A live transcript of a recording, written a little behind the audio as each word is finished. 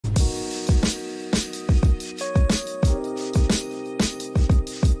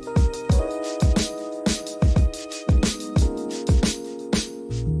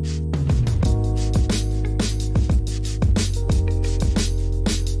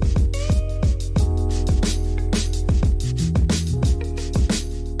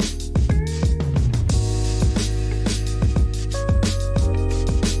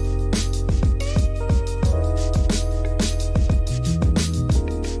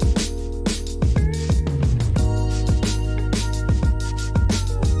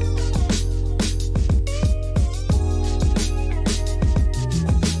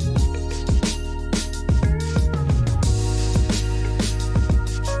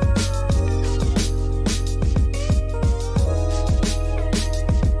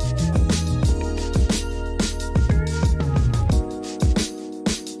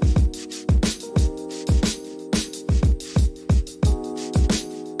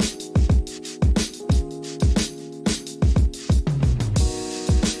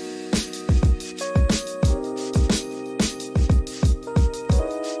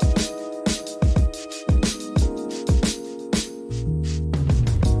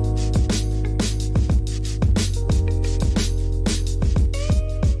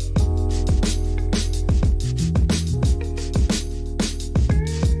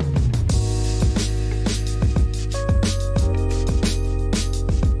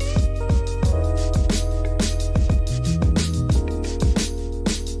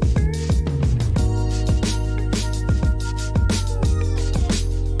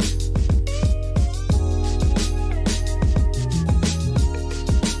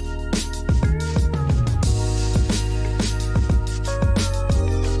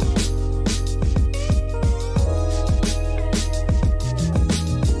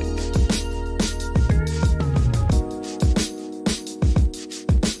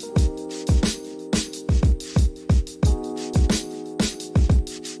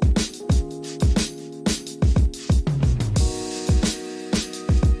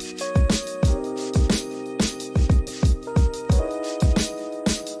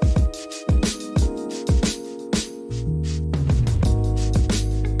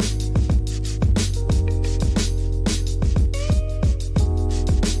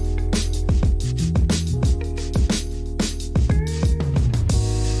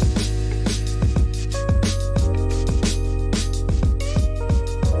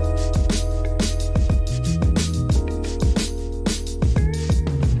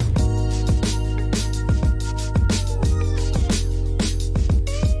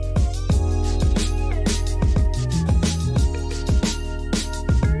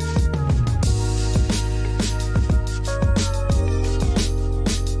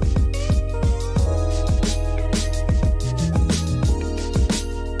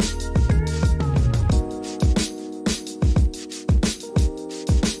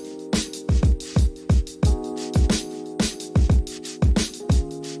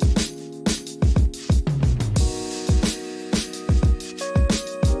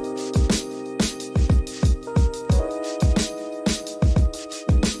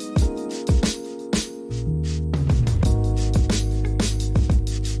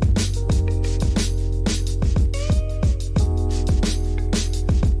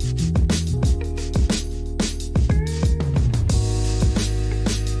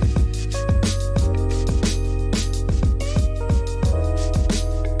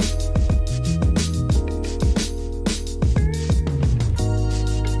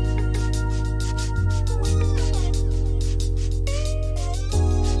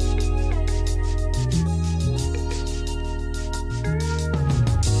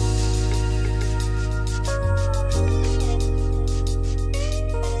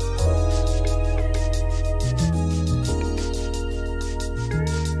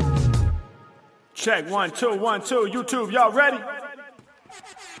Check 1 2 1 2. YouTube, y'all ready?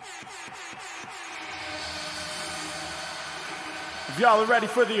 If y'all are ready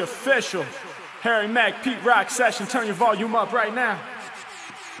for the official Harry Mack Pete Rock session, turn your volume up right now.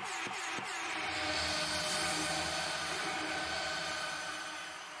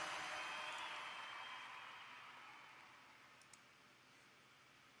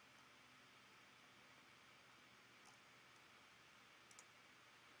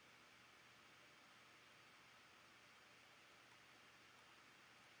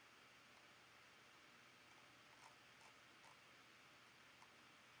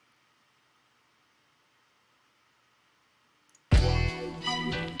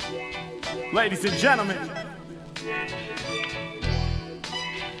 Ladies and gentlemen,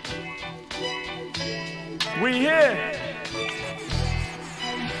 we here.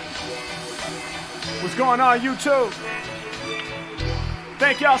 What's going on, YouTube?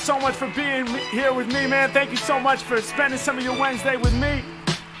 Thank y'all so much for being here with me, man. Thank you so much for spending some of your Wednesday with me.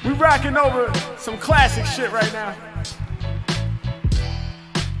 We rocking over some classic shit right now.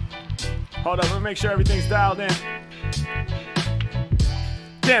 Hold up, let me make sure everything's dialed in.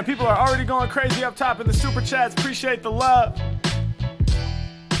 Damn, people are already going crazy up top in the super chats. Appreciate the love.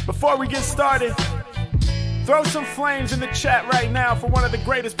 Before we get started, throw some flames in the chat right now for one of the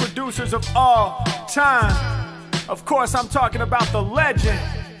greatest producers of all time. Of course, I'm talking about the legend,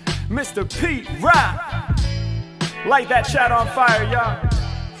 Mr. Pete Rock. Light that chat on fire, y'all.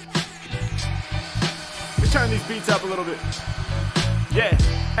 Let me turn these beats up a little bit. Yeah,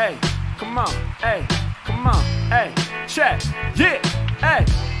 hey, come on, hey, come on, hey, chat, yeah. Hey,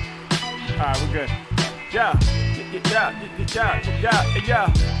 alright, we're good. Yeah,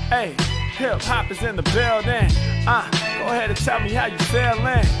 hey, hip hop is in the building. Go ahead and tell me how you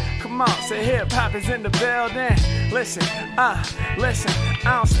feeling. Come on, say hip hop is in the building. Listen, listen,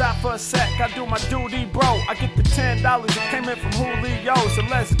 I don't stop for a sec. I do my duty, bro. I get the $10 that came in from Julio, so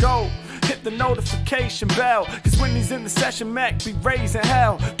let's go. Hit the notification bell, cause when he's in the session, Mack be raising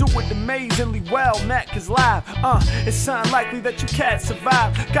hell. Do it amazingly well, Mack is live. It's unlikely that you can't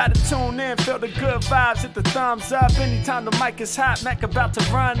survive. Gotta tune in, feel the good vibes, hit the thumbs up. Anytime the mic is hot, Mack about to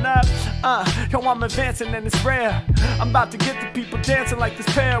run up. Yo, I'm advancing and it's rare. I'm about to get the people dancing like this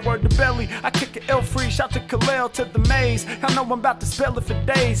pair. Word to belly, I kick it ill free. Shout to Khalil, to the maze. Y'all know I'm about to spell it for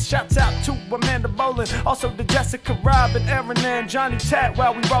days. Shouts out to Amanda Bolin, also to Jessica Robin, Aaron and Johnny Tat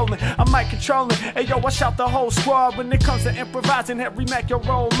while we rolling. I'm mic controlling. Hey yo, I shout the whole squad when it comes to improvising. Harry Mack, your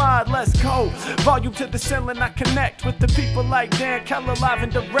role mod, let's go. Volume to the ceiling, I connect with the people like Dan Keller live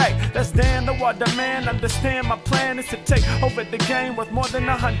and direct. That's Dan, the water man. Understand my plan is to take over the game worth more than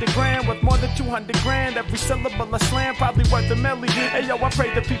 100 grand, worth more than 200 grand. Every syllable I slam, probably worth a milli. Hey yo, I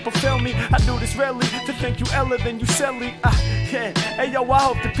pray that people feel me. I do this really to think you iller than you silly. Yeah. Hey yo, I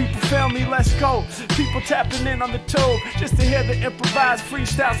hope the people feel me. Let's go. People tapping in on the tube just to hear the improvised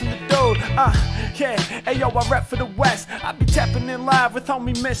freestyles from the dude. Yeah, hey yo, I rep for the West. I be tapping in live with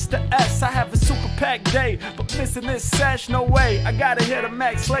homie Mr. S. I have a super packed day, but missing this sesh, no way. I gotta hear the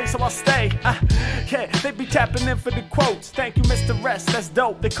Max Slay, so I'll stay. Yeah, they be tapping in for the quotes. Thank you, Mr. Rest, that's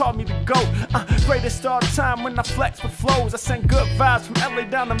dope. They call me the GOAT. Greatest all time when I flex with flows. I send good vibes from LA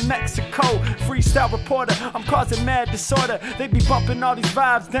down to Mexico. Freestyle reporter, I'm causing mad disorder. They be bumping all these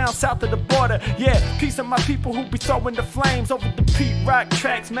vibes down south of the border. Yeah, peace of my people who be throwing the flames over the Pete Rock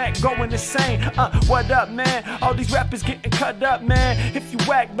tracks. Mack going insane. What up, man? All these rappers getting cut up, man. If you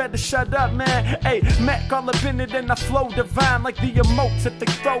whack, better shut up, man. Hey, Mack all up in it and I flow divine like the emotes that they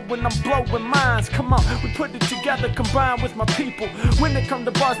throw when I'm blowing minds. Come on, we put it together, combined with my people. When they come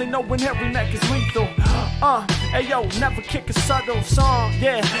to bars, they know when Harry Mack is lethal. Hey yo, never kick a subtle song.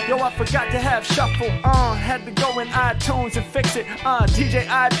 Yeah, yo, I forgot to have shuffle. Had to go in iTunes and fix it. DJ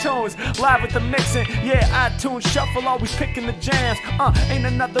iTunes, live with the mixing. Yeah, iTunes shuffle, always picking the jams. Ain't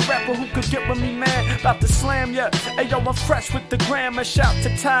another rapper who could get with me, man. About to slam ya. Hey yo, I'm fresh with the grammar. Shout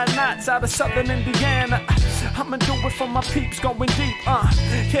to Ty Knots out of Southern Indiana. I'ma do it for my peeps going deep.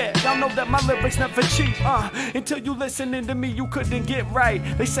 Yeah, y'all know that my lyrics never cheap. Until you listening to me, you couldn't get right.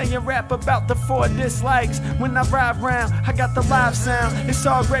 They saying rap about the 4 dislikes. When I ride round, I got the live sound. It's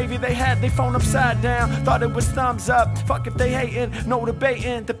all gravy, they had their phone upside down. Thought it was thumbs up. Fuck if they hating, no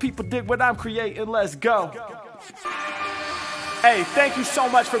debating. The people dig what I'm creating. Let's go. Hey, thank you so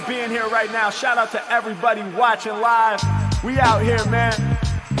much for being here right now. Shout out to everybody watching live. We out here, man.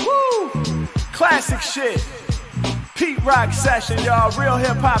 Woo! Classic shit. Pete Rock session, y'all. Real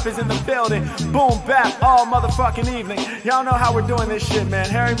hip hop is in the building. Boom bap all motherfucking evening. Y'all know how we're doing this shit, man.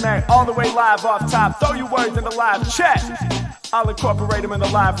 Harry Mack all the way live off top. Throw your words in the live chat. I'll incorporate them in the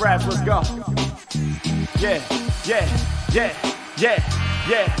live raps. Let's go. Yeah, yeah, yeah, yeah,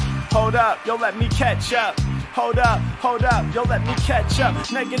 yeah. hold up, yo, let me catch up. Hold up, yo, let me catch up.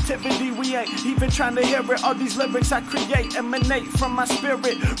 Negativity, we ain't even trying to hear it. All these lyrics I create emanate from my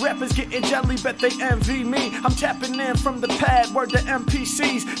spirit. Rappers getting jelly, bet they envy me. I'm tapping in from the pad, word to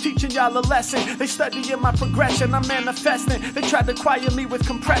MPCs, teaching y'all a lesson. They studying my progression, I'm manifesting. They tried to quiet me with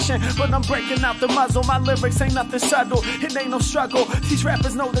compression, but I'm breaking out the muzzle. My lyrics ain't nothing subtle, it ain't no struggle. These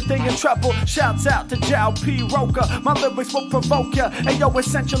rappers know that they in trouble. Shouts out to Jao P. Roker, my lyrics will provoke ya. Ayo,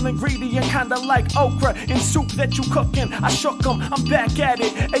 essential ingredient, kinda like okra in soup that you cooking. I shook 'em, I'm back at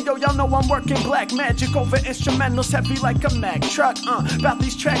it. Ayo, y'all know I'm working black magic over instrumentals heavy like a Mack truck. About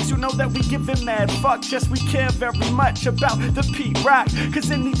these tracks, you know that we giving mad fucks. Yes, we care very much about the Pete Rock, cause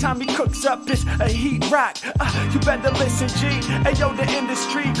anytime he cooks up, it's a heat rock. You better listen, G. Ayo, the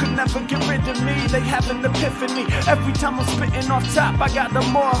industry could never get rid of me. They have an epiphany. Every time I'm spitting off top, I got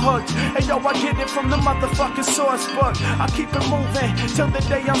them more hooked. Ayo, I get it from the motherfucking source book. I keep it moving till the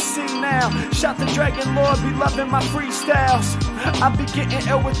day I'm seen now. Shout to Dragon Lord, be loving my freestyles. I be getting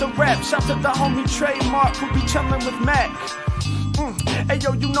ill with the rap. Shout to the homie Trademark who be chillin' with Mack.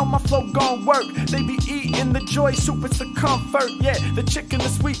 Ayo, you know my flow gon' work. They be eating the joy soup, it's the comfort. Yeah, the chicken, the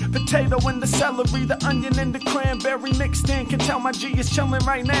sweet potato, and the celery, the onion and the cranberry mixed in. Can tell my G is chillin'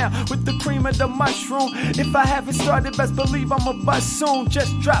 right now with the cream of the mushroom. If I haven't started, best believe I'ma bust soon.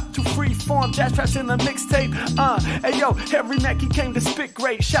 Just dropped to freeform jazz tracks in a mixtape. Ayo, Harry Mack, he came to spit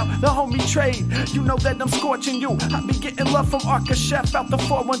great. Shout the homie Trade, you know that I'm scorching you. I be getting love from Arca Chef out the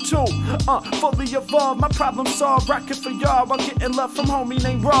 412. Fully evolved, my problem solved. Rockin' for y'all while getting love from homie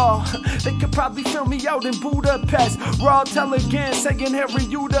named Raw. They could probably feel me out in Budapest. Raw, tell again, saying Harry,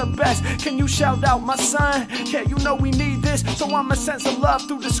 you the best. Can you shout out my son? Yeah, you know we need this, so I'ma send some love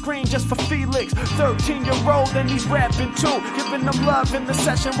through the screen just for Felix. 13-year-old and he's rapping too, giving them love in the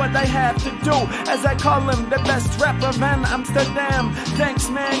session, what they have to do. As I call him the best rapper, man, Amsterdam. Thanks,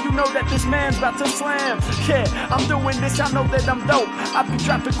 man, you know that this man's about to slam. Yeah, I'm doing this, I know that I'm dope. I be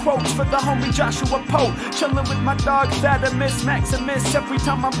dropping quotes for the homie Joshua Pope. Chillin' with my dog, Thaddeus, Max and Miss. Every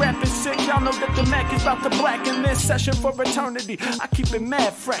time I'm rapping sick, y'all know that the Mac is about to blacken this session for eternity. I keep it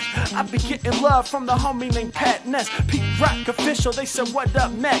mad fresh. I be getting love from the homie named Pat Ness. Pete Rock official, they said what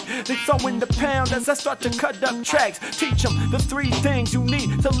up, Mac? They throwin' the pound as I start to cut up tracks. Teach them the 3 things you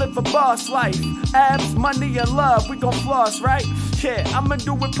need to live a boss life: abs, money, and love. We gon' floss, right? Yeah, I'ma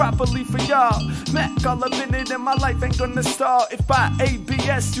do it properly for y'all. Mac, all up in it and my life ain't gonna stall. If by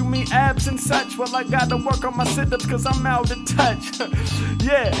ABS you mean abs and such, well I gotta work on my sit-ups cause I'm out of touch.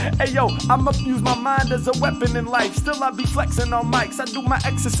 Yeah, ayo, I'ma use my mind as a weapon in life. Still I be flexing on mics, I do my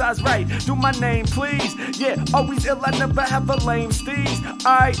exercise right. Do my name please, yeah, always ill, I never have a lame steez.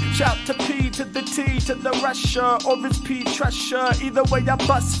 Alright, shout to P to the T to the Russia, or it's P Trusher. Either way I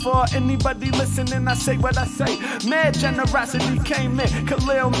bust for anybody listening, I say what I say. Mad generosity came in,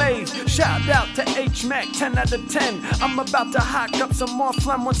 Khalil Mays. Shout out to H Mac, 10 out of 10. I'm about to hock up some more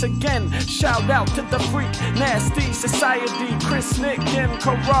phlegm once again. Shout out to the Freak, Nasty Society, Chris Nick and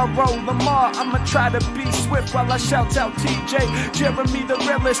Carraro Lamar. I'ma try to be swift while I shout out TJ, Jeremy the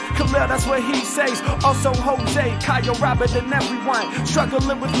realest, Khalil, that's what he says. Also Jose, Kyle, Robert, and everyone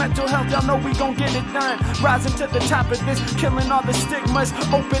struggling with mental health, y'all know we gon' get it done. Rising to the top of this, killing all the stigmas,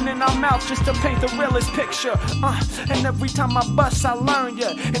 opening our mouth just to paint the realest picture. And every time I bust, I learn ya.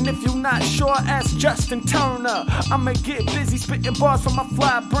 And if you not sure, ask Justin Turner. I'ma get busy spitting bars from my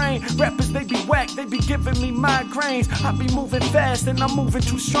fly brain. Rappers, they be whack, they be giving me migraines. I be moving fast and I'm moving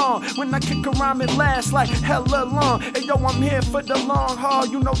too strong. When I kick a rhyme, it lasts like hella long. Hey yo, I'm here for the long haul.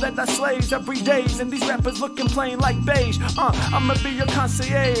 You know that I slaves every days, and these rappers looking plain like beige. I'ma be your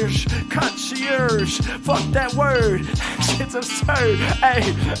concierge. Fuck that word, shit's absurd.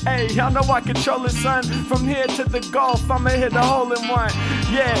 Hey, y'all know I control it, son. From here to the Gulf, I'ma hit a hole in one.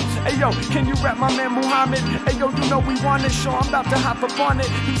 Yeah, hey yo, can you rap my man Muhammad? Hey yo, you know we want it, sure I'm about to hop up on it.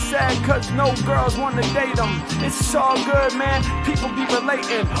 He sad cause no girls wanna date him. It's all good, man, people be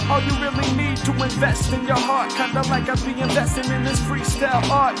relating. All you really need to invest in your heart, kinda like I be investing in this freestyle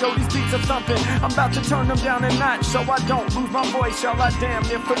art. Yo, these beats are thumping, I'm about to turn them down a notch so I don't lose my voice, y'all. I damn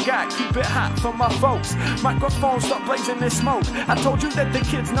near forgot, keep it hot for my folks. Microphones start blazing in smoke. I told you that the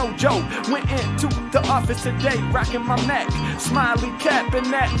kid's no joke. Went into the office today, rocking my Mac, smiley cap, and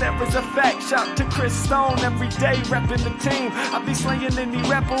that was a fact. Shout to Chris Stone, every day repping the team. I be slaying any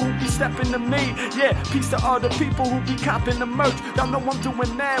rapper who be stepping to me. Yeah, peace to all the people who be copping the merch. Y'all know I'm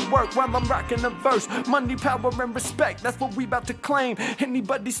doing that work while I'm rocking the verse. Money, power, and respect, that's what we about to claim.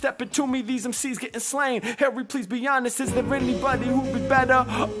 Anybody stepping to me, these MCs getting slain. Harry, please be honest, is there anybody who be better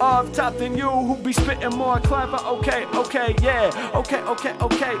off top than you, who be spitting more clever? Okay, yeah. Okay,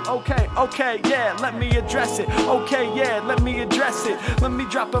 yeah. Let me address it. Okay, yeah. Let let me address it. Let me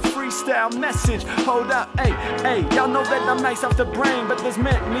drop a freestyle message. Hold up, hey, y'all know that I'm nice off the brain, but there's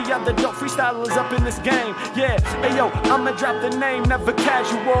many other dope freestylers up in this game. Yeah, hey yo, I'ma drop the name, never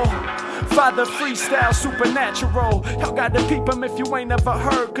casual. Father Freestyle, supernatural. Y'all gotta peep him if you ain't ever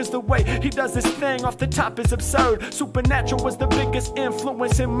heard, cause the way he does his thing off the top is absurd. Supernatural was the biggest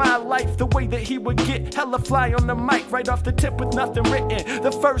influence in my life. The way that he would get hella fly on the mic, right off the tip with nothing written.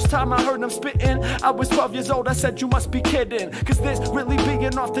 The first time I heard him spitting, I was 12 years old. I said, you must be kidding, cause this really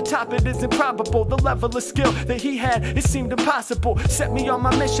being off the top, it is improbable. The level of skill that he had, it seemed impossible. Set me on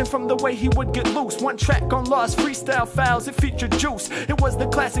my mission from the way he would get loose. One track on Lost Freestyle Files, it featured Juice. It was the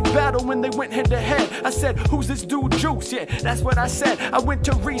classic battle when they went head to head. I said, who's this dude Juice? Yeah, that's what I said. I went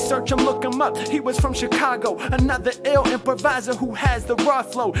to research him, look him up. He was from Chicago, another ill improviser who has the raw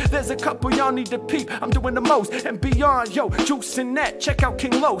flow. There's a couple y'all need to peep, I'm doing the most and beyond. Yo, Juice and that, check out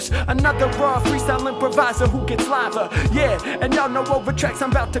King Los, another raw freestyle improviser who gets lava. Yeah, and y'all know over tracks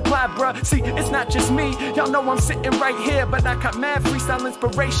I'm about to glide, bruh. See, it's not just me, y'all know I'm sitting right here, but I got mad freestyle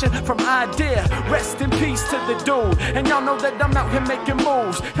inspiration from idea. Rest in peace to the dude, and y'all know that I'm out here making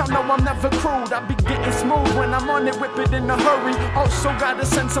moves. Y'all know I'm never crude, I be getting smooth when I'm on it, whip it in a hurry. Also gotta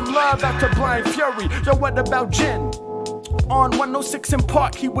send some love out to Blind Fury. Yo, what about Jen? On 106 in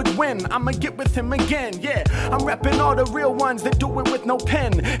Park, he would win. I'ma get with him again, yeah. I'm repping all the real ones that do it with no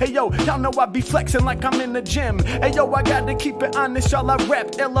pen. Hey yo, y'all know I be flexing like I'm in the gym. Hey yo, I gotta keep it honest, y'all. I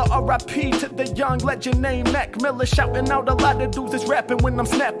rap Illa R.I.P. to the young legend named Mack Miller, shouting out a lot of dudes that's rapping when I'm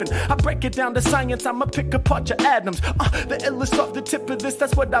snapping. I break it down to science, I'ma pick apart your atoms. The illest off the tip of this,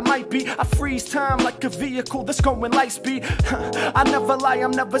 that's what I might be. I freeze time like a vehicle that's going light speed. I never lie,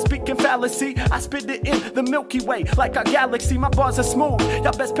 I'm never speaking fallacy. I spit it in the Milky Way like a galaxy. My bars are smooth,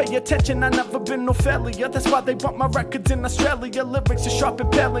 y'all best pay attention. I never been no failure, that's why they bump my records in Australia. Lyrics are sharp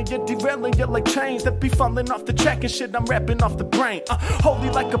and pelling, you're derailing you like chains that be falling off the track and shit. I'm rapping off the brain, holy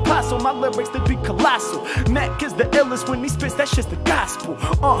like apostle. My lyrics, they be colossal. Mack is the illest when he spits, that shit's the gospel.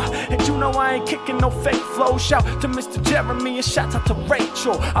 And you know I ain't kicking no fake flow. Shout to Mr. Jeremy and shout out to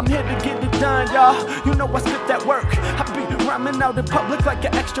Rachel. I'm here to get it done, y'all. You know I spit that work. I be rhyming out in public like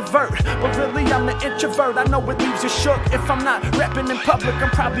an extrovert, but really I'm an introvert. I know it leaves you shook. If I'm not rapping in public, I'm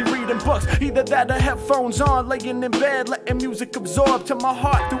probably reading books. Either that or headphones on, laying in bed, letting music absorb to my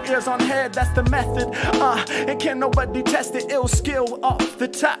heart through ears on head. That's the method, and can't nobody test it. Ill skill off the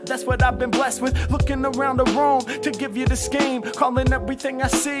top, that's what I've been blessed with. Looking around the room to give you the scheme, calling everything I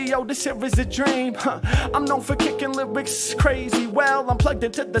see, yo, this here is a dream. I'm known for kicking lyrics crazy well. I'm plugged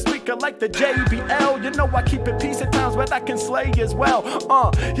into the speaker like the JBL. You know I keep it peace at times, but I can slay as well.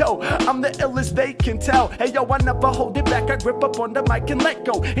 Yo, I'm the illest they can tell. Hey yo, I never hold it back, I grip up on the mic and let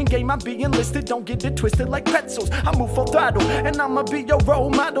go. In game I'm being listed, don't get it twisted like pretzels. I move full throttle, and I'ma be your role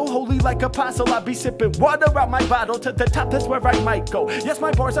model. Holy like apostle, I be sipping water out my bottle. To the top, that's where I might go. Yes,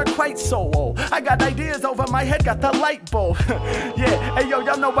 my bars are quite so old. I got ideas over my head, got the light bulb. Yeah, hey yo,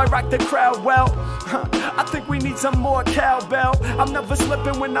 y'all know I rock the crowd well. I think we need some more cowbell. I'm never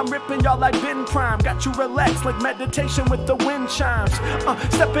slipping when I'm ripping, y'all like Ben Prime. Got you relaxed like meditation with the wind chimes.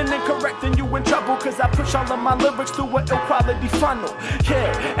 Stepping and correcting you in trouble, cause I push all of my lyrics through an ill-quality funnel.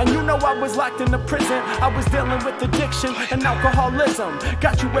 Yeah, and you know I was locked in the prison. I was dealing with addiction and alcoholism.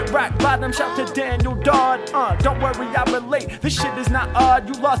 Got you at rock bottom, shout to Daniel Dodd. Don't worry, I relate, this shit is not odd.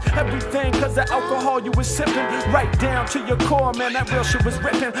 You lost everything cause of alcohol you was sipping. Right down to your core, man, that real shit was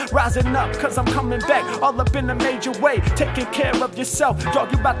ripping. Rising up cause I'm coming back, all up in a major way. Taking care of yourself,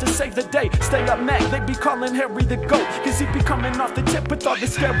 dog, you about to save the day. Stay up, Mack, they be calling Harry the GOAT, cause he be coming off the tip with all the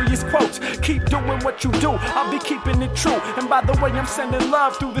scariest quotes. Keep doing what you do, I'll be keeping it true. And by the way, I'm sending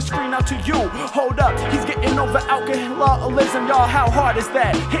love through the screen out to you. Hold up, he's getting over alcoholism, y'all, how hard is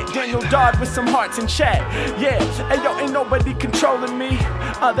that? Hit Daniel Dodd with some hearts in chat. Yeah, hey yo, ain't nobody controlling me.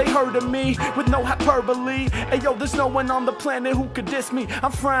 They heard of me with no hyperbole. Hey yo, there's no one on the planet who could diss me.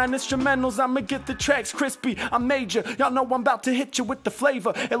 I'm frying instrumentals, I'ma get the tracks crispy. I'm major, y'all know I'm about to hit you with the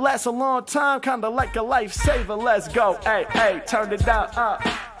flavor. It lasts a long time, kinda like a lifesaver. Let's go, hey, turn it down,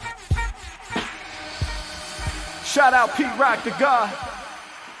 Shout out Pete Rock, the God.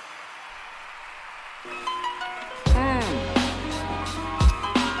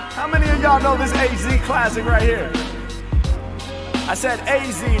 How many of y'all know this AZ classic right here? I said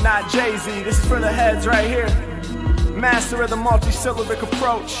AZ, not Jay-Z. This is for the heads right here. Master of the multi-syllabic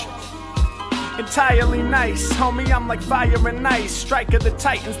approach. entirely nice. Homie, I'm like fire and ice. Strike of the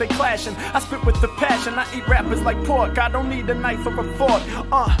titans, they clashing. I spit with the passion. I eat rappers like pork. I don't need a knife or a fork.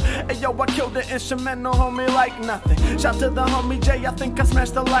 Hey yo, I killed the instrumental, homie, like nothing. Shout to the homie Jay, I think I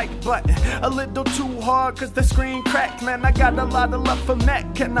smashed the like button. A little too hard, cause the screen cracked, man. I got a lot of love for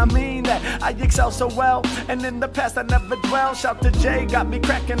Mack, and I mean that. I excel so well, and in the past I never dwell. Shout to Jay, got me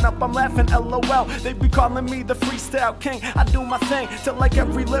cracking up, I'm laughing, LOL. They be calling me the freestyle king. I do my thing, till like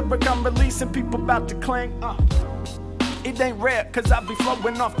every lyric I'm releasing, people about to cling. It ain't rare, cause I be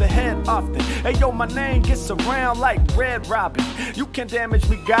flowing off the head often. Hey yo, my name gets around like Red Robin. You can't damage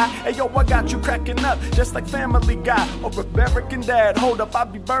me, guy. Hey yo, I got you cracking up, just like Family Guy or American Dad. Hold up, I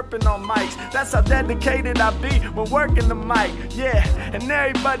be burping on mics. That's how dedicated I be when working the mic. Yeah, and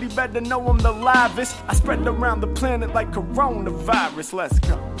everybody better know I'm the livest. I spread around the planet like coronavirus. Let's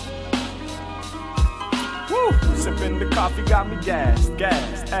go. Woo! Sipping the coffee got me gassed,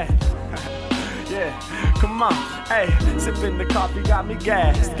 hey. Yeah, come on, hey, sipping the coffee got me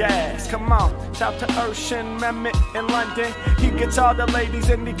gassed, come on. Shout to Ocean Mehmet in London. He gets all the ladies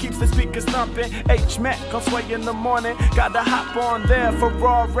and he keeps the speakers thumping. Mack on Sway in the morning. Gotta hop on there for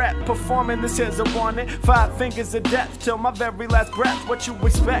raw rap performing. This here's a warning. 5 fingers of death till my very last breath. What you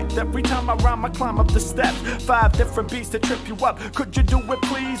expect? Every time I rhyme I climb up the steps. 5 different beats to trip you up. Could you do it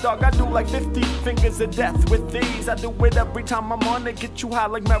please, dog? I do like 50 fingers of death with these. I do it every time I'm on it. Get you high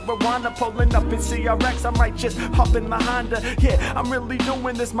like marijuana. Pulling up in CRX, I might just hop in my Honda. Yeah, I'm really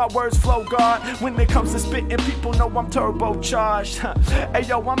doing this, my words flow guard. When it comes to spitting, people know I'm turbocharged. Hey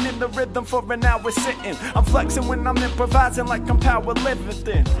yo, I'm in the rhythm for an hour sitting. I'm flexing when I'm improvising like I'm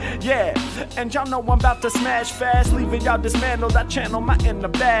powerlifting. Yeah, and y'all know I'm about to smash fast, leaving y'all dismantled. I channel my inner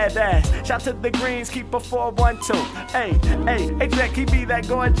badass. Shout to the Greens, keep a 412. Hey, Jack, he be that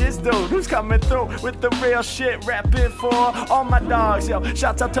gorgeous dude who's coming through with the real shit, rapping for all my dogs. Yo,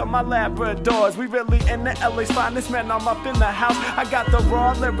 shout out to my Labradors. We really in the LA's finest, man, I'm up in the house. I got the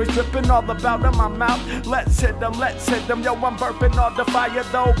raw lyrics dripping all about in my mouth. Let's hit them, yo, I'm burping all the fire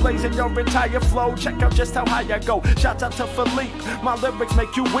though, blazing your entire flow. Check out just how high I go. Shout out to Philippe, my lyrics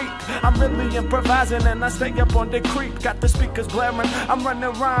make you weep. I'm really improvising and I stay up on the creep. Got the speakers blaring, I'm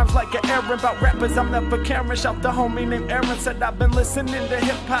running rhymes like an Aaron. About rappers I'm never caring. Shout the homie named Aaron, said I've been listening to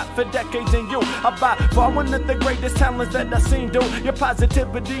hip-hop for decades and you. I buy for one of the greatest talents that I've seen, dude. Your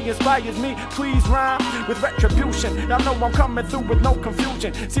positivity inspires me. Please rhyme with retribution. Y'all know I'm coming through with no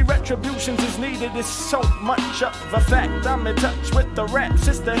confusion. See, retributions is needed, it's so much of a fact. I'm in touch with the rap,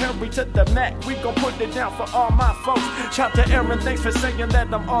 Sister Harry to the Mac. We gon' put it down for all my folks. Shout to Aaron, thanks for saying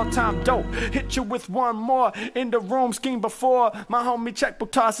that I'm all-time dope. Hit you with one more in the room scheme before my homie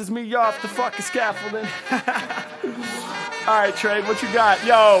Checkbook tosses me off the fucking scaffolding. Alright, Trey, what you got?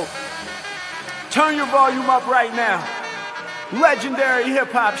 Yo, turn your volume up right now. Legendary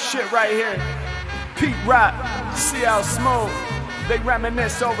hip-hop shit right here. Pete Rock, CL Smooth, they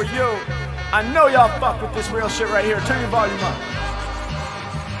reminisce over you. I know y'all fuck with this real shit right here. Turn your volume up.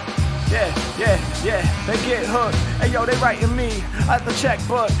 Yeah, they get hooked. Hey yo, they writing me at the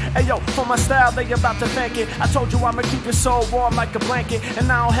checkbook. Hey yo, for my style, they about to thank it. I told you I'ma keep it so warm like a blanket.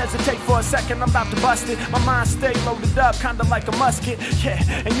 And I don't hesitate for a second, I'm about to bust it. My mind stay loaded up, kinda like a musket. Yeah,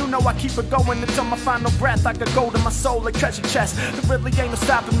 and you know I keep it going until my final breath. I could go to my soul like treasure chest. There really ain't no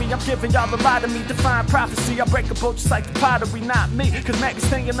stopping me, I'm giving y'all a lot of me. Define prophecy, I break a boat just like the pottery, not me. Cause Mack is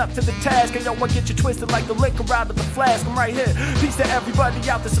staying up to the task. And yo, I get you twisted like the liquor out of the flask. I'm right here, peace to everybody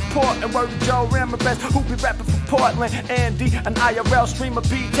out to support. And word to Joe Ramabez, who be rapping from Portland. Andy, an IRL streamer,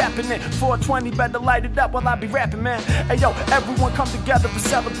 be tapping it. 420, better light it up while I be rapping, man. Hey yo, everyone come together to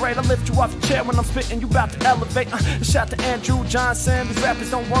celebrate. I lift you off the chair when I'm spitting, you about to elevate. Shout to Andrew Johnson, these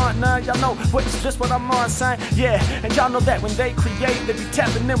rappers don't want none. Y'all know what's just what I'm on, son. Yeah, and y'all know that when they create, they be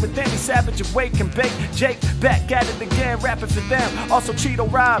tapping in with Danny Savage, Awake and Bake. Jake, back at it again, rapping for them. Also Cheeto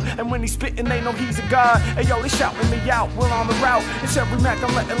Rob, and when he's spitting, they know he's a god. Hey yo, they shouting me out, we're on the route. It's every Mack,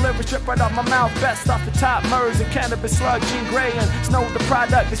 I'm letting lyrics drip right off my mouth. Best off the top, Murs and Cannabis Slug, Jean Grey and Snow the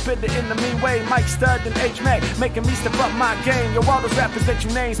product. They spit it in the mean way. Mike Stud and Mack, making me step up my game. Yo, all those rappers that you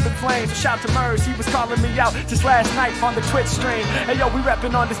name spit flames. So shout to Murs, he was calling me out just last night on the Twitch stream. Hey yo, we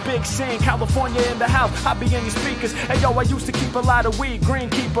rapping on this big scene. California in the house, I be in your speakers. Hey yo, I used to keep a lot of weed,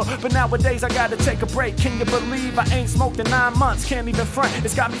 greenkeeper, but nowadays I gotta take a break. Can you believe I ain't smoked in 9 months? Can't even front.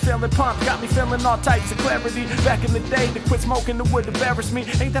 It's got me feeling pumped, got me feeling all types of clarity. Back in the day, to quit smoking the would embarrass me.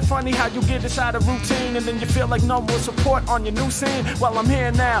 Ain't that funny how you get inside out of routine, and then you feel like no more support on your new scene. Well, I'm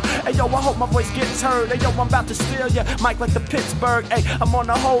here now. Hey yo, I hope my voice gets heard. Hey yo, I'm about to steal ya, mic like the Pittsburgh. Hey, I'm on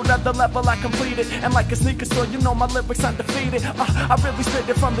a whole other level, I completed. And like a sneaker store, you know my lyrics undefeated. I really spit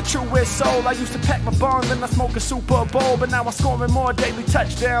it from the truest soul. I used to pack my bong, then I smoke a Super Bowl, but now I'm scoring more daily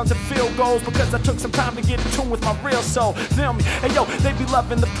touchdowns and field goals because I took some time to get in tune with my real soul. Feel me? Hey yo, they be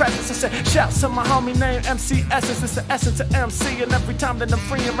loving the presence. I said, shouts to my homie named MC Essence. It's the essence of MC, and every time that I'm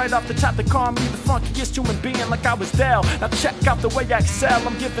freeing right off the top, they call me the funkiest human being like I was Dell. Now check out the way I excel.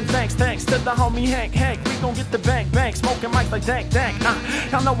 I'm giving thanks to the homie Hank. We gon' get the bank, smoking mics like dank.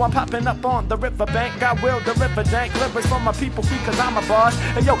 Y'all know I'm popping up on the riverbank. I will deliver dank lyrics for my people because I'm a boss.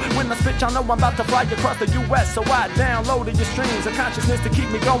 Hey yo, when I spit, y'all know I'm about to fly across the US, so I downloaded your streams of consciousness to keep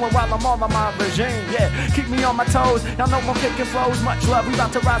me going while I'm all on my regime. Yeah, keep me on my toes. Y'all know I'm kicking flows. Much love, we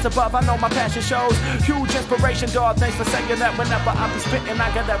about to rise above. I know my passion shows. Huge inspiration, dog. Thanks for saying that. Whenever I be spitting,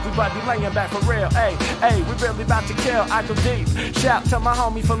 I got everybody laying back for real. Hey, we really about to kill. I go deep. Shout to my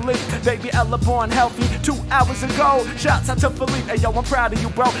homie Philippe, baby Ella born healthy 2 hours ago. Shouts out to Philippe. Hey yo, I'm proud of you,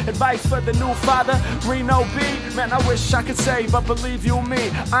 bro. Advice for the new father, Reno B. Man, I wish I could say, but believe you me,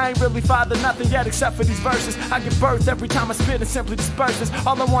 I ain't really father nothing yet except for these verses. I give birth every time I spit and simply disperses.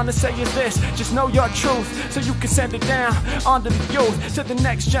 All I wanna say is this: just know your truth, so you can send it down onto the youth, to the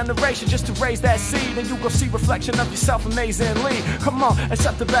next generation, just to raise that seed, and you go see reflection of yourself amazingly. Come on,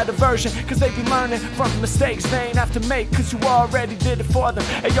 accept the better version, cause they be learning from the mistakes they ain't have to make, cause you already did it for them.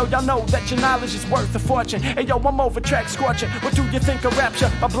 Hey yo, y'all know that your knowledge is worth a fortune. Hey yo, I'm over track scorching. What do you think of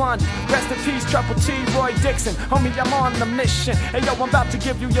Rapture? My Blondie, rest in peace, Triple T, Roy Dixon. Homie, I'm on the mission. Hey yo, I'm about to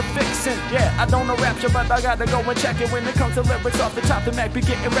give you your fixin'. Yeah, I don't know Rapture, but I gotta go and check it. When it comes to lyrics off the top, the Mack be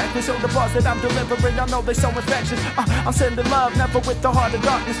getting reckless. So the bars that I'm delivering, y'all know they so infectious. I'm sending love, never with the heart of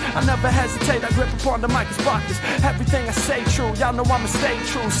darkness. I never hesitate, I grip upon the mic and spark this. Everything I say true, y'all know I'ma stay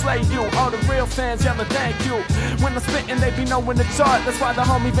true. Slay you, all the real fans, yelling thank you. When I'm spitting, they be knowing it's art. That's why the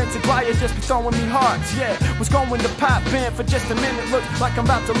homie Vincent Quiet just be throwing me hearts. Yeah, was going to pop in for just a minute. Look like I'm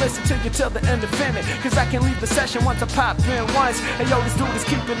about to listen to you till the end of it. Cause I can leave the session once I pop in once. Hey yo, this dude is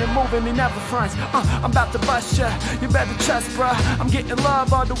keeping it moving, he never fronts. I'm about to bust ya, you better trust bruh. I'm getting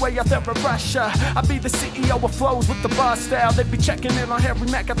love all the way out there in Russia. I be the CEO of flows with the bar style. They be checking in on Harry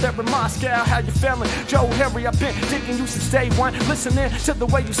Mack out there in Moscow. How you feeling? Joe Harry, I've been digging you since day one. Listening to the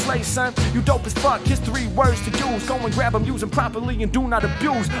way you slay, son. You dope as fuck, here's 3 words to use. Go and grab them, use them properly and do not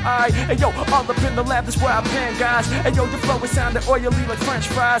abuse. Alright, hey yo, all up in the lab, that's where I've been, guys. Hey yo, your flow is sounding oily like French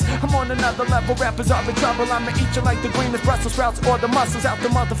fries. I'm on another level, rappers are in trouble. I'ma eat you like the greenest Brussels sprouts or the muscles out the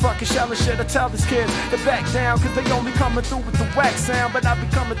motherfucking shell and shit. I tell these kids to back down, cause they only coming through with the whack sound. But I be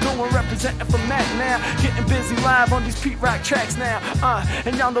coming through and representing for Mack now. Getting busy live on these Pete Rock tracks now.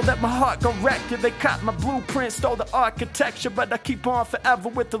 And y'all know that my heart gon' wreck you. They caught my blueprint, stole the architecture, but I keep on forever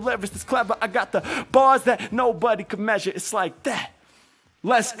with the lyrics that's clever. I got the bars that nobody can measure. It's like that.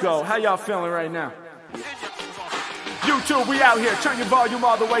 Let's go. How y'all feeling right now? YouTube, we out here. Turn your volume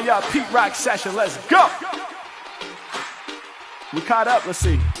all the way up. Pete Rock session. Let's go. We caught up. Let's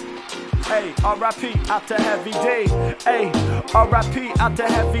see. Hey, R.I.P. out to Heavy D. Hey, R.I.P. out to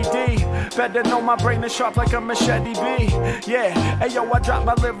Heavy D. Better know my brain is sharp like a machete B. Yeah, hey yo, I drop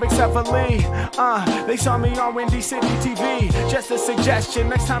my lyrics heavily. They saw me on Windy City TV. Just a suggestion,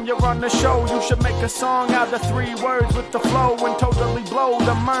 next time you're on the show, you should make a song out of 3 words with the flow and totally blow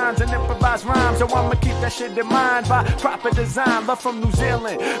the minds and improvise rhymes. So I'ma keep that shit in mind by proper design. Love from New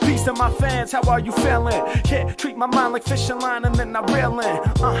Zealand. Peace to my fans, how are you feeling? Yeah, treat my mind like fishing line and then I reel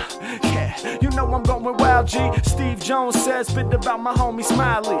in. Yeah, you know I'm going wild, G. Steve Jones says, spit about my homie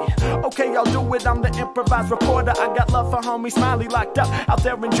Smiley. Okay, I'll do it, I'm the improvised reporter. I got love for homie Smiley locked up out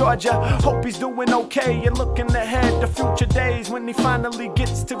there in Georgia. Hope he's doing okay and looking ahead to future days when he finally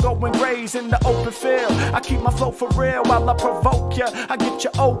gets to go and graze in the open field. I keep my flow for real while I provoke ya. I get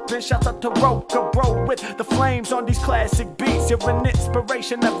you open, shout out to Roka, bro, with the flames on these classic beats. You're an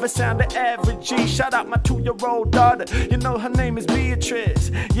inspiration, never sounded average G. Shout out my 2-year-old daughter, you know her name is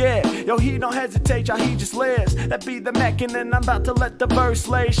Beatrice. Yeah, yo, he don't hesitate, y'all, he just lives. That be the Mack, and then I'm about to let the verse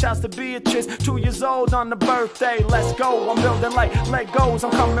lay. Shouts to Beatrice, 2 years old on the birthday. Let's go, I'm building like Legos,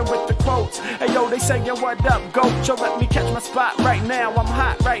 I'm coming with the quotes. Hey yo, they saying what up, goat? Yo, let me catch my spot right now, I'm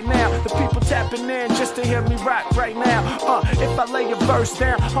hot right now. The people tapping in just to hear me rock right now. If I lay a verse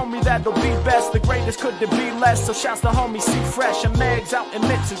down, homie, that'll be best. The greatest could there be less, so shouts to homie C Fresh and Megs out in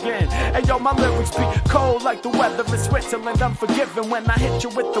Michigan. Hey yo, my lyrics be cold like the weather in Switzerland. Unforgiven when I hit you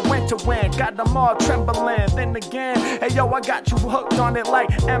with the winter to win. Got them all trembling. Then again, hey yo, I got you hooked on it like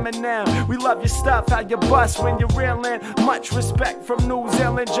Eminem. We love your stuff, how you bust when you're reeling. Much respect from New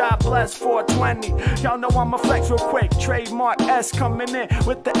Zealand, God bless 420. Y'all know I'ma flex real quick. Trademark S coming in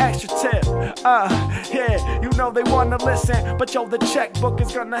with the extra tip. Yeah, you know they wanna listen, but yo, the checkbook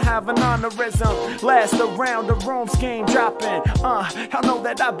is gonna have an honorism. Last around the room scheme dropping. Y'all know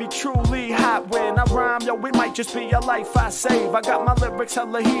that I be truly hot when I rhyme. Yo, it might just be a life I save. I got my lyrics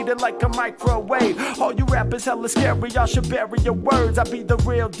hella heated like a microwave. All you rappers hella scary, y'all should bury your words. I be the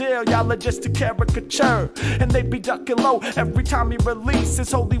real deal, y'all are just a caricature. And they be ducking low every time he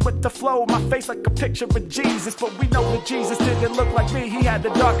releases. Holy with the flow, my face like a picture of Jesus. But we know that Jesus didn't look like me, he had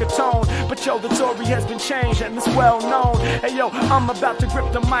a darker tone. But yo, the story has been changed and it's well known. Hey yo, I'm about to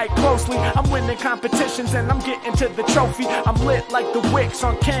grip the mic closely. I'm winning competitions and I'm getting to the trophy. I'm lit like the wicks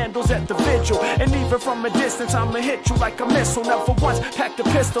on candles at the vigil. And even from a distance, I'ma hit you like a missile. Never once packed a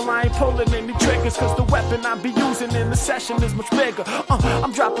pistol, I ain't pulling any triggers, cause the weapon I be using in the session is much bigger.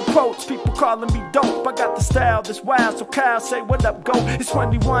 I'm dropping quotes, people calling me dope. I got the style that's wild, so Kyle say what up, go. It's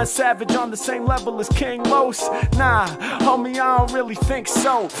 21 Savage on the same level as King Los. Nah, homie, I don't really think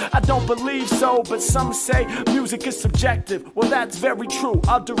so. I don't believe so, but some say music is subjective. Well, that's very true.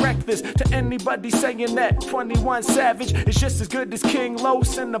 I'll direct this to anybody saying that 21 Savage is just as good as King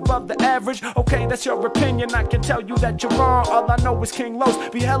Los and above the average. Okay, that's your opinion, I can tell you that you're wrong. All I know is King Los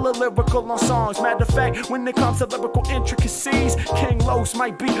be hella lyrical on songs. Matter of fact, when it comes to lyrical intricacies, King Los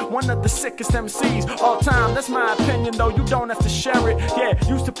might be one of the sickest MCs all time. That's my opinion though, you don't have to share it. Yeah,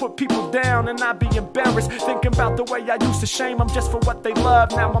 used to put people down and I'd be embarrassed thinking about the way I used to shame them just for what they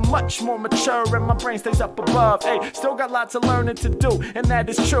love. Now I'm much more mature and my brain stays up above. Hey, still got lots of learning to do, and that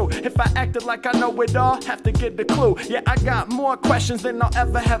is true. If I acted like I know it all, have to get the clue. Yeah, I got more questions than I'll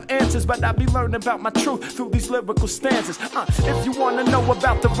ever have answers, but I be learning about my truth through these lyrical stanzas. If you wanna know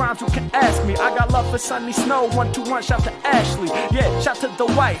about the rhymes, you can ask me. I got love for Sunny Snow, 121, shout to Ashley. Yeah, shout to the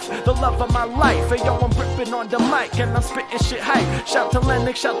wife, the love of my life. Hey yo, I'm ripping on the mic and I'm spitting shit hype. Shout to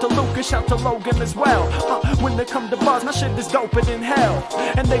Lennox, shout to Lucas, shout to Logan as well. When they come to bars, my shit is doper than hell.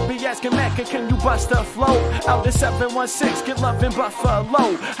 And they be asking Mack, can you bust a flow? Out the 716, get love in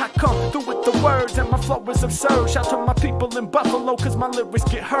Buffalo. I come through with the words and my flow is absurd. Shout to my people in Buffalo, cause my lyrics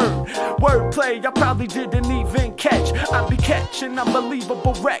get heard. Wordplay, I probably didn't even catch. I be catching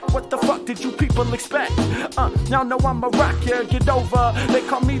unbelievable wreck. What the fuck did you people expect? Y'all know I'm a rocker, get over. They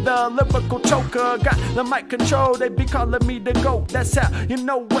call me the lyrical choker. Got the mic control, they be calling me the GOAT. That's how you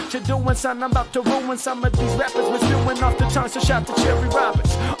know what you're doing, son. I'm about to ruin some of these rappers with spewing off the tongue, so shout to Cherry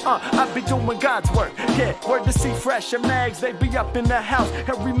Roberts. I be doing God's work. Yeah, word to see Fresh and Mags, they be up in the house.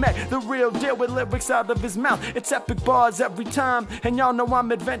 Harry Mack, the real deal with lyrics out of his mouth. It's epic bars every time, and y'all know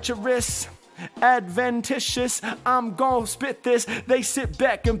I'm adventurous. Adventitious, I'm gon' spit this. They sit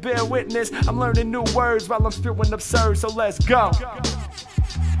back and bear witness. I'm learning new words while I'm spewing absurd, so let's go.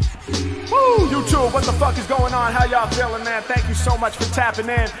 Woo, YouTube, what the fuck is going on? How y'all feeling, man? Thank you so much for tapping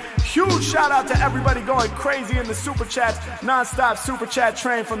in. Huge shout out to everybody going crazy in the super chats. Non-stop super chat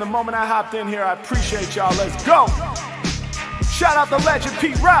train from the moment I hopped in here. I appreciate y'all. Let's go. Shout out the legend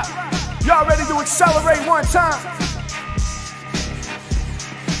Pete Rock. Y'all ready to accelerate one time?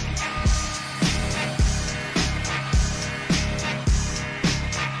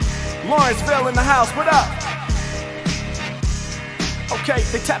 Lawrenceville in the house, what up? Okay,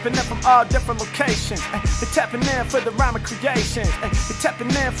 they tapping in from all different locations. They tapping in for the rhyming creations. They tapping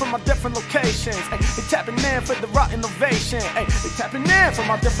in from all different locations. They tapping in for the raw innovation. They tapping in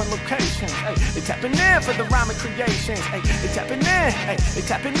from all different locations. They tapping in for the rhyming creations. They tapping in. They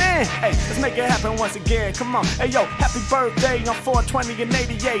tapping in. Let's make it happen once again. Come on. Hey yo, happy birthday on 420 and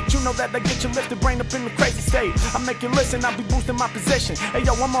 88. You know that I get your lifted brain up in the crazy state. I make you listen, I be boosting my position. Hey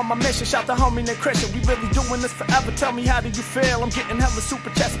yo, I'm on my mission. Shout to homie named Christian. We really doing this forever. Tell me, how do you feel? I'm getting hella super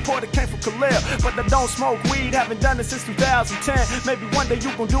chat support, it came from Khalil. But I don't smoke weed, haven't done it since 2010. Maybe one day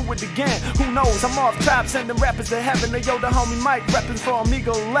you gon' do it again. Who knows? I'm off top, sending rappers to heaven. Hey yo, the homie Mike reppin' for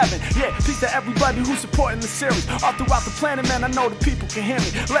Amigo 11. Yeah, peace to everybody who's supporting the series. All throughout the planet, man, I know the people can hear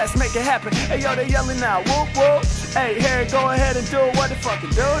me. Let's make it happen. Hey yo, they yelling now, whoop whoop. Hey, Harry, go ahead and do what they fucking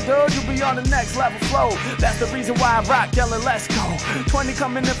do, dude. You be on the next level flow. That's the reason why I rock, yelling, let's go. 20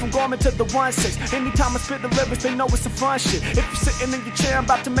 coming in from Gorman to the 1-6. Anytime I spit the lyrics, they know it's some fun shit. If you're sitting in in your chair, I'm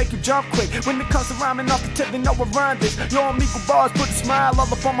about to make you jump quick. When it comes to rhyming off the tip, they know I run this. Your amigo bars put a smile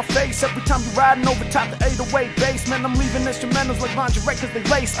all up on my face. Every time you riding over top the 808 bass, man, I'm leaving instrumentals like lingerie cause they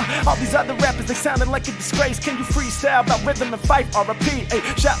lace. All these other rappers, they sounded like a disgrace. Can you freestyle about rhythm and fight? R.I.P.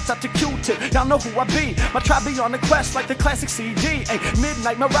 Shouts out to Q-Tip, y'all know who I be. My tribe be on the quest like the classic CD.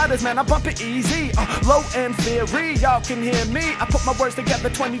 Midnight Marauders, man, I bump it easy. Low and theory, y'all can hear me. I put my words together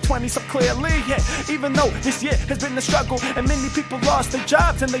 2020 so clearly, yeah. Even though this year has been a struggle, and many people lost their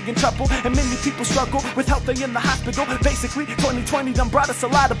jobs and they in trouble, and many people struggle with health, they in the hospital. Basically, 2020 done brought us a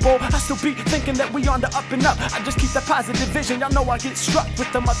lot of bull. I still be thinking that we on the up and up. I just keep that positive vision. Y'all know I get struck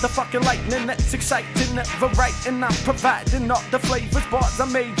with the motherfucking lightning. That's exciting, never right, and I'm providing all the flavors. Bars are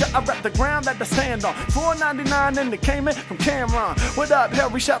major. I rap the ground that I stand on. $4.99 and it came in from Cameron. What up,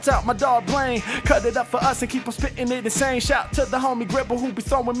 Harry? Shouts out my dog Blaine. Cut it up for us and keep on spitting it insane. Shout to the homie Gribble who be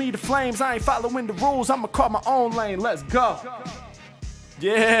throwing me the flames. I ain't following the rules. I'ma call my own lane. Let's go.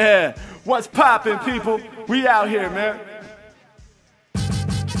 Yeah, what's poppin', people? We out here, man.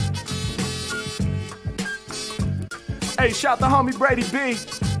 Hey, shout the homie Brady B.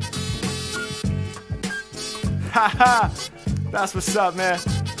 Haha, that's what's up, man.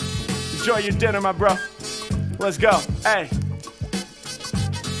 Enjoy your dinner, my bro. Let's go. Hey.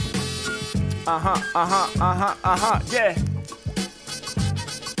 Yeah.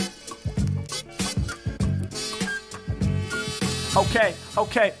 Okay.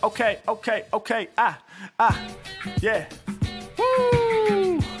 Yeah.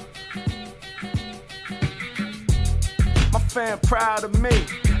 Woo! My fan proud of me.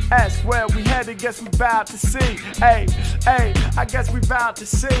 Ask where we headed, guess we bout to see. Hey, I guess we bout to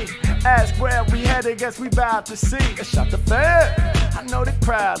see. Ask where we headed, guess we bout to see. Shot the fan, I know they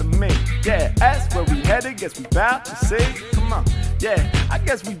proud of me. Yeah, ask where we headed, guess we bout to see. Come on, yeah, I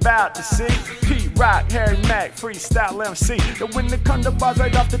guess we bout to see. Pete Rock, Harry Mack, Freestyle MC. The when they come to bars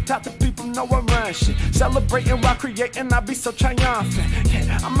right off the top, the people know I run shit. Celebrating while creating, I be so triumphant.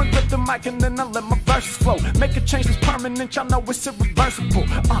 Yeah, I'ma grip the mic and then I let my verses flow. Make a change that's permanent, y'all know it's irreversible.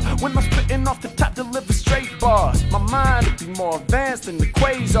 When I'm spitting off the top, deliver straight bars. My mind will be more advanced than the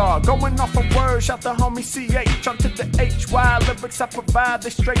quasar. Going off a word, shout the homie CH. On to the HY, lyrics I provide, they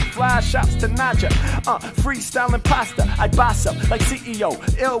straight fly. Shouts to Naja, freestyling pasta. I boss up like CEO,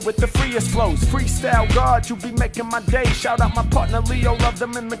 ill with the freest flows. Freestyle God, you be making my day. Shout out my partner Leo, love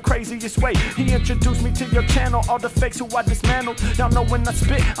them in the craziest way. He introduced me to your channel, all the fakes who I dismantled. Y'all know when I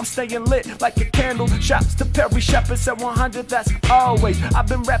spit, I'm staying lit like a candle. Shouts to Perry Shepard, said 100, that's always. I've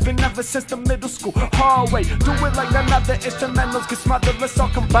been rapping ever since the middle school hallway. Do it like another instrumentals get smothered. Let's all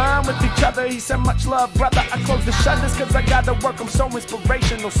combine with each other. He said much love, brother. I close the shutters cause I gotta work. I'm so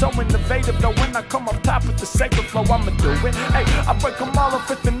inspirational, so innovative. Though when I come up top with the sacred flow, I'ma do it. Hey, I break them all up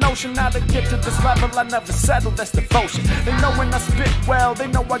with the notion how to get to this level. I never settle, that's devotion. They know when I spit well, they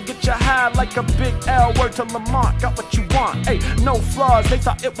know I get you high like a big L. Word to Lamont, got what you want. Hey, no flaws. They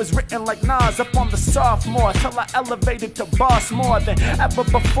thought it was written like Nas up on the sophomore till I elevated to boss more than ever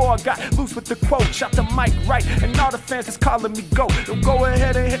before. Got loose with the quote, shot the mic right, and all the fans is calling me GOAT. So go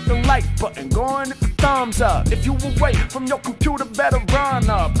ahead and hit the like button, go and hit the thumbs up. If you away from your computer, better run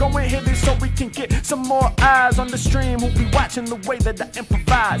up. Go and hit it so we can get some more eyes on the stream who be watching the way that I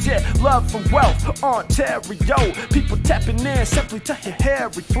improvise. Yeah, love for wealth, Ontario. People tapping in simply to hear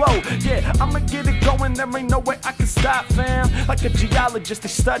hairy flow. Yeah, I'ma get it going, there ain't no way I can stop, fam. Like a geologist, they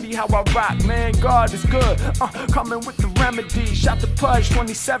study how I rock, man. God is good, coming with the remedy. Shout the Pudge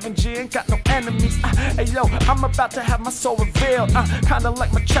 27G, ain't got no enemies. Hey yo, I'm about to have my soul revealed. Kinda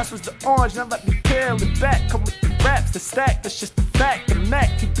like my chest was the orange, now let me peel it back. Come with the raps, the stack, that's just the fact. The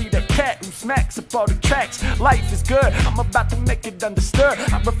Mack could be that cat who smacks up all the tracks. Life is good, I'm about to make it understood.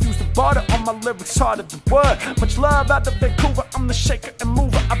 I refuse to barter on my lyrics harder than wood. Much love out of Vancouver, I'm the shaker and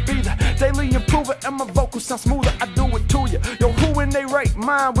mover. I be the daily improver and my vocals sound smoother. I do it to you. Yo, who in they right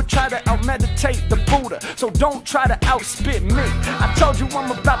mind would try to out-meditate the Buddha? So don't try to outspit me. I told you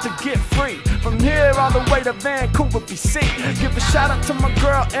I'm about to get free. From here all the way to Vancouver, BC. Give a shout out to my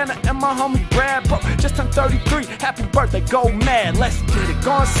girl Anna and my homie Brad, bro. Just turned 33, happy birthday, go mad, let's get it.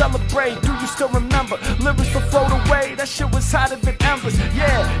 Go and celebrate, do you still remember? Lyrics will float away, that shit was hotter than embers.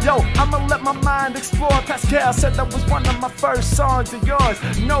 Yeah, yo, I'ma let my mind explore. Pascal said that was one of my first songs of yours,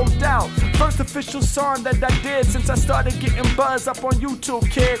 no doubt. First official song that I did since I started getting buzz up on YouTube,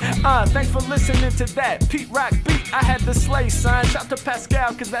 kid. Thanks for listening to that Pete Rock beat, I had to slay, son. Shout to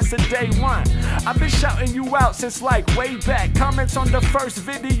Pascal, cause that's a day one. I've been shouting you out since like way back. Comments on the first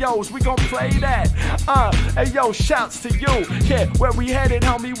videos, we gon' play that. Hey yo, shouts to you. Yeah, where we headed,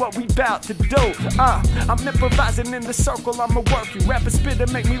 homie, what we we bout to do. I'm improvising in the circle, I'ma work you. Rapping spit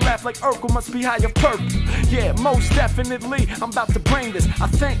and make me laugh like Urkel, must be high of purple. Yeah, most definitely, I'm about to bring this. I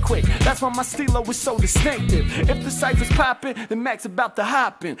think quick, that's why my stilo is so distinctive. If the cypher's popping, then Mack's about to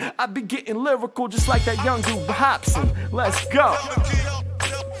hop in. I be getting lyrical just like that young dude Hobson. Let's go.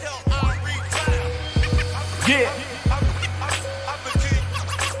 Yeah.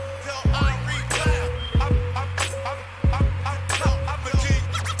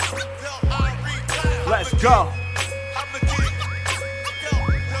 Let's go.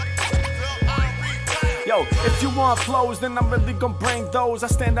 Yo, if you want flows, then I'm really gon' bring those. I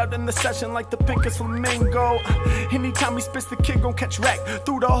stand out in the session like the pinkest flamingo. Anytime he spits, the kid gon' catch wreck.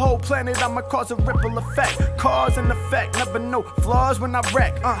 Through the whole planet, I'ma cause a ripple effect. Cause and effect, never know flaws when I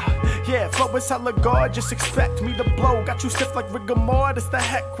wreck. Yeah, flow is hella gorgeous, expect me to blow. Got you stiff like rigor mortis, the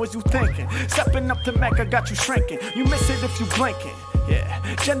heck was you thinking? Stepping up to Mack, I got you shrinking. You miss it if you blinking.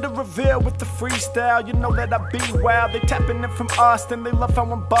 Yeah, gender reveal with the freestyle. You know that I be wild. They tapping in from Austin. They love how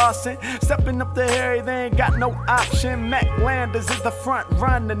I'm bossing. Stepping up the Harry, they ain't got no option. Mack Landers is the front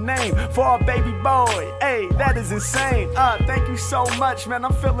run, the name for our baby boy. Hey, that is insane. Thank you so much, man.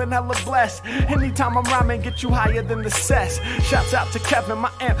 I'm feeling hella blessed. Anytime I'm rhyming, get you higher than the cess. Shouts out to Kevin,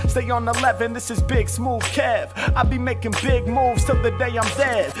 my amp, stay on 11. This is Big Smooth Kev. I be making big moves till the day I'm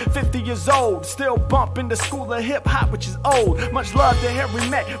dead. 50 years old, still bumping the school of hip hop, which is old. Much love to Harry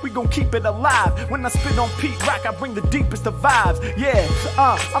Mack, we gon' keep it alive. When I spit on Pete Rock, I bring the deepest of vibes. Yeah,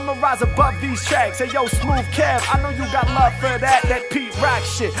 I'ma rise above these tracks. Hey yo, Smooth Kev, I know you got love for that Pete Rock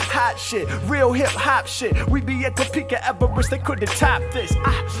shit, hot shit, real hip hop shit. We be at the peak of Everest, they couldn't top this.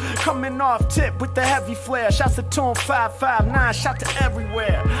 Coming off tip with the heavy flare. Shouts to Tune 559, shout to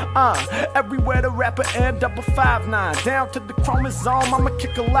everywhere. Everywhere the rapper and 559. Down to the chromosome, I'ma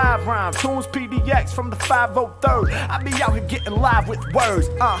kick a live rhyme. Tunes PDX from the 503rd. I be out here getting live with words.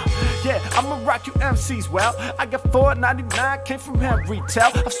 Yeah, I'ma rock you MCs well. I got $4.99, came from him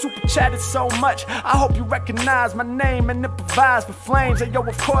retail. I've super chatted so much, I hope you recognize my name and improvise with flames. And yo,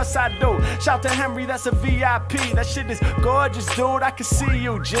 of course I do. Shout to Henry, that's a VIP. That shit is gorgeous, dude. I can see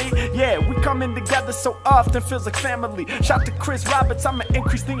you, G. Yeah, we coming together so often, feels like family. Shout to Chris Roberts, I'ma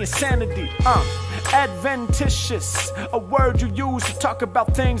increase the insanity. Adventitious, a word you use to talk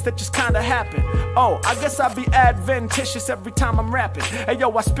about things that just kinda happen. Oh, I guess I be adventitious every time I'm rapping. Hey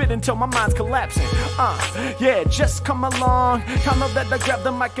yo, I spit until my mind's collapsing. Yeah, just come along. Y'all know that I grab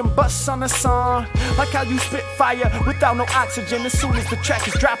the mic and bust on a song. Like how you spit fire without no oxygen. As soon as the track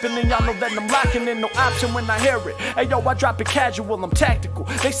is dropping, and y'all know that I'm locking in, no option when I hear it. Hey yo, I drop it casual, I'm tactical.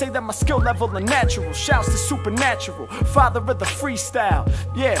 They say that my skill level is natural. Shouts to Supernatural, father of the freestyle.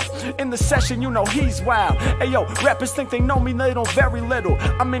 Yeah, in the session, you know he's wild. Hey yo, rappers think they know me, they know very little.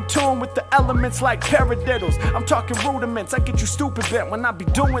 I'm in tune with the elements like paradiddles. I'm talking rudiments, I get you stupid bent when I be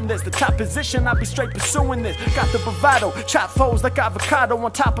doing this. The top position, I be straight pursuing this. Got the bravado, chop foes like avocado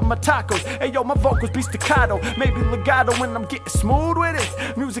on top of my tacos. Hey yo, my vocals be staccato, maybe legato when I'm getting smooth with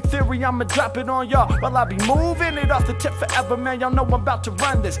it. Music theory, I'ma drop it on y'all while I be moving it off the tip forever, man. Y'all know I'm about to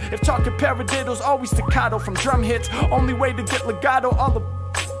run this. If talking paradiddles, always staccato from drum hits. Only way to get legato, all the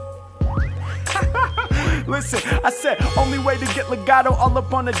listen, I said only way to get legato all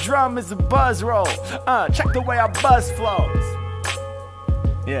up on the drum is a buzz roll. Check the way our buzz flows.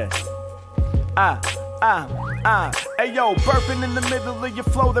 Yeah. Hey yo, burping in the middle of your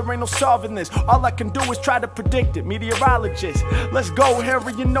flow, there ain't no solving this. All I can do is try to predict it, meteorologist. Let's go,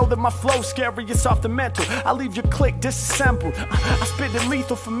 Harry, you know that my flow's scary, it's off the mental. I leave your clique disassembled. I spit it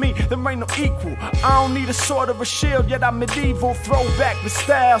lethal for me, there ain't no equal. I don't need a sword or a shield, yet I'm medieval. Throwback with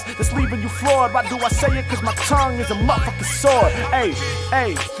styles that's leaving you floored. Why do I say it? Cause my tongue is a motherfucking sword.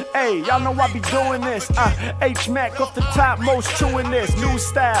 Hey, y'all know I be doing this. H-Mack off the top, most true in this. New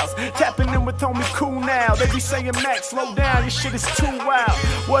styles, tapping in with homie Cool now. They be saying, Mack, slow down, your shit is too wild.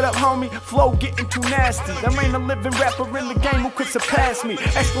 What up, homie? Flow getting too nasty. There ain't a living rapper in the game who could surpass me.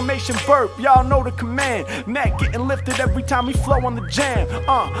 Exclamation burp, y'all know the command. Mack getting lifted every time he flow on the jam.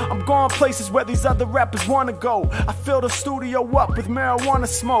 I'm going places where these other rappers wanna go. I fill the studio up with marijuana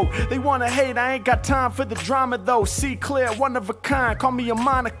smoke. They wanna hate, I ain't got time for the drama though. See clear, one of a kind, call me a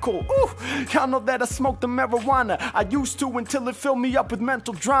monocle. Ooh, y'all know that I smoke the marijuana. I used to until it filled me up with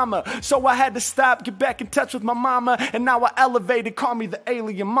mental drama. So I had to stop, get back in touch with my mama, and now I elevated, call me the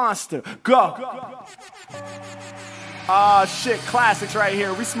alien monster. Go. Shit, classics right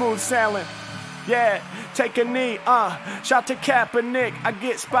here. We smooth sailing. Yeah, take a knee, shout to Kaepernick. I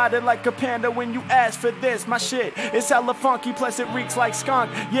get spotted like a panda when you ask for this. My shit, it's hella funky, plus it reeks like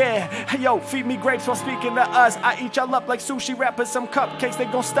skunk. Yeah, hey yo, feed me grapes while speaking to us. I eat y'all up like sushi wrappers, some cupcakes, they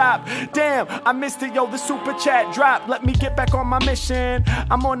gon' stop. Damn, I missed it, yo, the super chat dropped. Let me get back on my mission.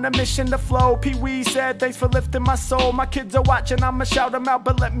 I'm on a mission to flow. Pee-wee said, thanks for lifting my soul. My kids are watching, I'ma shout them out,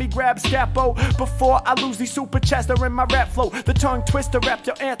 but let me grab Scapo before I lose these super chats. They're in my rap flow. The tongue twister, rap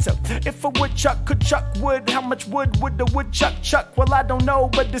your answer. If a woodchuck could chuck wood, how much wood would the woodchuck chuck? Well, I don't know,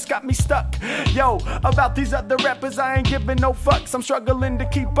 but this got me stuck. Yo, about these other rappers, I ain't giving no fucks. I'm struggling to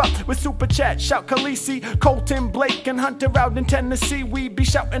keep up with super chat. Shout Khaleesi, Colton, Blake, and Hunter out in Tennessee. We be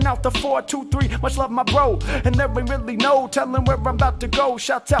shouting out the 4, 2, 3. Much love, my bro. And there ain't really no telling where I'm about to go.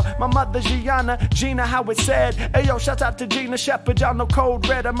 Shout out my mother, Gina, how it said. Ayo, shout out to Gina Shepherd. Y'all know code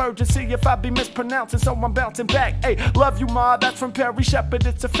red emergency if I be mispronouncing, so I'm bouncing back. Hey, love you, ma. That's from Perry Shepherd.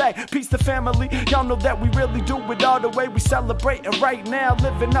 It's a fact. Peace to family. Y'all know that we really do it all the way. We celebrating right now,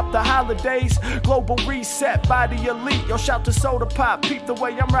 living up the holidays. Global reset by the elite. Yo, shout to Soda Pop. Peep the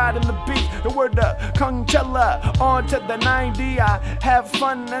way I'm riding the beat. The word up, Kungchella. On to the 90. I have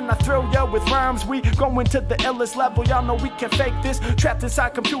fun and I thrill ya with rhymes. We going to the illest level. Y'all know we can fake this. Trapped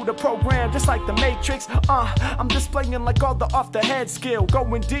inside computer program, just like the Matrix. I'm displaying like all the off the head skill.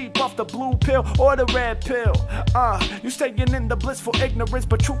 Going deep off the blue pill or the red pill. You staying in the blissful ignorance,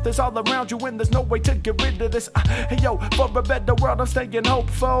 but truth is all around you and there's no way to get rid of this. Hey yo, for a better world, I'm staying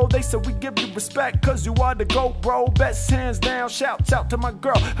hopeful. They said we give you respect, cause you are the GOAT, bro. Best hands down, shouts out to my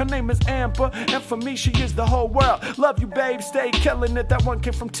girl. Her name is Amber, and for me, she is the whole world. Love you, babe, stay killing it. That one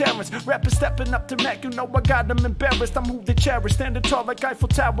came from Terrence. Rappers stepping up to Mack, you know I got them embarrassed. I'm who they cherish, standing tall like Eiffel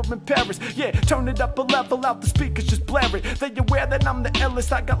Tower in Paris. Yeah, turn it up a level, out the speakers, just blare it. They aware that I'm the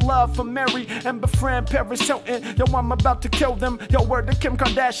illest. I got love for Mary and befriend Paris Hilton. Yo, I'm about to kill them. Yo, word to Kim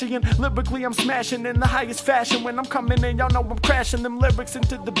Kardashian. Lyrically, I'm smashing in the highest fashion. When I'm coming in, y'all know I'm crashing them lyrics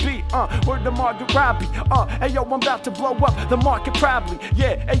into the beat. Word to Margaret Robbie. Hey yo, I'm about to blow up the market probably.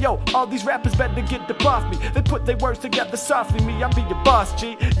 Yeah, hey yo, all these rappers better get the off me. They put their words together softly. Me, I'll be your boss,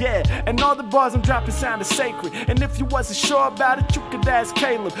 G. Yeah, and all the bars I'm dropping sounded sacred. And if you wasn't sure about it, you could ask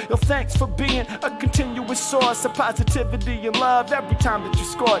Caleb. Yo, thanks for being a continuous source of positivity and love. Every time that you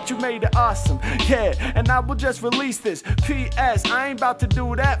scored, you made it awesome. Yeah, and I will just release this. P.S. I ain't about to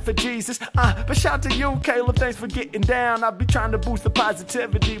do that for Jesus. But shout to you, Caleb. Thanks for getting down. I'll be trying to boost the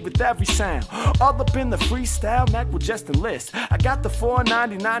positivity with every sound. All up in the freestyle, Mack will just enlist. I got the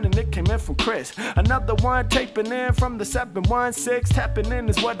 $4.99 and it came in from Chris. Another one taping in from the 716. Tapping in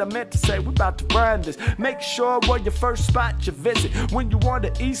is what I meant to say. We about to run this. Make sure we're your first spot you visit. When you on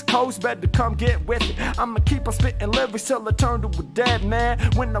the East Coast, better come get with it. I'ma keep on spitting lyrics till I turn to a dead man.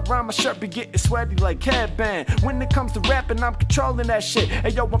 When I rhyme, my shirt be getting sweaty like headband. When it comes to rapping, I'm controlling that shit. Hey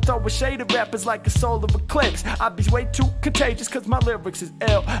yo, I'm throwing shade at rappers like a solar eclipse. I be way too contagious cause my lyrics is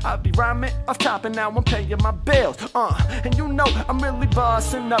ill. I be rhyming off top and now I'm paying my bills. And you know I'm really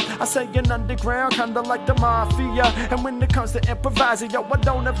bossing up. I say an underground, kinda like the mafia. And when it comes to improvising, yo, I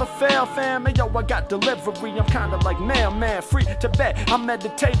don't ever fail, fam. And yo, I got delivery, I'm kinda like mailman. Free to bet, I'm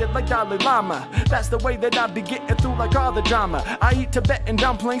meditated like Dalai Lama. That's the way that I be getting through like all the drama. I eat Tibetan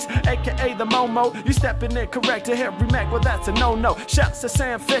dumplings, aka the Momo. You stepping in correct to Harry Mack, well that's a no-no. Shouts to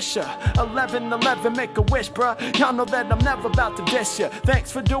Sam Fisher, 1111, make a wish, bruh. Y'all know that I'm never about to diss ya.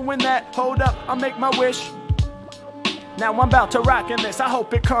 Thanks for doing that, hold up, I'll make my wish. Now I'm about to rock in this, I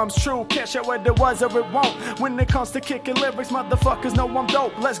hope it comes true. Can't share what it was or it won't. When it comes to kicking lyrics, motherfuckers know I'm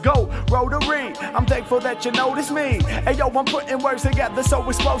dope. Let's go, Rotary. I'm thankful that you noticed me. Hey yo, I'm putting words together so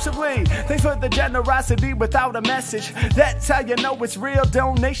explosively. Thanks for the generosity without a message. That's how you know it's real.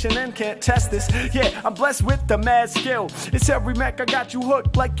 Donation and can't test this. Yeah, I'm blessed with the mad skill. It's Harry Mack, I got you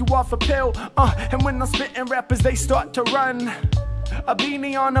hooked like you off a pill. And when I'm spitting rappers, they start to run. A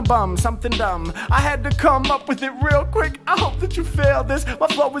beanie on a bum, something dumb. I had to come up with it real quick. I hope that you feel this. My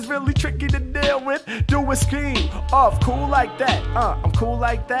flow is really tricky to deal with. Do a scheme off, cool like that. I'm cool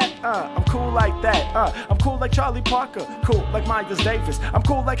like that. I'm cool like that. I'm cool like Charlie Parker. Cool like Miles Davis. I'm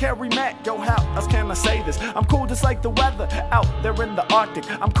cool like Harry Mack. Yo, how else can I say this? I'm cool just like the weather out there in the Arctic.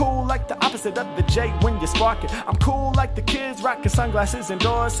 I'm cool like the opposite of the J when you spark it. I'm cool like the kids rocking sunglasses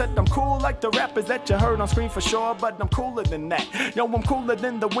indoors. Said I'm cool like the rappers that you heard on screen for sure, but I'm cooler than that. Yo, Yo, I'm cooler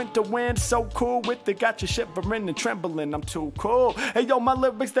than the winter wind, so cool with it, got you shivering and trembling, I'm too cool. Hey yo, my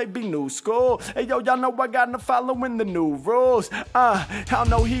lyrics, they be new school. Hey yo, y'all know I got no following the new rules. Y'all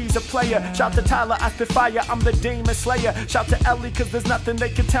know he's a player. Shout to Tyler, I spit fire, I'm the demon slayer. Shout to Ellie, cause there's nothing they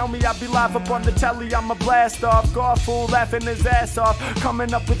can tell me. I be live up on the telly, I'm a blast off. Golf fool laughing his ass off,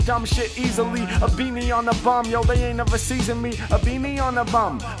 coming up with dumb shit easily. A beanie on a bum, yo, they ain't never seasoned me. A beanie on a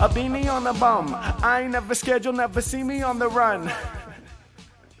bum, a beanie on a bum. I ain't never scared, you'll never see me on the run.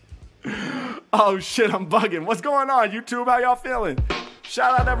 Oh shit, I'm bugging. What's going on, YouTube? How y'all feeling?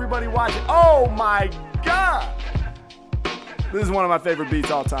 Shout out to everybody watching. Oh my god! This is one of my favorite beats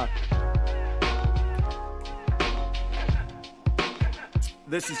all time.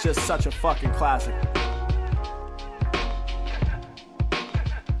 This is just such a fucking classic.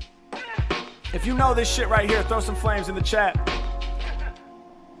 If you know this shit right here, throw some flames in the chat.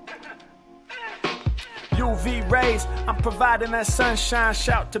 UV rays, I'm providing that sunshine.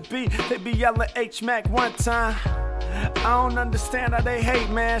 Shout to B, they be yelling H-Mack one time. I don't understand how they hate,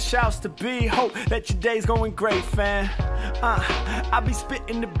 man. Shouts to B, hope that your day's going great, fam. I be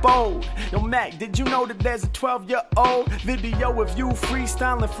spitting it bold. Yo, Mack, did you know that there's a 12-year-old video of you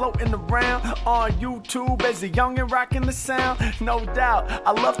freestyling, floating around on YouTube as a youngin' rocking the sound? No doubt,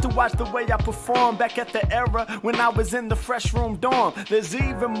 I love to watch the way I perform back at the era when I was in the fresh room dorm. There's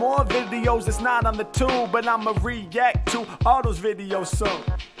even more videos that's not on the tube, but I'ma react to all those videos soon.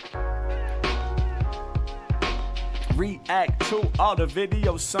 React to all the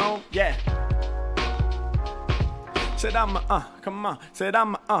videos soon, yeah. Said I'm come on. Said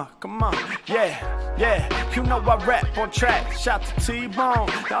I'm come on. Yeah, yeah. You know I rap on track. Shout to T-Bone.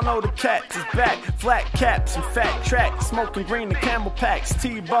 Y'all know the cat is back. Flat caps and fat tracks. Smoking green and camel packs.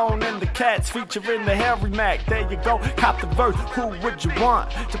 T-Bone and the cats featuring the Harry Mack. There you go. Cop the verse. Who would you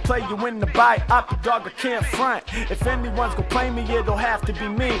want to play you in the bite? Op the dog, I can't front. If anyone's gonna play me, it'll have to be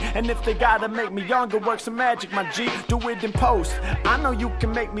me. And if they gotta make me younger, work some magic, my G. Do it in post. I know you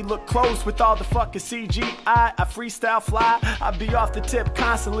can make me look close with all the fucking CGI. I freestyle fly, I be off the tip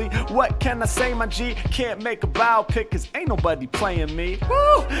constantly. What can I say, my G? Can't make a biopic cause ain't nobody playing me.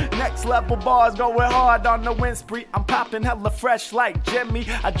 Woo! Next level bars going hard on the win spree. I'm popping hella fresh like Jimmy.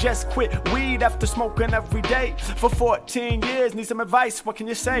 I just quit weed after smoking every day for 14 years. Need some advice, what can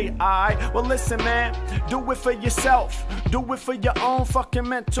you say? Alright, well listen man, do it for yourself. Do it for your own fucking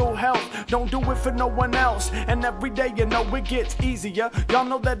mental health. Don't do it for no one else. And every day you know it gets easier. Y'all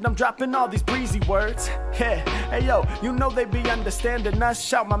know that I'm dropping all these breezy words. Yeah, hey yo, you know they be understanding us.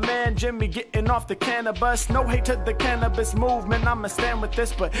 Shout my man Jimmy getting off the cannabis. No hate to the cannabis movement, I'ma stand with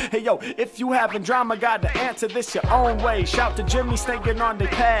this. But hey yo, if you having drama, gotta answer this your own way. Shout to Jimmy staying on the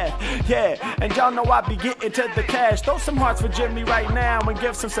path. Yeah, and y'all know I be getting to the cash. Throw some hearts for Jimmy right now and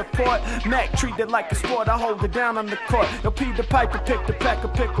give some support. Mack treat it like a sport, I hold it down on the court. Yo, Peter Piper picked a peck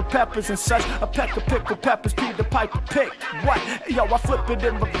of pickled peppers and such. A peck of pickled peppers, Peter Piper picked. What? Yo, I flip it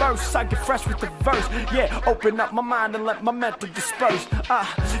in reverse, I get fresh with the verse. Yeah, open up my mind and let my mental disperse.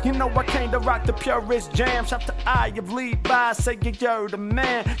 You know I came to rock the purest jam. Shout to I of Levi, say you're the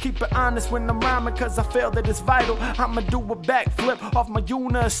man. Keep it honest when I'm rhyming cause I feel that it's vital. I'ma do a backflip off my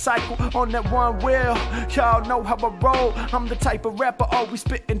unicycle on that one wheel. Y'all know how I roll. I'm the type of rapper always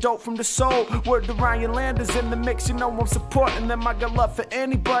spitting dope from the soul. Word to Ryan Landers in the mix, you know I'm supporting them. I got love for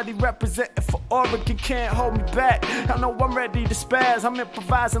anybody representing for Oregon, can't hold me back. I know I'm ready to spaz. I'm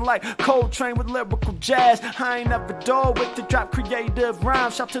improvising like Coltrane with lyrical jazz. I ain't never dull with the drop creative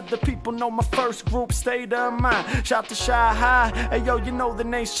rhymes. Shout to the people, know my first group, state of mind. Shout to Shy High, hey yo, you know the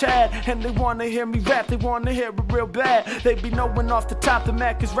name's Chad. And they wanna hear me rap, they wanna hear it real bad. They be knowing off the top the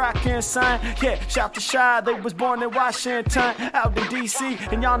Mack is rockin' sign. Yeah, shout to Shy, they was born in Washington, out in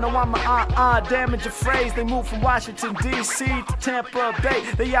DC. And y'all know I'm a damage a phrase. They moved from Washington DC to Tampa Bay.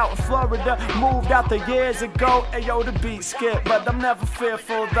 They out in Florida, moved out there years ago. Hey yo, the beat skip, but I'm never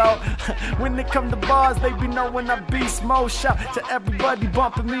fearful though. When it come to bars, they be knowing I beast mode. Shout to everybody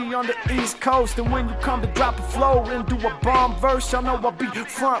bumping me on the East Coast. And when you come to drop a flow and do a bomb verse, y'all know I'll be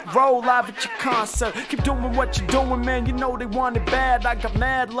front row live at your concert. Keep doing what you're doing, man, you know they want it bad. I got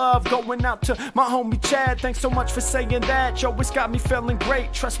mad love going out to my homie Chad. Thanks so much for saying that, yo, it's got me feeling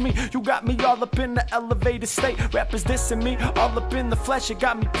great. Trust me, you got me all up in the elevated state. Rappers dissing me, all up in the flesh, it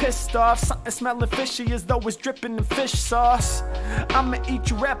got me pissed off. Something smelling fishy as though it's dripping in fish sauce. I'ma eat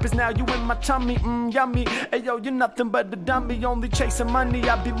you rappers now, you in my tummy, yummy. Hey yo, you're nothing but a dummy, only chasing money.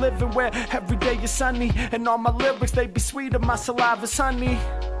 I be living where every day is sunny, and all my lyrics, they be sweeter, my saliva's honey.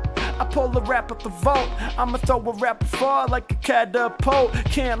 I pull a rap up the vault. I'ma throw a rapper far like a catapult.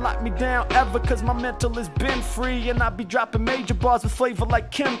 Can't lock me down ever, cause my mental has been free. And I be dropping major bars with flavor like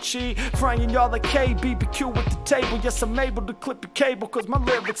kimchi. Frying y'all like KBBQ at the table. Yes, I'm able to clip your cable, cause my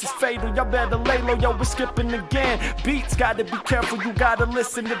lyrics is fatal. Y'all better lay low, yo, we're skipping again. Beats, gotta be careful, you gotta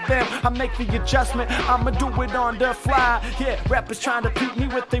listen to them. I make the adjustment, I'ma do it on the fly. Yeah, rappers trying to beat me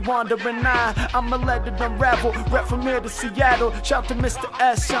with they wandering eye. I'ma let it unravel, rap from here to Seattle. Shout to Mr.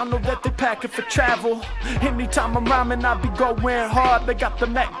 S, y'all know that they pack it for travel. Anytime I'm rhyming, I be going hard. They got the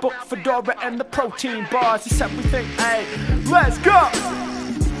MacBook, Fedora, and the protein bars. It's everything, hey, let's go!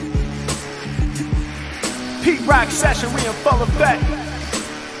 Pete Rock session, we in full effect.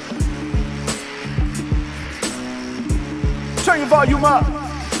 Turn your volume up.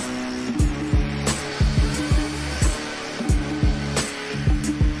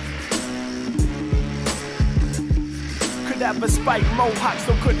 Have a spike mohawk,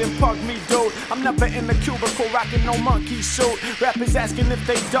 so couldn't punk me, dude. I'm never in a cubicle rocking no monkey suit. Rappers asking if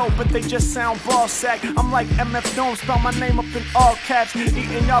they dope, but they just sound ball sack. I'm like MF Doom, spell my name up in all caps.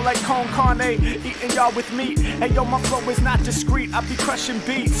 Eating y'all like con carne, eating y'all with meat. Hey yo, my flow is not discreet, I be crushing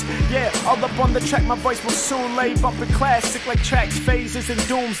beats. Yeah, all up on the track, my voice will soon lay. Bumping classic like tracks, phases, and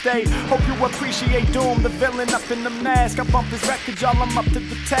doomsday. Hope you appreciate Doom, the villain up in the mask. I bump his records, y'all, I'm up to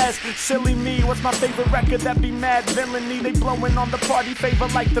the task. Silly me, what's my favorite record? That be Mad Villainy. They blowing on the party favor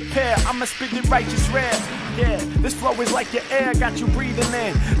like the pear. I'ma spit it righteous rare. Yeah, this flow is like your air, got you breathing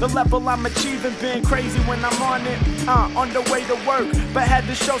in. The level I'm achieving, been crazy when I'm on it. On the way to work, but had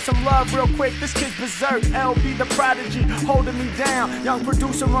to show some love real quick. This kid's berserk, LB the prodigy, holding me down. Young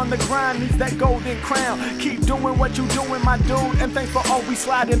producer on the grind, needs that golden crown. Keep doing what you doing, my dude, and thanks for always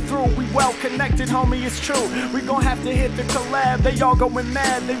sliding through. We well connected, homie, it's true. We gon' have to hit the collab. They all going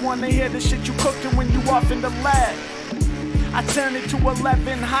mad, they wanna hear the shit you cooking when you off in the lab. I turn it to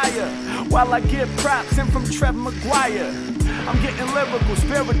 11 higher, while I give props in from Trev Maguire. I'm getting lyrical,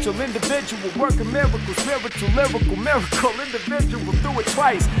 spiritual, individual, working miracle, spiritual, lyrical, miracle, individual, do it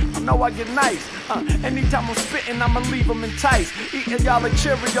twice. I know I get nice. Anytime I'm spitting, I'ma leave them enticed. Eating y'all like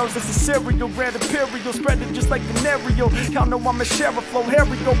Cheerios, it's a cereal, Grand Imperial, spreading just like venereal. Y'all know I'm a share of flow, here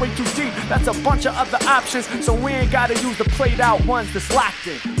we go way too deep. That's a bunch of other options, so we ain't gotta use the played out ones that's locked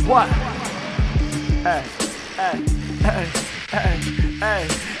in. What? Hey, hey. Hey, hey, hey,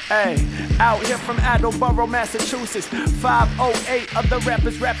 hey, out here from Attleboro, Massachusetts. 508 other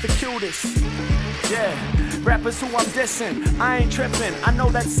rappers rap the cutest. Yeah, rappers who I'm dissing, I ain't tripping. I know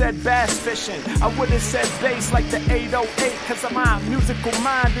that said bass fishing. I would've said bass like the 808, cause of my musical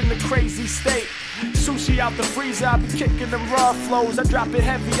mind in the crazy state. Sushi out the freezer, I be kicking them raw flows. I drop it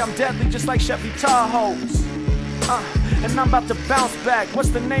heavy, I'm deadly just like Chevy Tahoes. And I'm about to bounce back. What's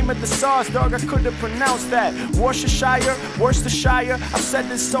the name of the sauce, dog? I couldn't pronounce that. Worcestershire, Worcestershire. I've said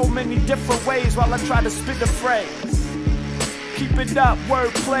this so many different ways while I try to spit the phrase. Keep it up,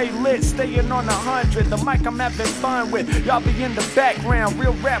 wordplay lit, staying on 100. The mic I'm having fun with, y'all be in the background.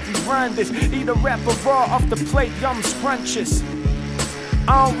 Real rap, we run this. Eat a rapper raw off the plate, yum scrunches.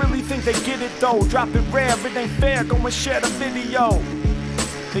 I don't really think they get it though. Drop it rare, it ain't fair, go and share the video.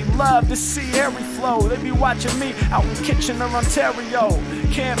 They love to see hairy flow. They be watching me out in Kitchener, Ontario.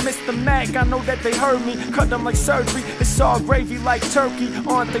 Can't miss the Mack, I know that they heard me. Cut them like surgery, it's all gravy like turkey.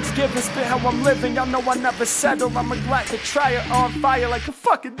 On Thanksgiving, spit how I'm living. Y'all know I never settle. I'm a glad to try it on fire like the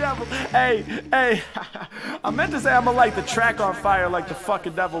fucking devil. Hey, hey, I meant to say I'ma light the track on fire like the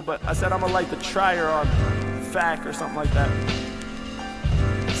fucking devil, but I said I'ma light the trier on fact or something like that.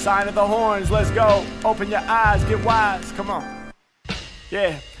 Sign of the horns, let's go. Open your eyes, get wise, come on.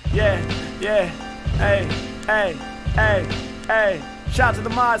 Yeah, yeah, yeah, hey, hey, hey, hey. Shout out to the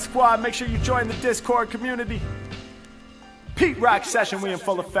Mod Squad, make sure you join the Discord community. Pete Rock session, we in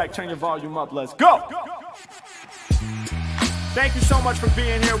full effect, turn your volume up, let's go. Thank you so much for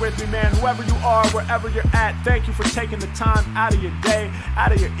being here with me, man. Whoever you are, wherever you're at, thank you for taking the time out of your day,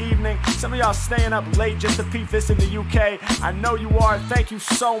 out of your evening. Some of y'all staying up late just to peep this in the UK. I know you are. Thank you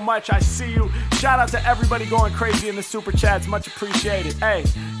so much. I see you. Shout out to everybody going crazy in the super chats. Much appreciated. Hey,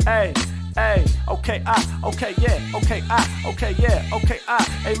 hey. Hey, okay, okay, yeah, okay, okay, yeah, okay,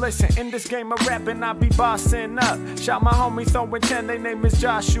 hey, listen, in this game of rapping, I be bossing up. Shout my homie throwing 10, they name is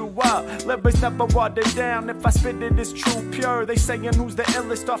Joshua. Lyrics never watered down, if I spit it, it's true, pure. They saying who's the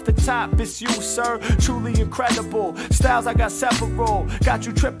illest off the top, it's you, sir. Truly incredible, styles I got several. Got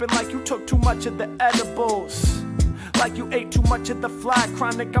you tripping like you took too much of the edibles. Like you ate too much of the fly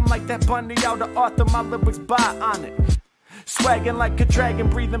chronic. I'm like that bunny out of Arthur, my lyrics by on it. Swagging like a dragon,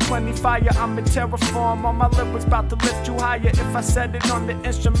 breathing plenty fire. I'm in terraform, all my lyrics about to lift you higher. If I said it on the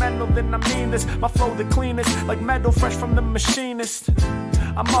instrumental, then I mean this. My flow the cleanest, like metal fresh from the machinist.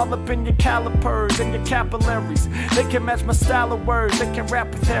 I'm all up in your calipers and your capillaries. They can match my style of words, they can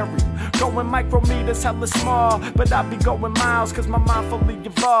rap with Harry. Going micrometers, hella small, but I be going miles, cause my mind fully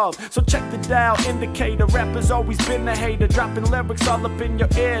evolved. So check the dial indicator, rapper's always been a hater, dropping lyrics all up in your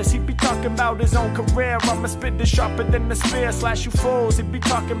ears. He be talking about his own career, I'ma spit this sharper than the spear, slash you fools. He be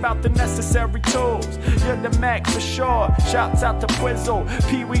talking about the necessary tools. You're the Mack for sure, shouts out to Quizzle.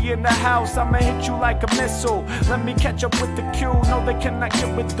 Pee-wee in the house, I'ma hit you like a missile. Let me catch up with the cue, no they cannot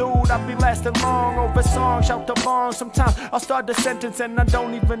get with dude. I be lasting long over songs, shout the bong. Sometimes I'll start the sentence and I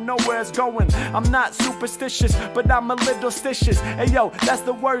don't even know where it's going. I'm not superstitious, but I'm a little stitious. Hey yo, that's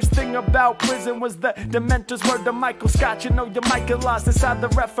the worst thing about prison, was the Dementors word to Michael Scott. You know your mic is lost inside the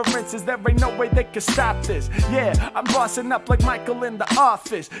references, there ain't no way they can stop this. Yeah, I'm bossing up like Michael in the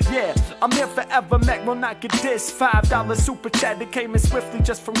office. Yeah, I'm here forever, Mack will not get this. $5 super chat that came in swiftly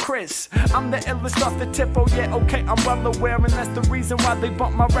just from Chris. I'm the illest off the tip, oh yeah, okay, I'm well aware, and that's the reason why they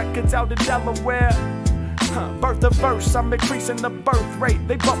bump my records out of Delaware. Birth of verse, I'm increasing the birth rate.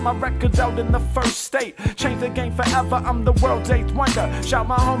 They bump my records out in the first state. Change the game forever, I'm the world's 8th wonder. Shout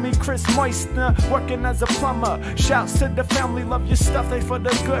my homie Chris Moistner, working as a plumber. Shouts to the family, love your stuff, they for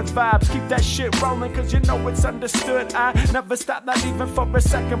the good vibes. Keep that shit rolling, cause you know it's understood. I never stop, not even for a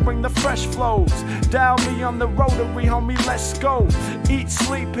second, bring the fresh flows. Dial me on the rotary, homie, let's go. Eat,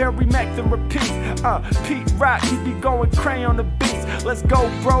 sleep, Harry Mack, then repeat. Pete Rock, he be going crayon the beats. Let's go,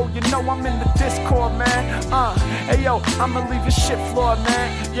 bro, you know I'm in the Discord, man. Hey yo, I'ma leave your shit floor,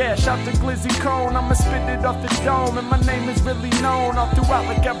 man. Yeah, shout to Glizzy Cone, I'ma spit it off the dome. And my name is really known all throughout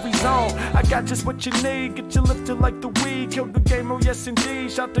like every zone. I got just what you need, get you lifted like the weed. Kill the game, oh yes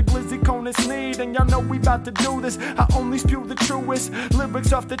indeed. Shout to Glizzy Cone, it's need. And y'all know we about to do this. I only spew the truest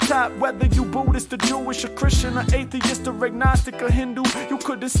lyrics off the top. Whether you Buddhist or Jewish or Christian or atheist or agnostic or Hindu, you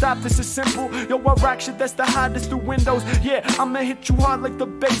couldn't stop, this is simple. Yo, I rock shit that's the hottest through windows. Yeah, I'ma hit you hard like the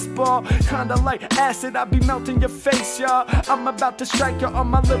baseball. Kinda like acid, I be melting your face, y'all. I'm about to strike you on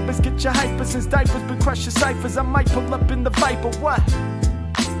my lips, get your hyper since diapers been crush your ciphers. I might pull up in the Viper, what?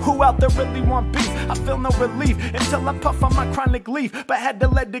 Who out there really want beef? I feel no relief until I puff on my chronic leaf, but had to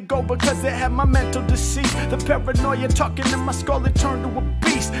let it go because it had my mental deceit. The paranoia talking in my skull, it turned to a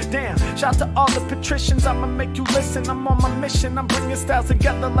beast. Damn, shout to all the patricians, I'ma make you listen. I'm on my mission, I'm bringing styles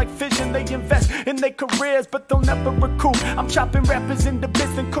together like fission. They invest in their careers, but they'll never recoup. I'm chopping rappers into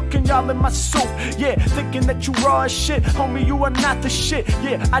bits and cooking y'all in my soup. Yeah, thinking that you raw as shit, homie, you are not the shit.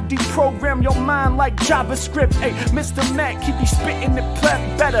 Yeah, I deprogram your mind like JavaScript. Hey, Mr. Mack, he be spitting it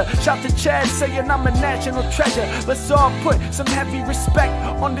better. Shout to Chad saying I'm a national treasure. Let's all put some heavy respect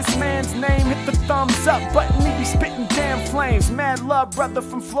on this man's name. Hit the thumbs up button, he be spitting damn flames. Mad love, brother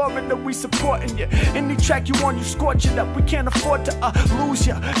from Florida, we supporting you. Any track you want, you scorch it up. We can't afford to lose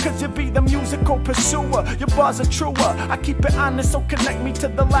ya, cause you be the musical pursuer. Your bars are truer, I keep it honest, so connect me to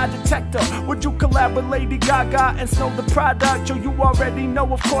the lie detector. Would you collab with Lady Gaga and Snow the Product? Yo, you already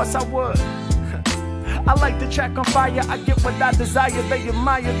know, of course I would. I like the track on fire, I get what I desire. They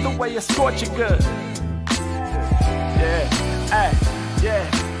admire the way I scorch it good. Yeah, ay, yeah.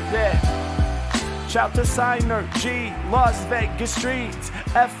 Shout to Signer, G, Las Vegas streets,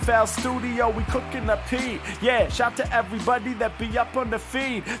 FL Studio, we cooking up heat. Yeah, shout to everybody that be up on the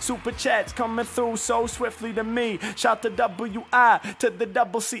feed. Super chats coming through so swiftly to me. Shout to WI, to the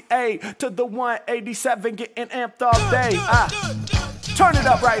double CA, to the 187 getting amped all day. Turn it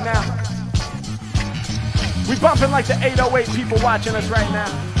up right now. We bumping like the 808 people watching us right now.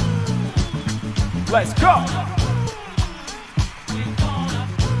 Let's go.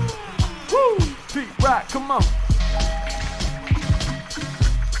 Woo, Pete Rock, come on.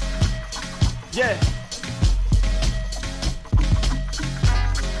 Yeah.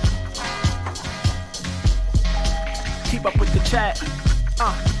 Keep up with the chat.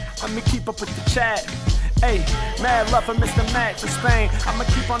 Let me keep up with the chat. Hey, mad love for Mr. Mack from Spain. I'ma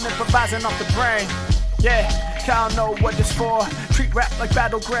keep on improvising off the brain. Yeah, y'all know what it's for. Treat rap like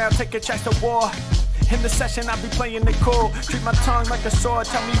battleground, take your checks to war. In the session, I be playing it cool. Treat my tongue like a sword,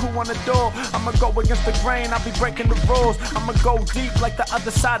 tell me who wanna duel. I'ma go against the grain, I'll be breaking the rules. I'ma go deep like the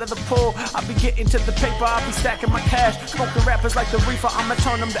other side of the pool. I'll be getting to the paper, I'll be stacking my cash. Smoking rappers like the reefer, I'ma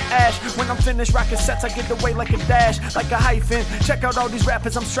turn them to ash. When I'm finished rocking sets, I get away like a dash. Like a hyphen, check out all these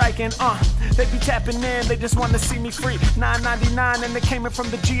rappers I'm striking. They be tapping in, they just wanna see me free. $9.99 and they came in from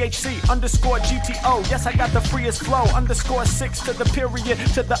the GHC. Underscore GTO, yes I got the freest flow. Underscore 6 to the period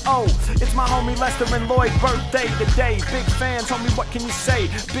to the O. It's my homie Lester and Lloyd birthday today. Big fans, homie, what can you say?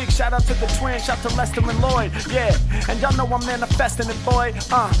 Big shout out to the twins, shout to Lester and Lloyd, yeah. And y'all know I'm manifesting it, boy.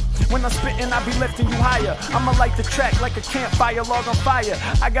 When I'm spitting, I be lifting you higher. I'ma light the track like a campfire, log on fire.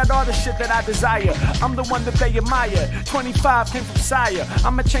 I got all the shit that I desire. I'm the one that they admire. 25 came from sire.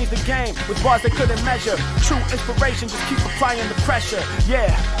 I'ma change the game with bars they couldn't measure. True inspiration, just keep applying the pressure,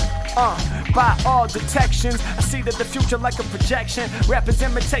 yeah. By all detections, I see that the future like a projection. Rappers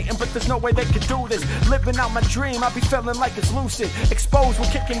imitating, but there's no way they could do this. Living out my dream, I be feeling like it's lucid. Exposed when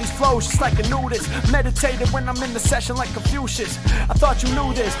kicking these flows just like a nudist. Meditated when I'm in the session like Confucius. I thought you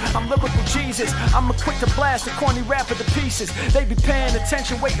knew this, I'm lyrical Jesus. I'm quick to blast a corny rapper to pieces. They be paying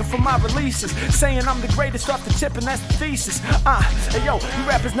attention, waiting for my releases. Saying I'm the greatest off the tip and that's the thesis. Hey yo, you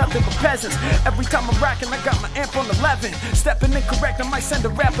rappers nothing but peasants. Every time I'm rocking, I got my amp on 11. Stepping incorrect, I might send a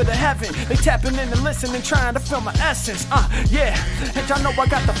rapper to heaven. They tapping in and listening, trying to feel my essence. Yeah, and y'all know I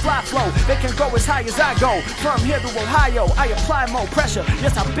got the fly flow. They can go as high as I go. From here to Ohio, I apply more pressure.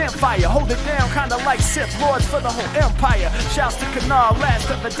 Yes, I've been fire. Hold it down, kinda like Sith Lords for the whole empire. Shouts to Canal, last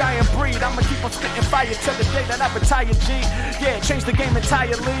of a dying breed. I'ma keep on spitting fire till the day that I retire, G. Yeah, change the game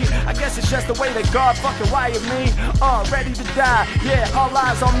entirely. I guess it's just the way that God fucking wired me. Ready to die. Yeah, all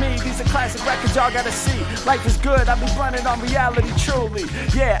eyes on me. These are classic records y'all gotta see. Life is good, I be running on reality truly.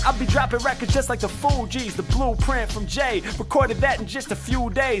 Yeah, I be dropping records just like the Fugees. The blueprint from Jay. Recorded that in just a few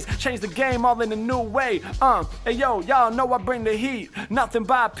days. Changed the game all in a new way. Hey yo, y'all know I bring the heat. Nothing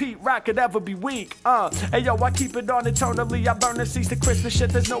by Pete Rock could ever be weak. Hey yo, I keep it on eternally. I burn the seeds to Christmas shit.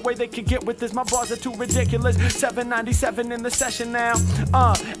 There's no way they can get with this. My bars are too ridiculous. 797 in the session now.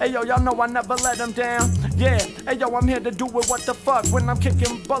 Hey yo, y'all know I never let them down. Yeah, hey yo, I'm here to do it. What the fuck? When I'm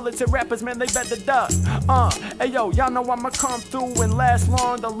kicking bullets at rappers, man, they better duck. Hey yo, y'all know I'ma come through and last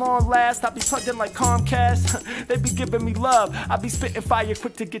long. The long last, I be plugged in like Comcast. They be giving me love. I be spitting fire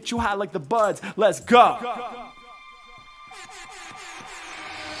quick to get you high like the buds. Let's go.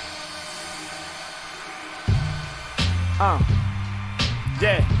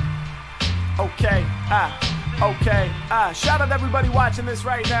 Yeah. Okay. Okay. Shout out everybody watching this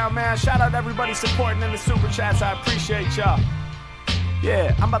right now, man. Shout out everybody supporting in the super chats. I appreciate y'all.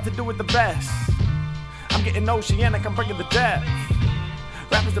 Yeah, I'm about to do it the best. I'm getting oceanic, I'm bringing the depth.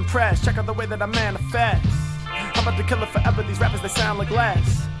 Rappers impressed, check out the way that I manifest. I'm about to kill it forever, these rappers, they sound like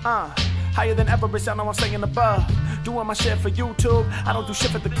glass. Higher than ever, bitch, I know I'm staying above. Doing my shit for YouTube, I don't do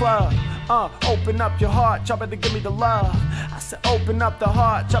shit at the club. Open up your heart, y'all better give me the love. I said open up the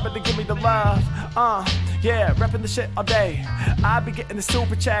heart, y'all better give me the love. Yeah, repping the shit all day. I be getting the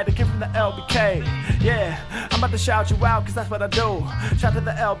super chat that came from the LBK. Yeah, I'm about to shout you out, cause that's what I do. Shout to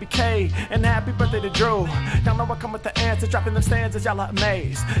the LBK, and happy birthday to Drew. Y'all know I come with the answers, dropping them stanzas, y'all are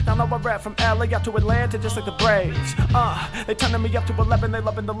amazed. Y'all know I rap from LA out to Atlanta, just like the Braves. They turning me up to 11, they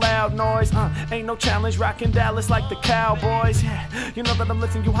loving the loud noise. Ain't no challenge, rocking Dallas like the Cowboys. Yeah, you know that I'm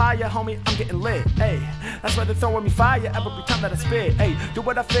lifting you higher, homie, I'm getting lit. Hey, that's why they're throwing me fire every time that I spit. Hey, do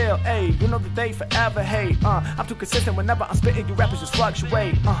what I feel. Hey, you know that they forever hate. I'm too consistent whenever I'm spitting. You rappers just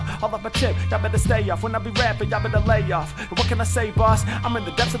fluctuate. All off my tip, y'all better stay off. When I be rapping, y'all better lay off. But what can I say, boss? I'm in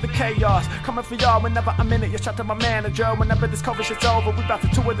the depths of the chaos. Coming for y'all whenever I'm in it. You shout to my manager. Whenever this COVID shit's over, we about to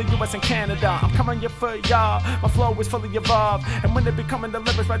tour the US and Canada. I'm coming here for y'all. My flow is fully evolved, and when they be coming, the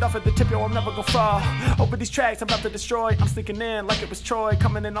lyrics right off at the tip, yo, I'm never gonna fall. Over these tracks, I'm about to destroy. I'm sneaking in like it was Troy,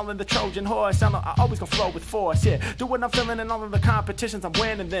 coming in all in the Trojan horse. I always gonna flow with force, yeah. Do what I'm feeling in all of the competitions, I'm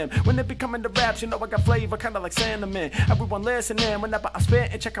winning them. When they be coming to raps, you know I got flavor, kinda like cinnamon. Everyone listening, whenever I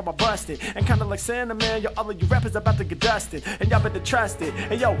spit and check how I bust it. And kinda like cinnamon, yo, all of you rappers about to get dusted, and y'all better trust it.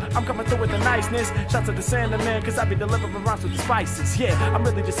 And yo, I'm coming through with the niceness. Shouts to the cinnamon, cause I be delivering rhymes with the spices. Yeah, I'm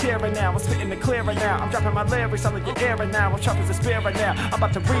really just here right now, I'm spitting the clear right now. I'm dropping my lyrics all in your ear right now. I'm sharp as a spear right now, I'm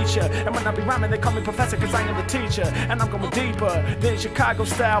about to reach ya. And when I be rhyming, they call me professor, cause I am the teacher. And I'm going deeper than Chicago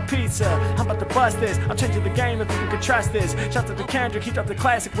style pizza. I'm about to bust this, I'm changing the game if you can trust this. Shout to the Kendrick, he dropped the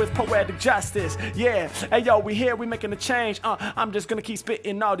classic with poetic justice. Yeah, hey yo, we here, we making a change. I'm just gonna keep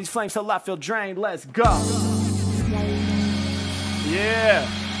spitting all these flames till I feel drained. Let's go. Yeah.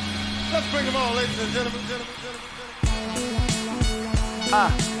 Let's bring them on, ladies and gentlemen.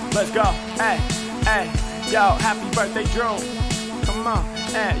 Let's go. Hey, hey, yo, happy birthday, Drew. Come on,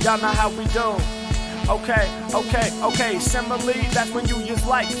 hey, y'all know how we do. Okay, simile, that's when you use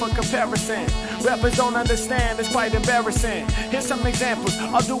like for comparison. Rappers don't understand, it's quite embarrassing. Here's some examples,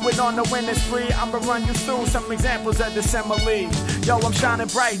 I'll do it on the winning spree. I'ma run you through some examples of the simile. Yo, I'm shining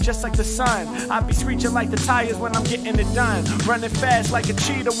bright just like the sun. I be screeching like the tires when I'm getting it done. Running fast like a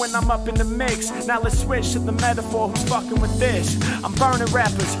cheetah when I'm up in the mix. Now let's switch to the metaphor, who's fucking with this? I'm burning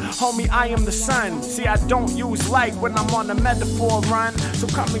rappers, homie, I am the sun. See, I don't use light when I'm on the metaphor run. So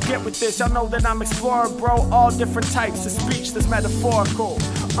come and get with this, y'all know that I'm exploring, bro. All different types of speech that's metaphorical.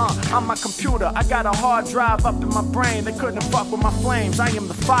 I'm my computer, I got a hard drive up in my brain. They couldn't fuck with my flames, I am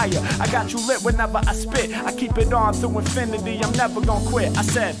the fire. I got you lit whenever I spit. I keep it on through infinity, I'm never gonna quit. I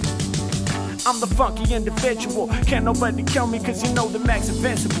said, I'm the funky individual. Can't nobody kill me cause you know the Mack's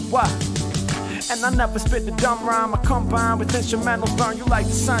invincible. Why? And I never spit the dumb rhyme. I combine with instrumentals, burn you like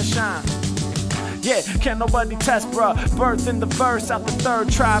the sunshine. Yeah, can't nobody test, bruh. Birth in the verse out the third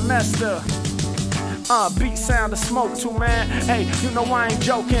trimester. Beat sound of smoke too, man. Hey, you know I ain't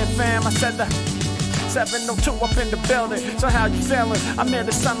joking, fam. I said the 702 up in the building. So how you feeling? I'm here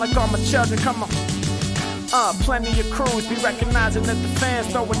to sound like all my children. Come on. Plenty of crews be recognizing that the fans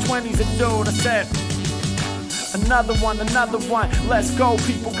throwing 20s a dude. I said, another one. Let's go,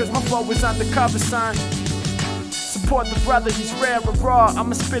 people, cause my flow is undercover, son. Support the brother, he's rare and raw.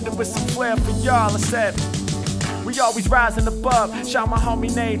 I'ma spit it with some flair for y'all. I said, we always rising above. Shout my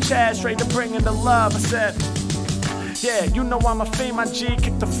homie named Chad, straight to bringing the love. I said, yeah, you know I'm a fiend, my G.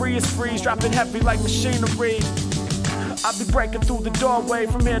 Kick the freest freeze, dropping heavy like machinery. I be breaking through the doorway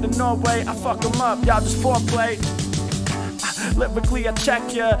from here to Norway. I fuck them up, y'all just foreplay. Lyrically, I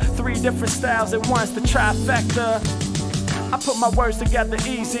check ya. 3 different styles at once, the trifecta. I put my words together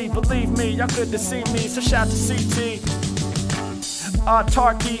easy, believe me, y'all good to see me, so shout to CT.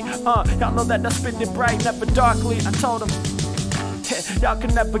 Tarky, y'all know that I spit it bright, never darkly. I told them, y'all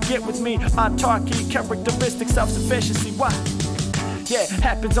can never get with me. Tarky, characteristic, self-sufficiency. What? Yeah,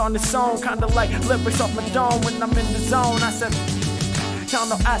 happens on its own, kinda like lyrics off my dome when I'm in the zone. I said, y'all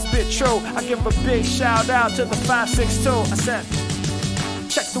know I spit true. I give a big shout out to the 562. I said,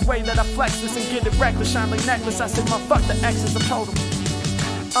 check the way that I flex this and get it reckless, shine like necklace. I said, fuck the exes, I told them.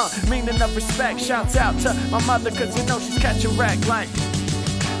 Meaning of respect, shouts out to my mother, cause you know she's catching wreck. Like,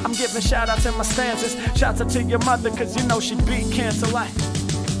 I'm giving shout outs in my stanzas. Shouts out to your mother, cause you know she beat cancer. Like,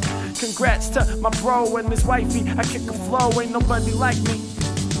 congrats to my bro and his wifey. I kick a flow, ain't nobody like me.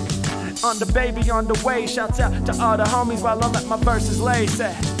 On the baby on the way, shouts out to all the homies while I let my verses lay.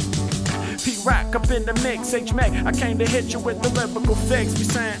 Say, P-Rock up in the mix, H-Mack, I came to hit you with the lyrical fix. We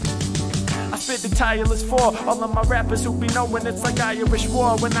saying, I spit the tireless for all of my rappers who be knowing it's like Irish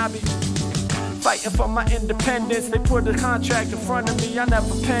war. When I be fighting for my independence, they put a contract in front of me, I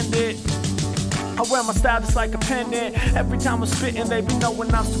never penned it. I wear my style just like a pendant. Every time I'm spitting, they be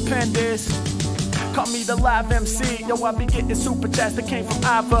knowing I'm stupendous. Call me the live MC, yo, I be getting super chats that came from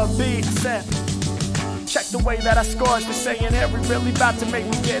Iva B. I said, check the way that I scored. They saying Harry really about to make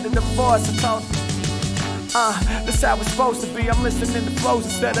me get a divorce. I told them, this how it's supposed to be. I'm listening to flows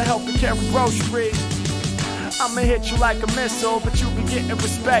instead of helping carry groceries. I'ma hit you like a missile, but you be getting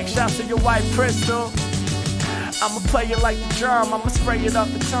respect. Shout to your wife, Crystal. I'ma play it like the germ. I'ma spray it up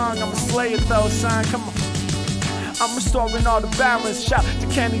the tongue. I'ma slay it though, son. Come on. I'm restoring all the balance. Shout to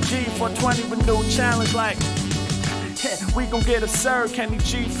Kenny G for 20 with new challenge. Like, yeah, we gon' get absurd. Kenny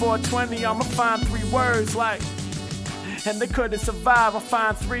G 420. I'ma find 3 words like, and they couldn't survive. I'll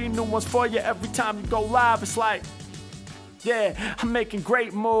find 3 new ones for you every time you go live. It's like, yeah, I'm making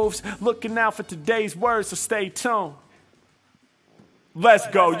great moves. Looking out for today's words, so stay tuned. Let's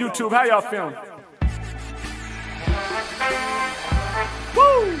go. YouTube, how y'all feeling?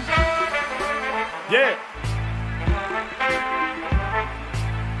 Woo! Yeah.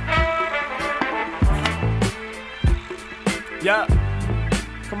 Yeah.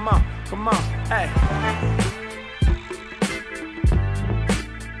 Come on, hey.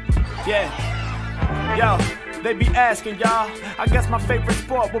 Yeah. Yo. They be asking y'all, I guess my favorite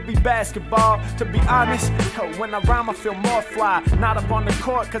sport would be basketball. To be honest, when I rhyme I feel more fly. Not up on the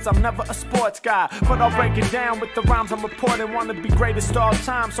court cause I'm never a sports guy, but I'll break it down with the rhymes I'm reporting. Wanna be greatest all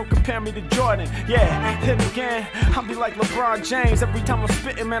time, so compare me to Jordan. Yeah, then again, I'll be like LeBron James. Every time I'm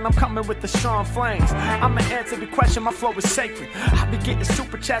spitting, man, I'm coming with the strong flames. I'ma answer the question, my flow is sacred. I be getting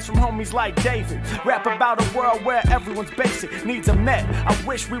super chats from homies like David. Rap about a world where everyone's basic needs are met. I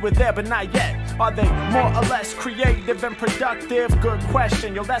wish we were there, but not yet. Are they more or less creative and productive? Good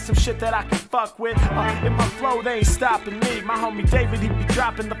question, yo, that's some shit that I can fuck with. In my flow, they ain't stopping me. My homie David, he be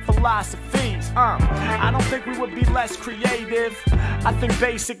dropping the philosophies. I don't think we would be less creative. I think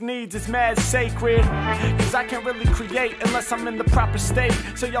basic needs is mad sacred, cause I can't really create unless I'm in the proper state.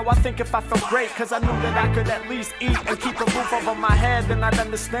 So yo, I think if I felt great, cause I knew that I could at least eat and keep a roof over my head, then I'd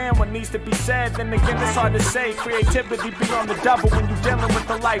understand what needs to be said. Then again, it's hard to say. Creativity be on the double when you're dealing with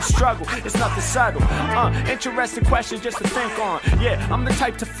the life struggle. It's nothing subtle. interesting questions just to think on. Yeah, I'm the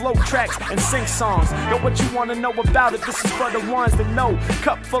type to float tracks and sing songs. Know what you wanna know about it, this is for the ones that know.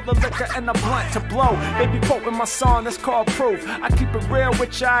 Cup full of liquor and a blunt to blow. They be quoting my song, that's called proof. I keep it real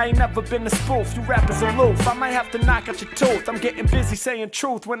with you, I ain't never been a spoof. You rappers aloof, I might have to knock out your tooth. I'm getting busy saying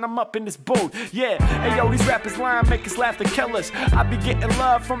truth when I'm up in this booth. Yeah, hey yo, these rappers lying, make us laugh to kill us. I be getting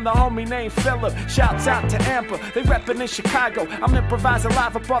love from the homie named Phillip. Shouts out to Amber, they reppin' in Chicago. I'm improvising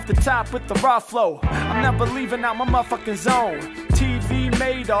live up off the top with the raw flow. I'm never leaving out my motherfucking zone. TV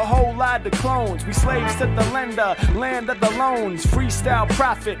made a whole lot of clones. We slaves to the lender, land of the loans. Freestyle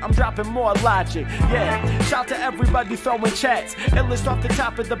profit, I'm dropping more logic. Yeah, shout to everybody throwing chats. Illest off the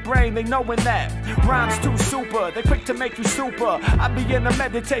top of the brain, they knowin' that. Rhymes too super, they quick to make you super. I be in a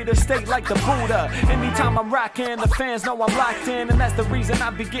meditative state like the Buddha. Anytime I'm rocking, the fans know I'm locked in. And that's the reason I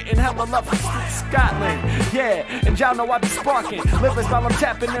be getting hella love from Scotland. Yeah, and y'all know I be sparking livers while I'm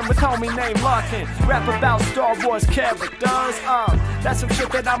tapping in with homie named Larkin. Rap about Star Wars characters, that's some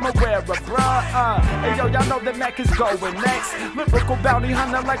shit that I'm aware of, bruh. Hey yo, y'all know that Mack is going next. Lyrical bounty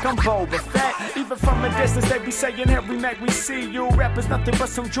hunter like I'm Boba Fett. Even from a distance, they be saying, Harry Mack, we see you. Rappers nothing but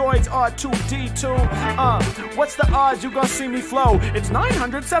some droids, R2-D2. What's the odds you gon' see me flow? It's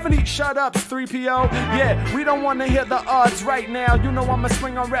 970, shut up, 3PO. Yeah, we don't wanna hear the odds right now. You know I'ma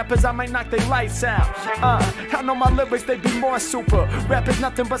swing on rappers, I might knock their lights out. I know my lyrics, they be more super. Rap is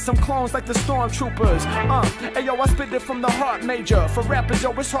nothing but some clones like the stormtroopers. Hey yo, I spit it from the heart major. For rappers,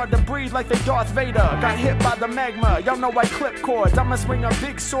 yo, it's hard to breathe like they Darth Vader. Got hit by the magma, y'all know I clip chords. I'ma swing a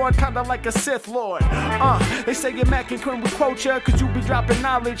big sword, kinda like a Sith Lord. They say you're Mack and couldn't quote ya, cause you be dropping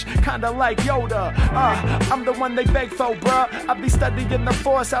knowledge, kinda like Yoda. I'm the one they beg for, bruh. I be studying the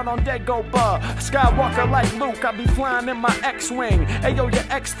Force out on Dagobah. Skywalker like Luke, I be flying in my X-Wing. Hey yo, your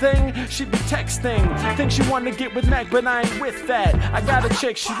X thing, she be texting. Think she wanna get with Mack, but I ain't with that. I got a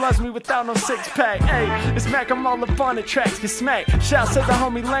chick, she loves me without no six-pack. Hey, it's Mack, I'm all up on the tracks, get smacked. Shouts to the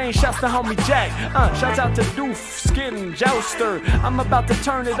homie Lane, shouts to homie Jack. Shouts out to Doof, Skin, Jouster. I'm about to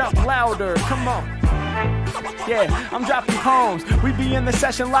turn it up louder, come on. Yeah, I'm dropping poems. We be in the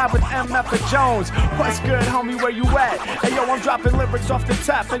session live with MF and Jones. What's good, homie, where you at? Hey yo, I'm dropping lyrics off the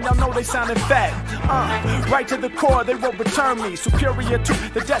top and y'all know they sounding fat. Right to the core, they won't return me. Superior to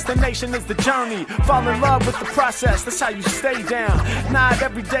the destination is the journey. Fall in love with the process, that's how you stay down. Not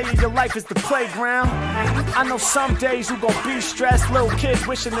every day of your life is the playground. I know some days you gon' be stressed. Little kids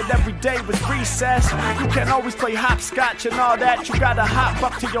wishing that every day was recess. You can't always play hopscotch and all that. You gotta hop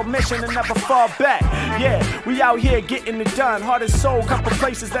up to your mission and never fall back. Yeah, we out here getting it done. Heart and soul, couple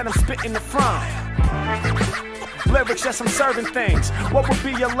places that I'm spitting it from. Lyrics, yes, I'm serving things. What would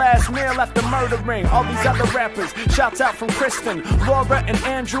be your last meal after murdering all these other rappers? Shouts out from Kristen, Laura, and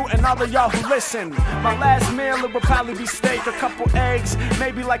Andrew, and all of y'all who listen. My last meal, it would probably be steak, a couple eggs,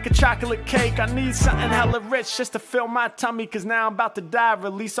 maybe like a chocolate cake. I need something hella rich just to fill my tummy, cause now I'm about to die,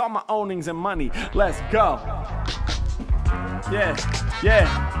 release all my ownings and money. Let's go. Yeah, yeah.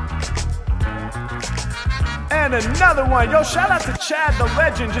 And another one. Yo, shout out to Chad the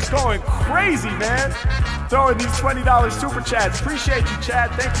Legend, just going crazy, man. Throwing these $20 super chats. Appreciate you, Chad.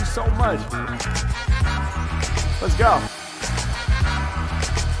 Thank you so much. Let's go.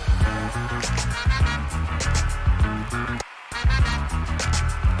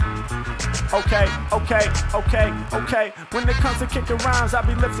 Okay. When it comes to kicking rhymes, I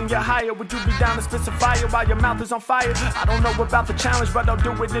be lifting you higher. Would you be down to spit some fire while your mouth is on fire? I don't know about the challenge, but I'll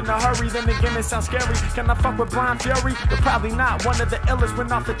do it in a hurry. Then again, it sounds scary. Can I fuck with Blind Fury? But probably not. One of the illest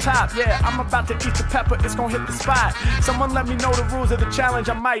went off the top. Yeah, I'm about to eat the pepper. It's gonna hit the spot. Someone let me know the rules of the challenge.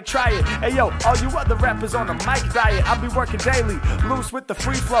 I might try it. Hey yo, all you other rappers on a mic diet, I be working daily, loose with the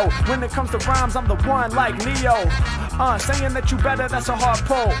free flow. When it comes to rhymes, I'm the one like Neo. Saying that you better, that's a hard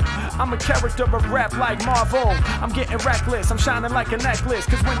pull. I'm a character of rap like Marvel. I'm getting reckless, I'm shining like a necklace.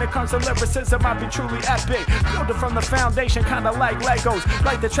 Cause when it comes to lyricism, I be truly epic. Build it from the foundation, kinda like Legos.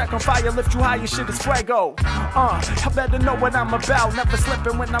 Like the track on fire, lift you higher, shit is fuego. I better know what I'm about. Never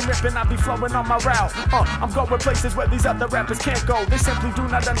slipping when I'm ripping, I be flowing on my route. I'm going places where these other rappers can't go. They simply do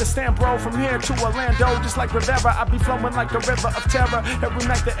not understand, bro. From here to Orlando, just like Rivera, I be flowing like a river of terror. Every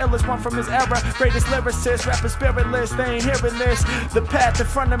Mack the illest one from his era. Greatest lyricist, rapper spiritless, they ain't hearing this. The path in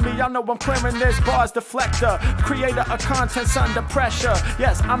front of me, y'all know I'm clearing this. Bars deflector, creator of contents under pressure.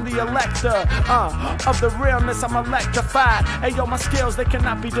 Yes, I'm the elector of the realness, I'm electrified. Hey yo, my skills, they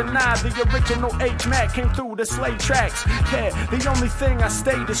cannot be denied. The original H-Mack came through the slate tracks. Yeah, the only thing I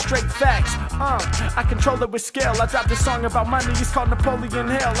state is straight facts. I control it with skill. I dropped a song about money, it's called Napoleon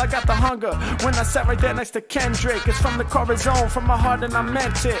Hill. I got the hunger when I sat right there next to Kendrick. It's from the corazon, from my heart, and I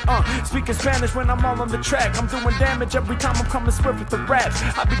meant it. Speaking Spanish when I'm all on the track. I'm doing damage every time I'm coming swift with the raps.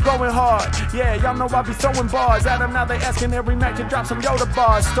 I be going hard, Yeah, y'all know I be throwing bars at them. Now they asking every Mack to drop some Yoda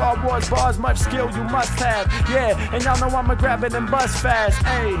bars. Star Wars bars, much skill you must have. Yeah, and y'all know I'ma grab it and bust fast.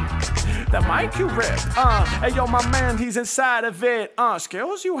 Ayy, that mic you rip. Hey yo, my man, he's inside of it.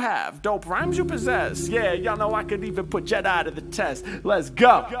 Skills you have, dope rhymes you possess. Yeah, y'all know I could even put Jedi to the test. Let's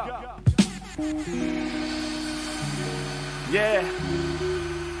go. Yeah.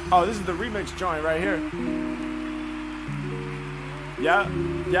 Oh, this is the remix joint right here. Yeah.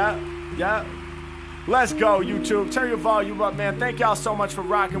 Let's go, YouTube. Turn your volume up, man. Thank y'all so much for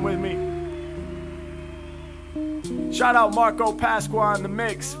rocking with me. Shout out Marco Pasqua in the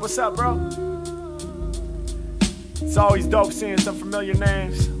mix. What's up, bro? It's always dope seeing some familiar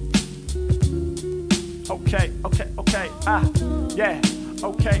names. Okay. Yeah.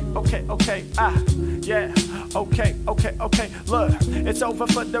 Okay. Yeah. Okay. Look, it's over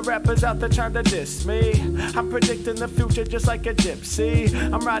for the rappers out there trying to diss me. I'm predicting the future just like a gypsy.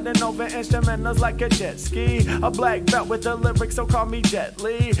 I'm riding over instrumentals like a jet ski. A black belt with the lyrics, so call me Jet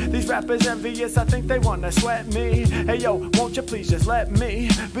Li. These rappers envious, I think they wanna sweat me. Hey yo, won't you please just let me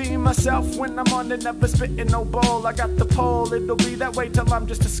be myself when I'm on it, never spitting no bull. I got the pole, it'll be that way till I'm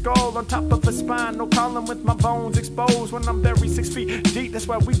just a skull on top of a spinal column with my bones exposed. When I'm buried 6 feet deep, that's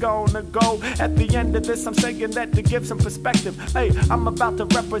where we gonna go. At the end of this, I'm saying that to give some perspective. Hey, I'm about to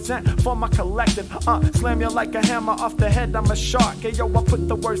represent for my collective. Slam you like a hammer off the head, I'm a shark. Hey yo, I put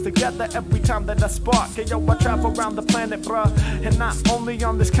the words together every time that I spark. Hey yo, I travel around the planet, bruh. And not only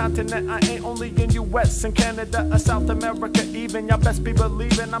on this continent, I ain't only in US and Canada or South America even. Y'all best be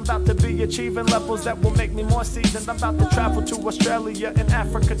believing I'm about to be achieving levels that will make me more seasoned. I'm about to travel to Australia and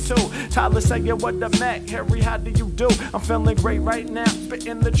Africa too. Tyler saying what the Mack, Harry, how do you do? I'm feeling great right now,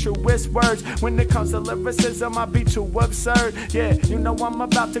 spitting the truest words. When it comes to lyricism, I be too absurd. Yeah, you know I'm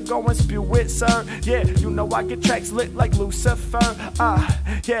about to go and spew it, sir. Yeah, you know I get tracks lit like Lucifer.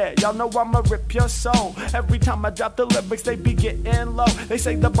 Yeah, y'all know I'ma rip your soul. Every time I drop the lyrics, they be getting low. They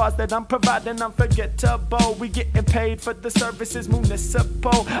say the bars that I'm providing unforgettable. We getting paid for the services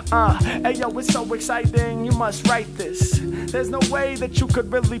municipal. Hey yo, it's so exciting, you must write this. There's no way that you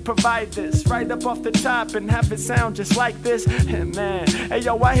could really provide this right up off the top and have it sound just like this. And man, hey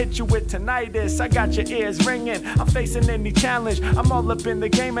yo, I hit you with tinnitus. I got your ears ringing. I'm facing any challenge. I'm all up in the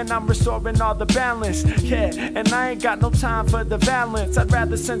game and I'm restoring all the balance. Yeah, and I ain't got no time for the violence. I'd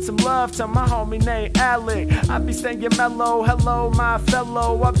rather send some love to my homie named Alec. I be staying mellow. Hello, my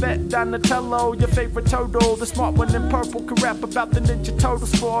fellow. I bet Donatello, your favorite turtle, the smart one in purple, can rap about the Ninja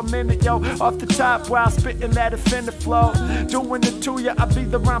Turtles for a minute, yo. Off the top while spitting that infinite flow. Doing it to ya, I be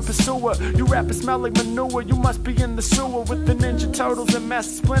the rhyme pursuer. You rappers smell like manure. You must be in the sewer with the Ninja Turtles and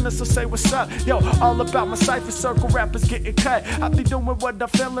Master Splinter. So say what's up, yo. All about my cipher circle, rappers getting cut. I be doing what I'm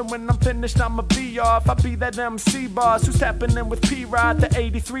feeling. When I'm finished, I'ma be off. I be that MC boss who's tapping in with P-Rod. The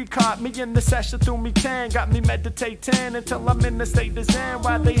 83 caught me in the session, threw me 10. Got me meditating until I'm in the state of zen.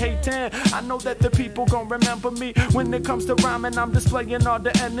 Why they hating? I know that the people gon' remember me. When it comes to rhyming, I'm displaying all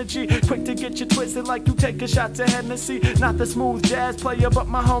the energy. Quick to get you twisted like you take a shot to Hennessy. Not the smooth jazz player, but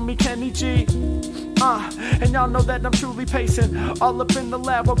my homie Kenny G. And y'all know that I'm truly pacing. All up in the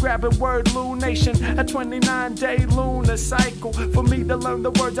lab while grabbing word lunation. A 29-day lunar cycle. For me to learn the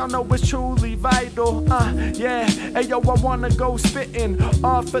words I know is truly vital. Yeah, hey yo, I wanna go spitting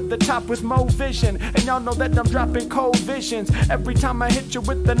off at the top with Mo Vision. And y'all know that I'm dropping cold visions every time I hit you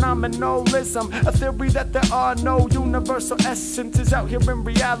with the nominalism. A theory that there are no universal essences out here in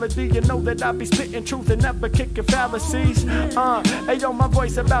reality. You know that I be spitting truth and never kicking fallacies. Hey yo, my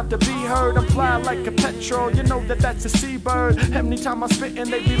voice about to be heard. I'm flying like a petrol, you know that that's a seabird. Anytime I'm spitting,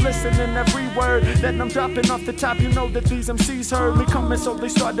 they be listening every word that I'm dropping off the top. You know that these MCs heard me coming, so they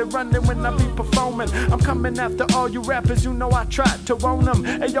started running when I be performing. I'm coming after all you rappers, you know I tried to own them.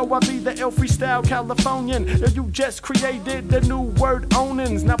 Hey yo, I be the ill freestyle Californian. Yo, you just created the new word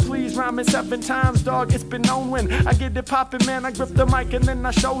ownings. Now please rhyme it 7 times, dog, it's been known when I get it popping, man, I grip the mic and then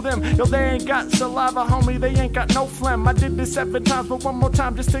I show them. Yo, they ain't got saliva, homie, they ain't got no phlegm. I did this 7 times, but one more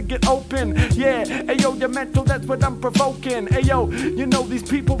time just to get open. Yeah, hey yo, you're mental, that's what I'm provoking. Hey yo, you know these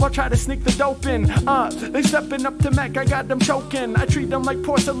people will try to sneak the dope in. They stepping up to Mack, I got them choking. I treat them like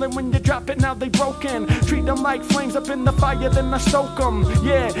porcelain, when you drop it now they broken. Treat them like flames up in the fire, then I stoke them.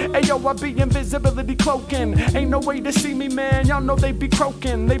 Yeah, hey yo, I be invisibility cloaking. Ain't no way to see me, man, y'all know they be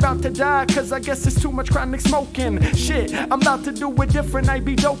croaking. They about to die, cause I guess it's too much chronic smoking. Shit, I'm about to do it different, I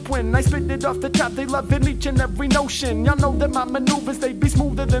be dope when I spit it off the top, they loving each and every notion. Y'all know that my maneuvers, they be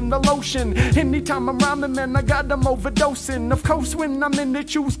smoother than the lotion. Anytime I'm rhyming, man, I got them overdosing. Of course, when I'm in it,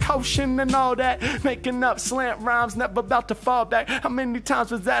 choose caution and all that. Making up slant rhymes, never about to fall back. How many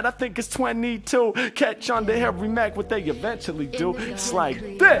times was that? I think it's 22. Catch on to Harry Mack, what they eventually do. It's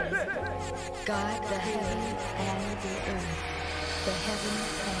like this. God, the heaven and the earth. The heaven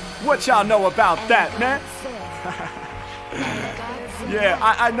and What y'all know about that, man? Yeah,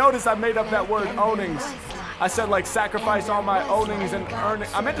 I noticed I made up that word ownings. I said like sacrifice all my ownings and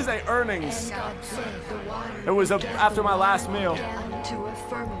earnings. I meant to say earnings. It was after my last meal.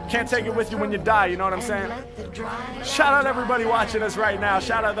 Can't take it with you when you die, you know what I'm saying? Shout out everybody watching us right now.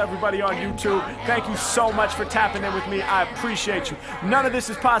 Shout out everybody on YouTube. Thank you so much for tapping in with me. I appreciate you. None of this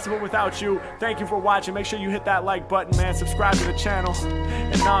is possible without you. Thank you for watching. Make sure you hit that like button, man. Subscribe to the channel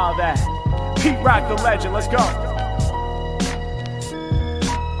and all that. Pete Rock the legend. Let's go.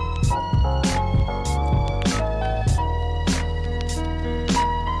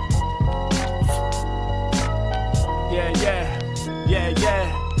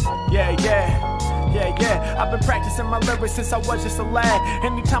 Yeah, I've been practicing my lyrics since I was just a lad.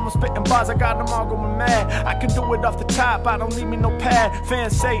 Anytime I'm spitting bars, I got them all going mad. I can do it off the top, I don't need me no pad.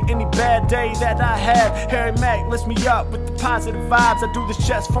 Fans say any bad day that I have. Harry Mack lifts me up with the positive vibes. I do this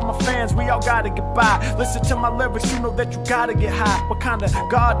just for my fans, we all gotta get by. Listen to my lyrics, you know that you gotta get high. What kind of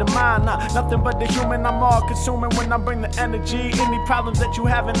God am I? Nah, nothing but the human, I'm all consuming when I bring the energy. Any problems that you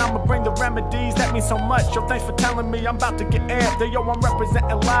having, I'ma bring the remedies. That means so much, yo, thanks for telling me I'm about to get amped. Yo, I'm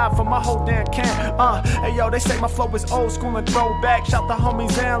representing live for my whole damn camp. Hey yo, they say my flow is old school and throwback. Shout the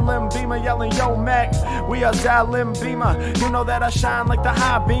homies and Lim Beamer yelling, yo Mac. We are Lim Beamer. You know that I shine like the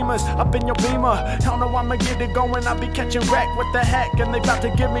high beamers up in your beamer. Y'all know I'ma get it going. I be catching wreck. What the heck? And they about to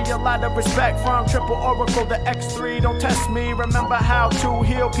give me a lot of respect from Triple Oracle, the X3. Don't test me. Remember how to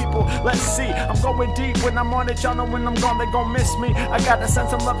heal people. Let's see. I'm going deep when I'm on it. Y'all know when I'm gone, they gon' miss me. I gotta send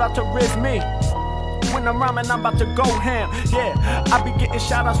some love out to Riz me. When I'm rhyming, I'm about to go ham. Yeah, I be getting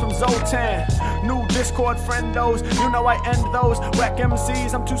shout-outs from Zotan. New Discord friendos, you know I end those. Whack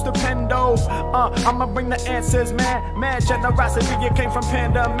MCs, I'm too stupendo. I'ma bring the answers, man. Mad generosity, it came from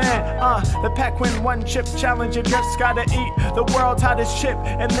Panda, man. The Pac-Win one chip challenge, you just gotta eat the world's hottest chip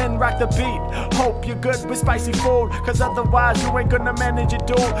and then rock the beat. Hope you're good with spicy food, cause otherwise you ain't gonna manage it,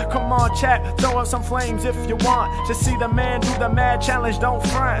 dude. Come on, chat, throw up some flames if you want. Just see the man do the mad challenge, don't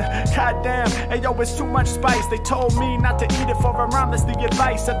front. Goddamn, hey yo, it's too much spice. They told me not to eat it for a rhyme. That's the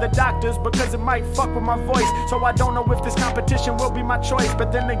advice of the doctors because it might fuck with my voice. So I don't know if this competition will be my choice.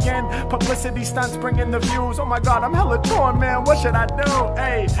 But then again, publicity stunts bringing the views. Oh my god, I'm hella torn, man. What should I do?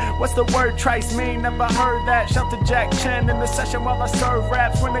 Hey, what's the word trice mean? Never heard that. Shout to Jack Chan in the session while I serve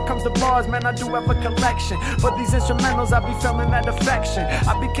raps. When it comes to bars, man, I do have a collection. For these instrumentals, I be feeling that affection.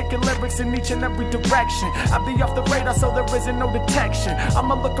 I be kicking lyrics in each and every direction. I be off the radar so there isn't no detection.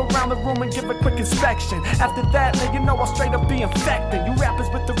 I'ma look around the room and give a quick inspection. After that, man, you know I'll straight up be infected. You rappers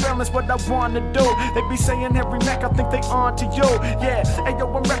with the realness, what I wanna do. They be saying Harry Mack, I think they on to you. Yeah, hey yo,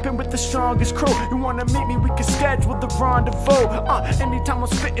 I'm rapping with the strongest crew. You wanna meet me, we can schedule the rendezvous. Anytime I'm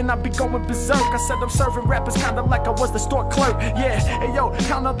spitting, I be going berserk. I said I'm serving rappers kinda like I was the store clerk. Yeah, hey yo,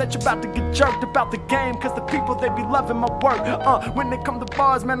 y'all know that you're about to get jerked about the game, cause the people, they be loving my work. When they come to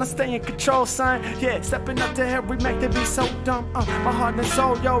bars, man, I stay in control, son. Yeah, stepping up to Harry Mack, they be so dumb. My heart and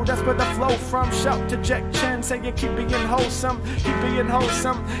soul, yo, that's where the flow from. Shout to Jack Chen, saying keep being wholesome, keep being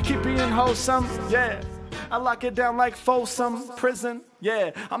wholesome, keep being wholesome. Yeah, I lock it down like Folsom Prison.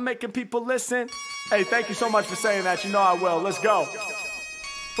 Yeah, I'm making people listen. Hey, thank you so much for saying that. You know I will. Let's go.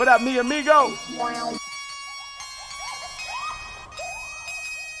 What up, mi amigo?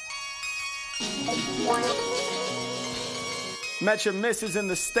 Met your missus in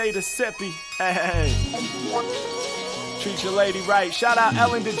the state of Sippy. Hey. Treat your lady right. Shout out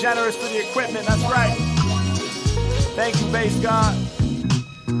Ellen DeGeneres for the equipment. That's right. Thank you, Bass God.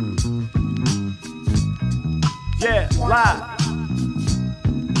 Yeah, live.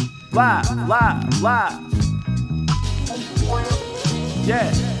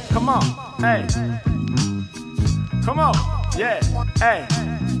 Yeah, come on. Hey. Come on. Yeah, hey.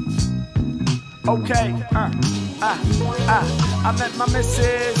 Okay, I met my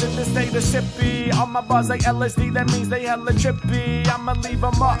missus in the state of Sippy. All my bars like LSD, that means they hella trippy. I'ma leave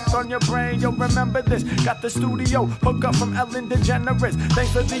a mark on your brain, yo, remember this. Got the studio hook up from Ellen DeGeneres.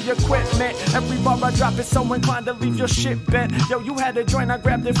 Thanks for the equipment. Every bar I drop is so inclined to leave your shit bent. Yo, you had a joint, I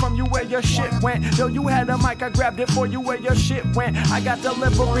grabbed it from you where your shit went. Yo, you had a mic, I grabbed it for you where your shit went. I got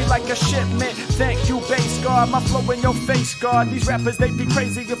delivery like a shipment. Thank you, Bass God. My flow in your face, God. These rappers, they be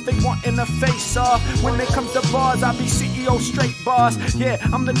crazy if they want in the face off. When it comes to bars, I be CEO radio straight bars. Yeah,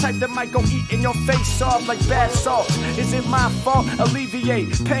 I'm the type that might go eating your face off like bad salt. Is it my fault?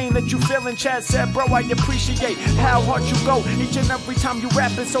 Alleviate pain that you feeling. Chad said, bro, I appreciate how hard you go each and every time you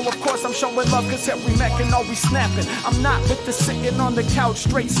rapping. So of course I'm showing love, cause every Mack and always snapping. I'm not with the sitting on the couch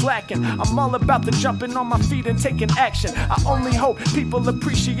straight slacking. I'm all about the jumping on my feet and taking action. I only hope people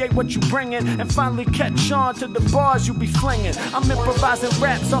appreciate what you bringing and finally catch on to the bars you be flinging. I'm improvising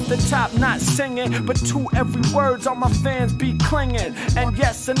raps off the top, not singing, but to every words all my fans be clinging. And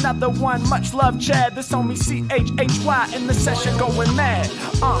yes, another one, much love Chad. This homie CHHY in the session going mad.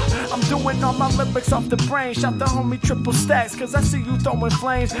 I'm doing all my lyrics off the brain. Shout the homie triple stacks, cause I see you throwing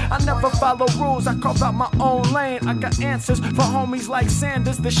flames. I never follow rules, I carve out my own lane. I got answers for homies like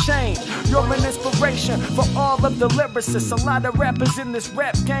Sanders the Shane. You're an inspiration for all of the lyricists. A lot of rappers in this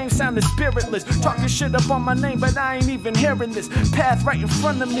rap game sounding spiritless, talking shit up on my name, but I ain't even hearing this. Path right in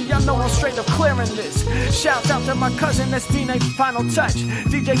front of me, I know I'm straight up clearing this. Shout out to my cousin, that's DJ Final Touch.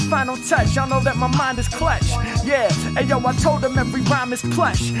 DJ Final Touch, y'all know that my mind is clutch. Yeah, hey yo, I told him every rhyme is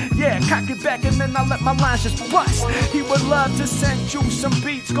plush. Yeah, cock it back and then I let my lines just bust. He would love to send you some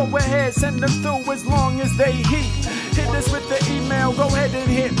beats. Go ahead, send them through as long as they heat. Hit us with the email, go ahead and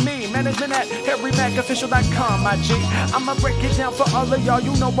hit me. Management at HarryMackOfficial.com, my G. I'ma break it down for all of y'all.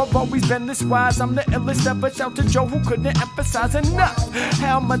 You know I've always been this wise. I'm the illest ever. Shout to Joe who couldn't emphasize enough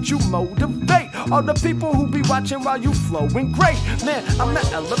how much you motivate all the people who be watching while you flowing great. Man, I'm the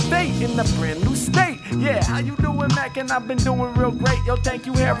elevate in a brand new state. Yeah, how you doing, Mack? And I've been doing real great. Yo, thank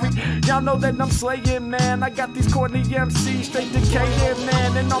you, Harry. Y'all know that I'm slaying, man. I got these corny MCs straight to KM,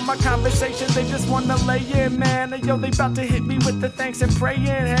 man. And on my conversation, they just wanna lay in, man. And yo, they about to hit me with the thanks and praying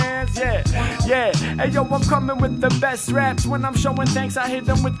hands. Yeah, yeah. Hey, yo, I'm coming with the best raps. When I'm showing thanks, I hit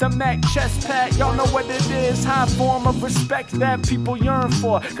them with the Mack chest pat. Y'all know what it is. High form of respect that people yearn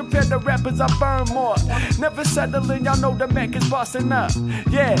for. Compared to rappers, I burn more. Never settling, y'all know the Mack is bossing up.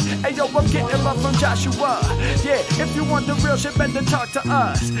 Yeah, hey, yo, I'm getting love from Joshua. Yeah, if you want the real shit, better talk to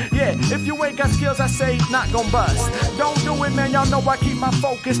us. Yeah, if you ain't got skills, I say not gon' bust. Don't do it, man, y'all know I keep my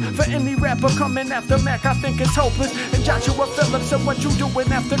focus. For any rapper coming after Mack, I think it's hopeless. And Joshua Phillips said, what you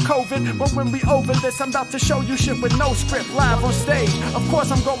doing after COVID? But when we over this, I'm about to show you shit with no script, live on stage. Of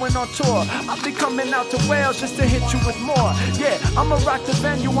course I'm going on tour. I'll be coming out to Wales just to hit you with more. Yeah, I'ma rock the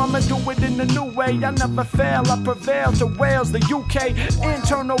venue, I'ma do it in a new way. I never fail, I prevail to Wales, the UK.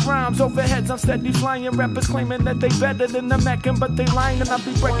 Internal rhymes, overheads, I'm steady flying. Rappers claiming that they better than the Meccan, but they lying. And I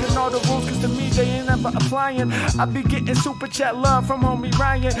be breaking all the rules, cause to me they ain't ever applying. I be getting super chat love from homie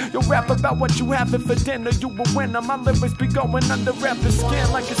Ryan. You'll rap about what you having for dinner, you a winner. My lyrics be going under rapper's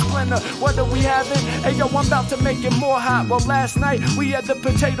skin like a splinter. What are we having? Hey yo, I'm about to make it more hot. Well, last night we had the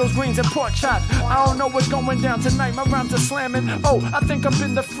potatoes, greens, and pork chops. I don't know what's going down tonight, my rhymes are slamming. Oh, I think I'm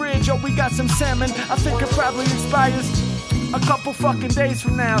in the fridge, oh, we got some salmon. I think it probably expires a couple fucking days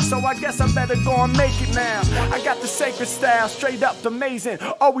from now, so I guess I better go and make it now. I got the sacred style, straight up amazing.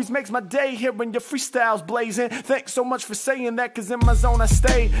 Always makes my day hearing your freestyles blazing. Thanks so much for saying that, cause in my zone I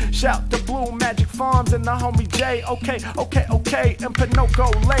stay. Shout to Blue Magic Farms and the homie Jay. Okay, and Pinoco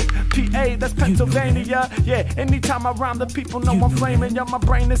Lake, PA, that's Pennsylvania. Yeah, anytime I rhyme, the people know I'm flaming. Yo, my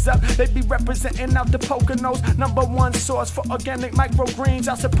brain is up, they be representing out the Poconos. #1 source for organic microgreens.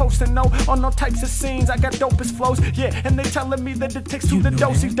 I'm supposed to know on all types of scenes. I got dopest flows, yeah, and they telling me that it takes two to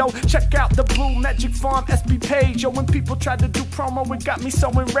dosey-do. Check out the Blue Magic Farm SB page. Yo, when people try to do promo, it got me so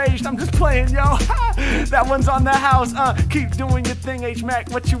enraged. I'm just playing, yo. That one's on the house. Keep doing your thing, H-Mack.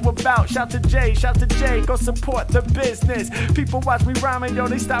 What you about? Shout to Jay, go support the business. People watch me rhyming, yo,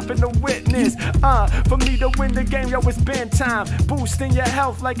 they stopping to witness. For me to win the game, yo, it's been time. Boosting your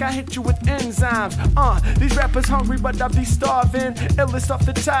health like I hit you with enzymes. These rappers hungry, but I be starving. Illest off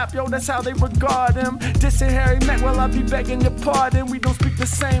the top, yo, that's how they regard him. Dissing Harry Mack, well, I be begging your pardon. We don't speak the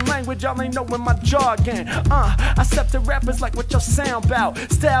same language, y'all ain't knowing my jargon. I step to rappers like what your sound bout.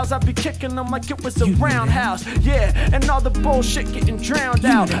 Styles, I be kicking them like it was a roundhouse. Yeah, and all the bullshit getting drowned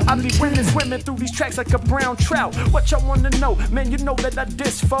out. I be winning, swimming through these tracks like a brown trout. What y'all wanna know? Man, you know that I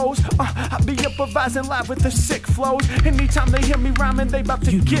diss foes. I be improvising live with the sick flows. Anytime they hear me rhyming, they about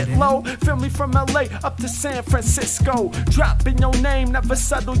to get low. Feel me from LA up to San Francisco. Dropping your name, never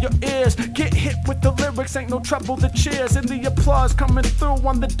settle your ears. Get hit with the lyrics, ain't no trouble, the cheers. And the applause coming through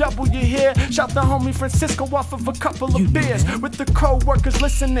on the double, you hear? Shout the homie Francisco off of a couple of beers. With the co-workers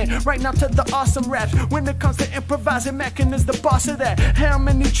listening right now to the awesome raps. When it comes to improvising, Mackin is the boss of that. How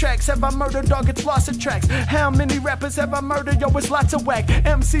many tracks have I murdered, dog? It's lots of tracks. How many rappers have I murdered? Yo, it's lots of whack.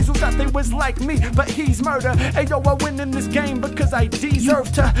 MCs who thought they was like me, but he's murder. Hey yo, I win in this game because I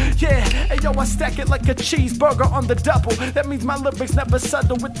deserve to. Yeah, hey yo, I stack it like a cheeseburger on the double. That means my lyrics never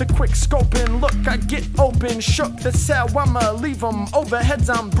settle with the quick scoping. Look, I get open, shook the cell. now I'ma leave them. Overheads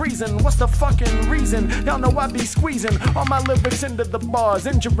I'm breezing, what's the fucking reason? Y'all know I be squeezing all my lyrics into the bars,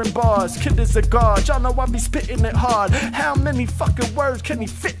 injuring bars. Kid is a guard, y'all know I be spitting it hard. How many fucking words can he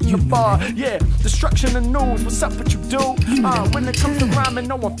fit in the bar? Yeah, destruction and news, what's up with you, dude? When it comes to rhyming,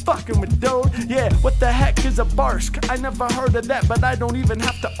 no one fucking with dude. Yeah, what the heck is a barsk? I never heard of that, but I don't even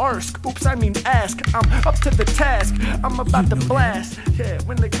have to ask. Oops, I mean ask. I'm up to the task, I'm about to blast. Yeah,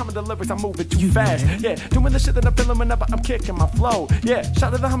 when they come to the lyrics, I'm moving too fast. Yeah, doing the shit that I'm feeling whenever I'm kicking my flow. Yeah,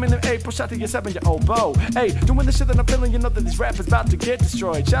 shout to the humming in April, shout to your 7-year-old Bo. Hey, doing the shit that I'm feeling, you know that these rappers about to get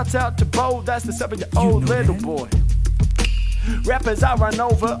destroyed. Shout out to Bo, that's the 7-year-old little boy. Rappers I run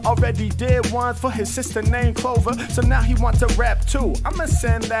over, already did one for his sister named Clover, so now he wants to rap too. I'ma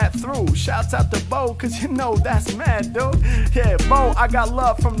send that through. Shouts out to Bo, cause you know that's mad, dude. Yeah, Bo, I got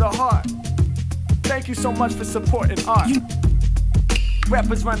love from the heart. Thank you so much for supporting art.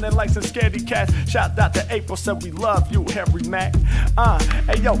 Rappers running like some scaredy cats. Shout out to April, said we love you, Harry Mack.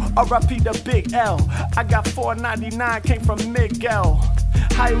 Hey yo, R.I.P. the Big L. I got $4.99, came from Miguel.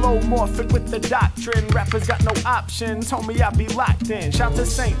 High-low morphic with the doctrine. Rappers got no options, homie, I be locked in. Shout to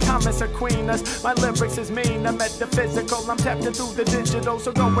St. Thomas Aquinas. My lyrics is mean, I'm metaphysical. I'm tapping through the digital,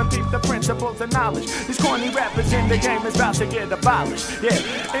 so go and peep the principles of knowledge. These corny rappers in the game is about to get abolished. Yeah,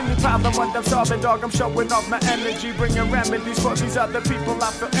 any problem what I'm solving, dog, I'm showing off my energy, bringing remedies for these other people.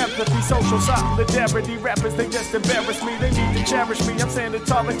 I feel empathy, social solidarity. Rappers, they just embarrass me, they need to cherish me. I'm saying it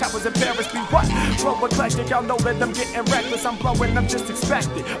all like towers in Paris be what? Flow eclectic, y'all know that I'm getting reckless. I'm blowing, I'm just expecting.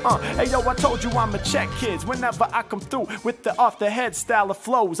 Hey yo, I told you I'm a check kids. Whenever I come through with the off the head style of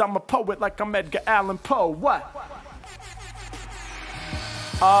flows, I'm a poet like I'm Edgar Allan Poe. What?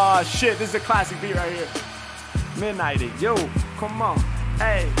 Shit, this is a classic beat right here. Midnight at you, come on.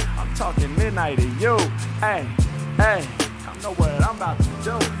 Hey, I'm talking midnight at you. Hey, I know what I'm about to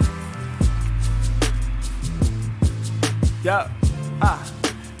do. Yup,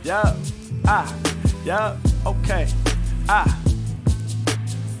 okay,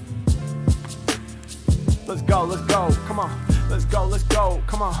 Let's go, come on. Let's go,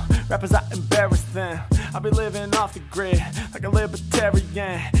 come on. Rappers, I embarrass them. I be living off the grid like a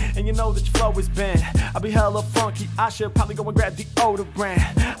libertarian, and you know that your flow is bent. I be hella funky, I should probably go and grab the older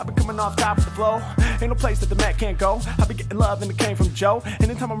brand. I be coming off top of the flow, ain't no place that the Mack can't go. I be getting love and it came from Joe.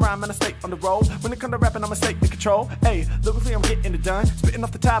 Anytime I'm rhyming, I stay on the road. When it come to rapping, I'm a state in control. Hey, lyrically, I'm getting it done. Spitting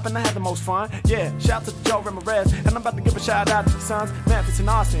off the top and I had the most fun. Yeah, shout to Joe Ramirez, and I'm about to give a shout out to the sons, Memphis and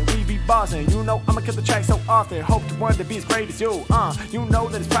Austin. We be bossing, you know I'ma kill the track so often. Hope to one to be as great as you. You know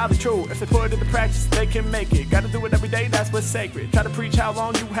that it's probably true. If they put it into practice, they can make it. Gotta do it every day, that's what's sacred. Try to preach how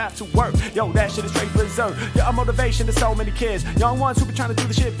long you have to work. Yo, that shit is straight berserk. You're a motivation to so many kids. Young ones who be trying to do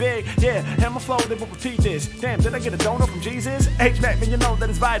the shit big. Yeah, and my flow, they will repeat this. Damn, did I get a donor from Jesus? H-Mack, man, you know that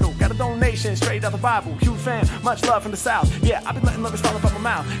it's vital. Got a donation straight out the Bible. Huge fan, much love from the South. Yeah, I be letting lyrics fall up out my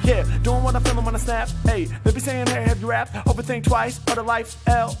mouth. Yeah, doing what I'm feeling when I snap. Hey, they be saying, hey, have you rapped? Overthink twice, other life,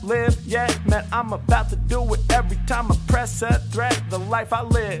 live. Yeah, man, I'm about to do it every time I press a threat. The life I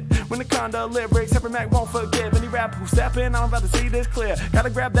live. When it comes to lyrics, every Mack won't forgive any rapper who step in. I'm about to see this clear. Gotta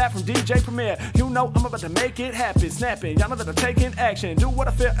grab that from DJ Premier. You know I'm about to make it happen. Snapping, y'all know that I'm taking action. Do what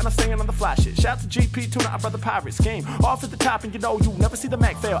I feel and I'm singing on the fly shit. Shout to GP Tuna, our brother Pirates. Game off at the top and you know you never see the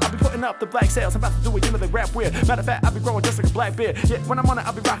Mack fail. I be putting up the black sails. I'm about to do it, you know they rap weird. Matter of fact, I be growing just like a black beard. Yeah, when I'm on it,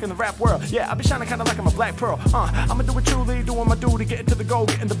 I be rocking the rap world. Yeah, I be shining kinda like I'm a black pearl. I'ma do it truly, doing my duty, getting to the goal,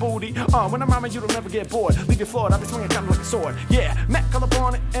 getting the booty. When I'm rhyming, you don't never get bored. Leave your floor, I be swinging kinda like a sword. Yeah, Mack all up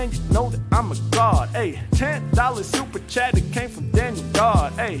on it and you know that I'm a god. Hey, $10 super chat, it came from Daniel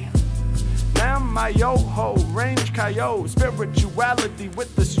God. Hey, now my yo-ho, range coyote, spirituality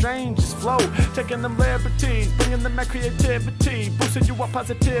with the strangest flow. Taking them liberties, bringing them that creativity, boosting you up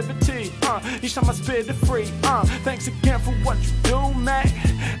positivity. Each time I spit it free. Thanks again for what you do, Mack.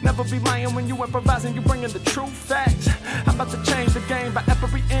 Never be lying when you improvising, you bringing the true facts. I'm about to change the game by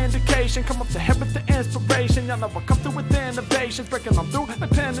every indication. Come up the head with the inspiration. Y'all know I come through with innovations, breaking on through like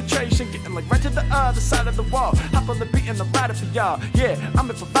penetration, getting like right to the other side of the wall. Hop on the beat and I'm riding for y'all. Yeah, I'm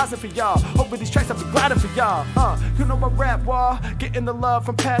improvising for y'all. Over these tracks, I'll be gliding for y'all. You know I rap wall, getting the love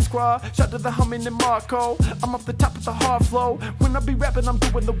from Pasqua. Shout to the humming and Marco. I'm off the top of the hard flow. When I be rapping, I'm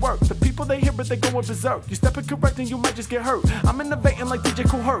doing the work. The people they hear it, they going berserk. You stepping correct and you might just get hurt. I'm innovating like DJ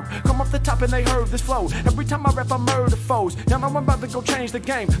Cool Herc. Come off the top and they heard this flow. Every time I rap, I murder foes. Y'all know I'm about to go change the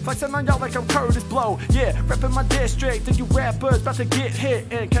game. flexing on y'all like I'm Curtis Blow. Yeah, reppin' my district, and you rappers about to get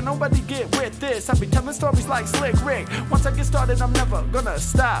hit. And can nobody get with this? I be telling stories like Slick Rick. Once I get started, I'm never gonna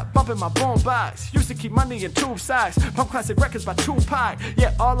stop. Bumping my boombox. Used to keep money in tube socks. Pump classic records by Tupac.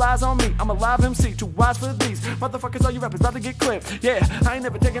 Yeah, all eyes on me. I'm a live MC. Too wise for these motherfuckers. All you rappers about to get clipped. Yeah, I ain't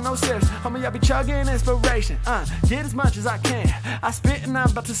never taking no sips. Homie, I be chugging inspiration. Get as much as I can. I spit and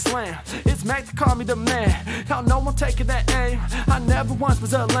I'm about to slam. It's Mack to call me the man. Y'all know I'm taking that aim. I never once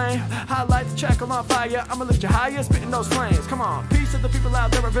was a lame. I light the track on fire. I'ma lift you higher, spitting those flames. Come on, peace to the people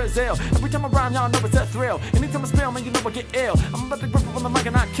out there in Brazil. Every time I rhyme, y'all know it's a thrill. Anytime I spill, man, you know I get ill. I'm about to grip up on the mic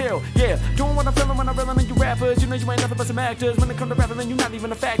and I kill. Yeah, doing what I'm feeling when I'm reeling in you rappers. You know you ain't nothing but some actors. When it comes to rapping, man, you not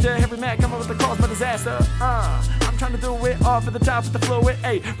even a factor. Every Mack coming with the cause for disaster. I'm trying to do it all for the top with the fluid.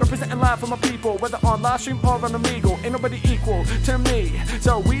 Ayy, representing live for my people, whether on live stream or on Amigo. Ain't nobody equal to me,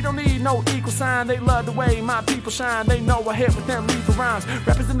 so we don't need no equal sign. They love the way my people shine. They know I hit with them lethal rhymes.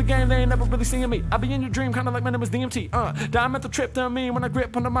 Rappers in the game, they ain't never really seeing me. I be in your dream, kinda like my name is DMT. Diameter trip to me when I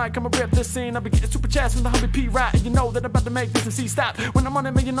grip on the mic. I'ma rip this scene. I be getting super chats from the homie P Right, and you know that I'm about to make this MC stop. When I'm on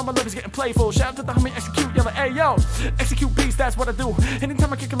it, man, you know my lyrics getting playful. Shout out to the homie Execute, yelling, hey yo, execute beats, that's what I do.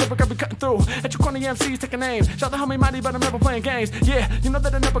 Anytime I kick a lyric, I be cutting through. At your corner MCs, take a name. Shout out to homie Mighty, but I'm never playing games. Yeah, you know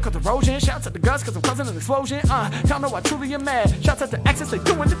that I never cause erosion. Shouts at the guts, cause I'm causing an explosion. Y'all know I truly am mad. Shouts at the access, they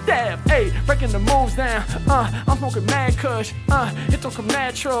doing the dab. Ayy, breaking the moves down. I'm smoking mad kush. It don't come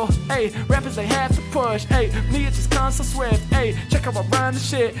natural. Ayy, rappers they have to push. Ayy, me it just comes so swift. Ayy, check how I run the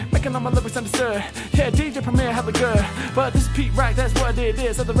shit, making all my lyrics understood. Yeah, DJ Premier hella good, but this is Pete Right, that's what it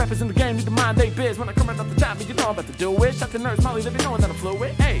is. Other rappers in the game need to mind they biz. When I come right off the top, you know I'm about to do it. Shout to Nurse Molly, they be knowing that I'm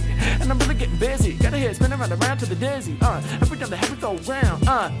fluid. Ayy, and I'm really getting busy. Got a head spinning around to the dizzy. Every time the heavy go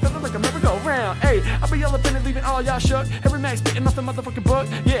round. Feeling like I'm never go round. Ayy, I be all up in it, leaving all y'all shook. Every Mack spitting off the motherfucking book.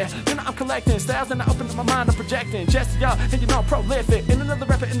 Yeah, you know I'm collecting styles, and I open up my mind, I'm projecting. Just to y'all, and you know I'm prolific. And another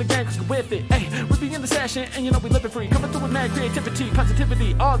rapper in the game cooking with it. Ayy, we be in the session, and you know we living free. Coming through with mad creativity,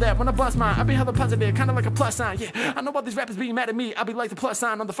 positivity, all that. When I bust mine, I be hella positive, kinda like a plus sign. Yeah, I know all these rappers be mad at me. I be like the plus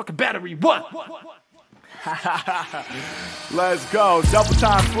sign on the fucking battery. What? Let's go, double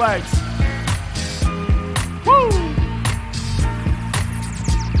time flex. Woo!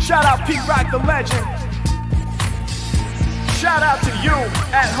 Shout out Pete Rock, the legend. Shout out to you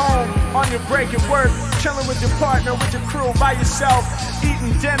at home, on your break at work, chilling with your partner, with your crew, by yourself,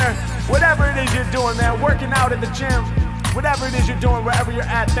 eating dinner, whatever it is you're doing, man, working out at the gym, whatever it is you're doing, wherever you're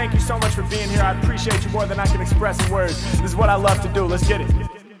at. Thank you so much for being here. I appreciate you more than I can express in words. This is what I love to do. Let's get it.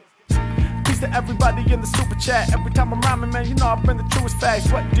 Peace to everybody in the super chat. Every time I'm rhyming, man, you know I bring the truest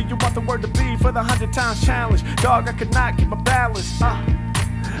facts. What do you want the word to be for the 100 times challenge? Dog, I could not keep my balance.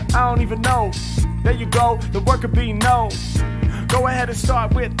 I don't even know. There you go, the word could be no. Go ahead and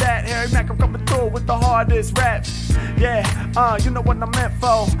start with that. Harry Mack, I'm coming through with the hardest raps. Yeah, you know what I'm meant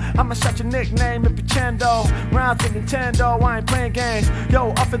for. I'ma shout your nickname if you Chendo. Round to Nintendo, I ain't playing games. Yo,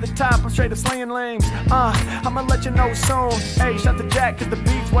 off at the top, I'm straight up slaying lanes. I'ma let you know soon. Hey, shout to Jack, cause the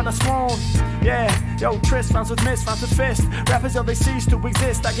beat's when I swoon. Yeah, yo, Tris, rounds with miss, rounds with fist. Rappers, yo, they cease to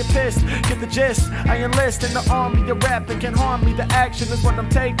exist. I get pissed, get the gist. I enlist in the army of rapping, can't harm me. The action is what I'm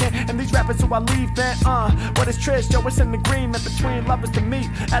taking. And these rappers who I leave bent, what is Tris? Yo, it's an agreement between lovers to meet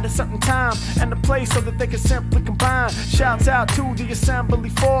at a certain time and a place so that they can simply combine. Shouts out to the assembly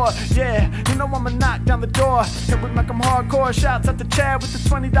for, yeah, you know I'ma knock down the door. And we make them hardcore. Shouts out to Chad with the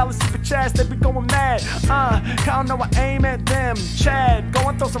 $20 super chats. They be going mad. Y'all know I aim at them. Chad, go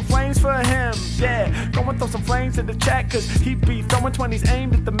and throw some flames for him. Yeah, go and throw some flames in the chat, cause he be throwing 20s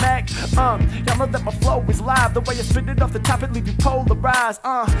aimed at the Mack. Y'all know that my flow is live. The way I spit it off the top, it leave you polarized.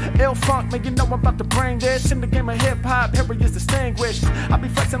 Ill funk, man, you know I'm about to bring this. In the game of hip-hop, here he is distinguished. I be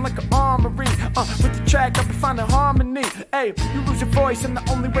flexing like an armory. With the track, I be finding harmony. Hey, you lose your voice, and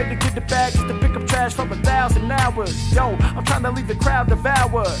the only way to get it back is to pick up trash from 1,000 hours. Yo, I'm trying to leave the crowd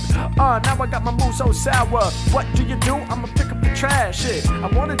devoured. Now I got my mood so sour. What do? I'ma pick up the trash. Shit, I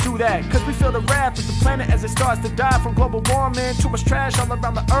wanna do that, cause we feel the wrath of the planet as it starts to die from global warming. Too much trash all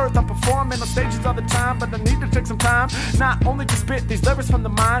around the earth. I'm performing on stages all the time, but I need to take some time. Not only to spit these lyrics from the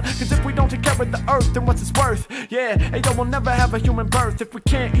mind, cause if we don't take care of the earth, then what's its worth? Yeah, hey yo, we'll never have a human birth if we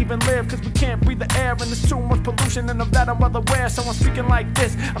can't even live, cause we can't breathe the air and there's too much pollution, and of that I'm well aware. So I'm speaking like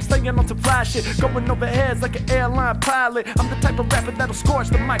this, I'm staying on some fly shit, going over heads like an airline pilot. I'm the type of rapper that'll scorch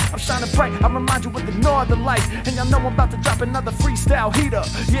the mic. I'm shining bright, I remind you of the northern lights, and y'all know I'm about to drop another freestyle heater.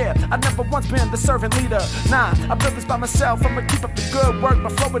 Yeah, I never once been the servant leader. Nah, I built this by myself, I'ma keep up the good work. My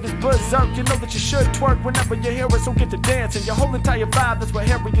flow it is berserk, you know that you should twerk whenever you hear it, so get to dancing. Your whole entire vibe, that's what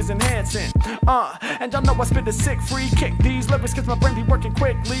Harry is enhancing. And y'all know I spit a sick free kick these lyrics cause my brain be working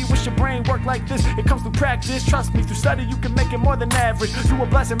quickly. Wish your brain worked work like this, it comes through practice. Trust me, through study you can make it more than average. You a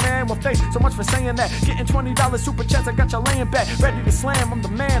blessing, man, well thanks so much for saying that. Getting $20 super chats, I got y'all laying back, ready to slam. I'm the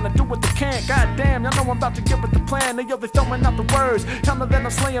man, I do what they can. God damn, y'all know I'm about to get with the plan. They throwing out the words, tell me that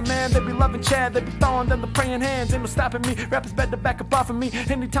I'm slaying, man. They be loving Chad, they be throwing them the praying hands. Ain't no stopping me, rappers better back up off of me.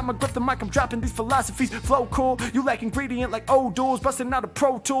 Anytime I grip the mic, I'm dropping these philosophies. Flow cool, you lack ingredient like old duels. Busting out of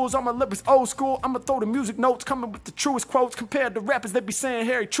Pro Tools, all my lyrics old school. I'ma throw the music notes, coming with the truest quotes. Compared to rappers, they be saying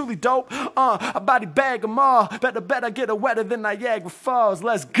Harry truly dope. I body bag them all, better bet I get it wetter than Niagara Falls.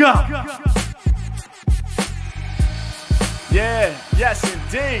 Let's go. Yeah, yes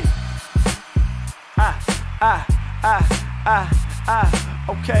indeed.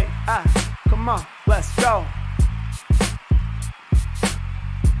 Okay, come on, let's go.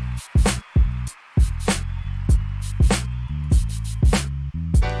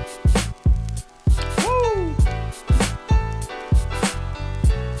 Woo!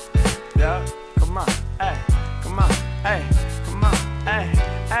 Yeah, come on, hey, come on, hey, come on, hey,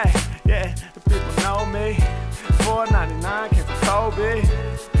 hey, yeah, the people know me. $4.99 came from Kobe.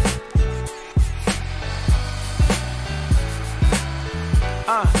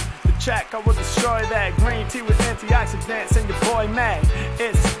 The track, I will destroy that. Green tea with antioxidants and your boy Mack.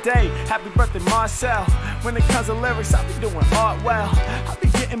 It's today, happy birthday Marcel. When it comes to lyrics, I be doing art well. I be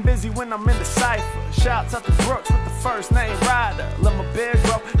getting busy when I'm in the cypher. Shouts out to Brooks with the first name Ryder. Let my beard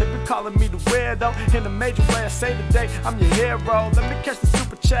grow, they be calling me the weirdo. In a major way I say today, I'm your hero. Let me catch the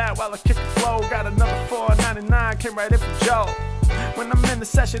super chat while I kick the flow. Got another $4.99, came right in from Joe. When I'm in the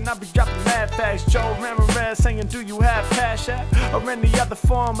session, I be dropping mad facts. Joe Ramirez saying, do you have Cash App? Or any other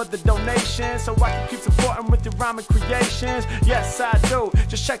form of the donation, so I can keep supporting with your rhyming creations? Yes, I do.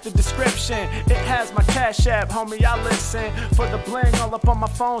 Just check the description. It has my Cash App, homie, I listen. For the bling all up on my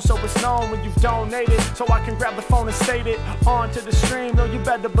phone, so it's known when you've donated. So I can grab the phone and state it on to the stream. No, you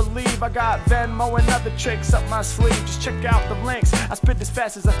better believe I got Venmo and other tricks up my sleeve. Just check out the links. I spit as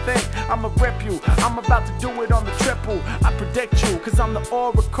fast as I think. I'ma rip you. I'm about to do it on the triple. I predict you, cause I'm the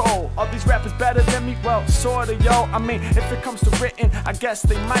oracle. Are these rappers better than me? Well, sorta, yo. I mean, if it comes to written, I guess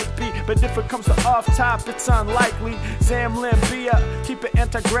they might be. But if it comes to off top, it's unlikely. Zamlin, Bia, keep it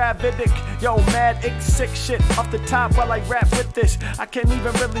anti-gravitic. Yo, mad, sick shit off the top while I rap with this. I can't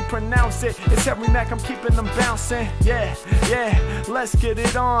even really pronounce it. It's every Mack, I'm keeping them bouncing. Yeah, yeah, let's get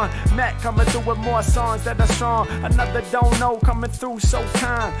it on. Mack coming through with more songs that are strong. Another don't know coming through so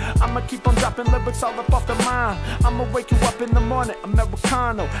kind. I'ma keep on dropping lyrics all up off the mind. I'ma wake you up in the morning,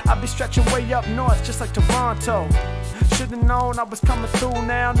 Americano. I be stretching way up north, just like Toronto. Should've known I was coming through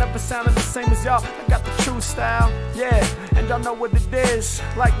now. Never sounded the same as y'all. I got the true style, yeah. And y'all know what it is.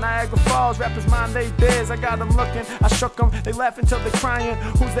 Like Niagara Falls, rappers mind they biz. I got them looking, I shook them. They laugh until they crying.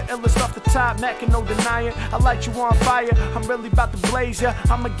 Who's the illest off the top? Mack and no denying. I light you on fire. I'm really about to blaze ya.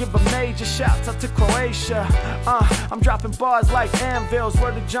 I'ma give a major shouts out to Croatia. I'm dropping bars like anvils.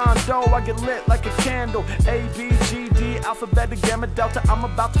 Word to John Doe, I get lit like a candle. A, B, G, D, alphabet, gamma, delta. I'm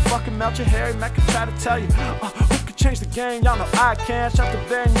about to fucking melt your Harry Mack can try to tell you. Who could change the game? Y'all know I can. Shout to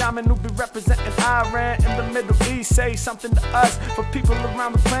Benjamin who be representing Iran in the Middle East. Say something to us. For people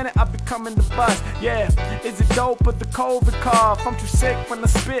around the planet, I be coming to bust. Yeah, is it dope with the COVID cough? I'm too sick when I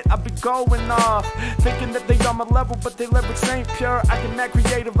spit, I be going off. Thinking that they on my level, but they lyrics ain't pure. I get mad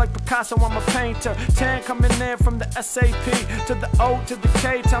creative like Picasso, I'm a painter. 10 coming in from the SAP to the O to the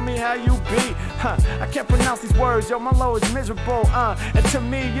K. Tell me how you be. I can't pronounce these words, yo, my low is miserable. And to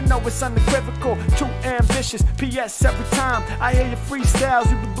me, you know it's unequivocal. Too ambitious, PS every time I hear your freestyles,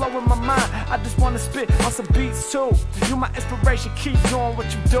 you be blowing my mind. I just wanna spit on some beats too. You my inspiration, keep doing what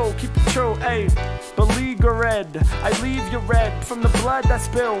you do. Keep it true, ayy. Beleaguered, I leave you red from the blood that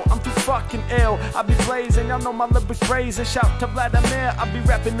spill. I'm too fucking ill, I be blazing. Y'all know my lyrics brazen. Shout to Vladimir, I be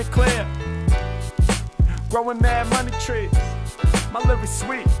rapping it clear. Growing mad money trees, my lyrics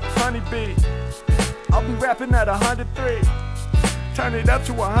sweet, honeybee. I'll be rapping at 103. Turn it up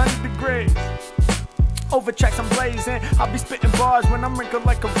to 100 degrees. Over tracks I'm blazing. I'll be spitting bars when I'm wrinkled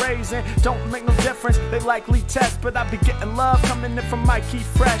like a raisin. Don't make no difference, they likely test. But I be getting love coming in from Mikey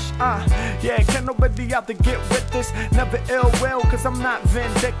Fresh. Yeah, can't nobody out to get with this. Never ill will, cause I'm not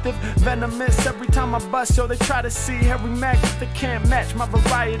vindictive. Venomous every time I bust, so they try to see Harry Mack. They can't match my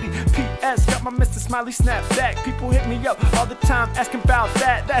variety. PS, got my Mr. Smiley snapback. People hit me up all the time asking about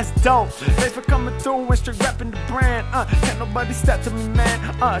that. That's dope. Thanks for coming through and straight repping the brand. Can't nobody step to me,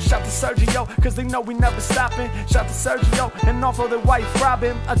 man. Shout to Sergio, cause they know we never never stopping. Shout to Sergio and also the wife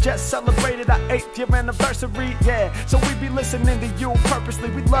Robin. I just celebrated our 8th year anniversary, yeah. So we be listening to you purposely.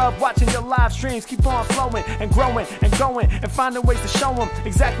 We love watching your live streams. Keep on flowing and growing and going and finding ways to show them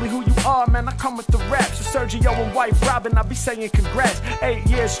exactly who you are, man. I come with the raps. So Sergio and wife Robin, I be saying congrats. 8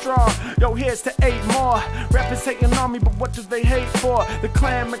 years strong, yo, here's to 8 more. Rappers hating on me, but what do they hate for? The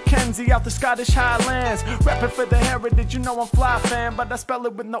clan McKenzie out the Scottish Highlands, rapping for the heritage. You know I'm fly fan, but I spell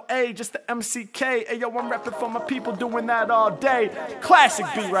it with no A, just the M-C-K. Hey, yo, I'm rapping for my people, doing that all day. Classic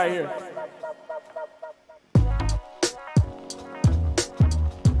beat right here.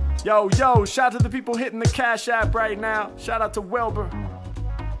 Yo, yo, shout out to the people hitting the Cash App right now. Shout out to Wilbur.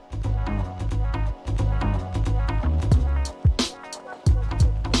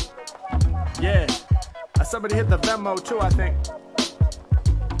 Yeah, somebody hit the Venmo too, I think.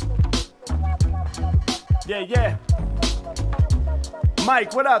 Yeah, yeah.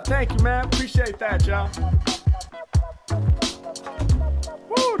 Mike, what up? Thank you, man. Appreciate that, y'all.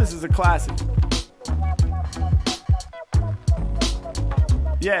 Woo, this is a classic.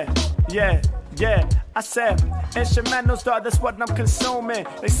 Yeah, yeah, yeah. I said, instrumentals, dog, that's what I'm consuming.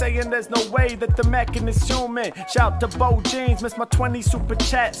 They saying there's no way that the Mack is human. Shout to Bo Jeans, miss my 20 super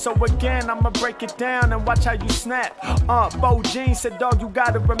chat. So again, I'ma break it down and watch how you snap. Bo Jeans said, dog, you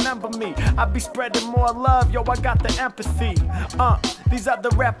gotta remember me. I be spreading more love, yo, I got the empathy. These other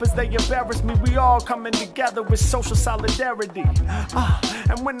rappers, they embarrass me. We all coming together with social solidarity.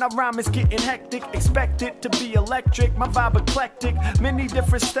 And when I rhyme, it's getting hectic. Expect it to be electric, my vibe eclectic. Many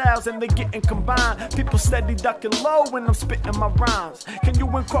different styles and they getting combined. People steady ducking low when I'm spitting my rhymes. Can you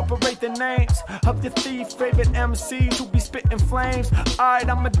incorporate the names of your favorite MCs who be spitting flames? Alright,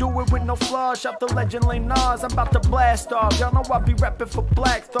 I'ma do it with no flaws. Shout to Legend Lane Nas, I'm about to blast off. Y'all know I be rapping for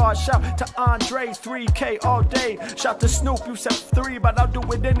Black Thought. Shout to Andre, 3K all day. Shout to Snoop, you said 3, but I'll do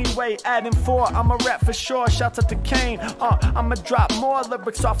it anyway. Adding 4, I'ma rap for sure. Shout out to Kane, I'ma drop more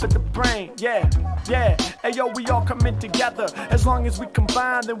lyrics off of the brain. Yeah, yeah. Hey yo, we all coming together. As long as we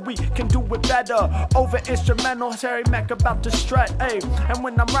combine, then we can do it better. Over instrumental, Harry Mack about to strut, ayy. And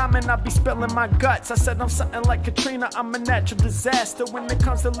when I'm rhyming, I be spilling my guts. I said I'm something like Katrina, I'm a natural disaster. When it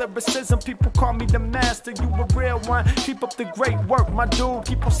comes to lyricism, people call me the master. You a real one, keep up the great work, my dude.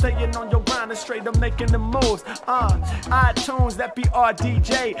 Keep on staying on your grind and straight up making the moves. iTunes, that be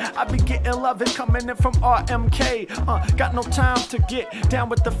RDJ. I be getting love, it's coming in from RMK. Got no time to get down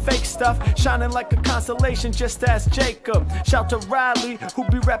with the fake stuff. Shining like a constellation, just ask Jacob. Shout to Riley, who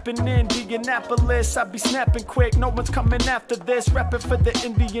be rapping in Indianapolis. I be snapping quick, no one's coming after this. Rapping for the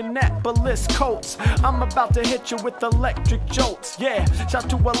Indianapolis Colts. I'm about to hit you with electric jolts. Yeah, shout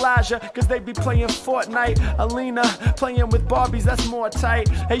to Elijah, cause they be playing Fortnite. Alina, playing with Barbies, that's more tight.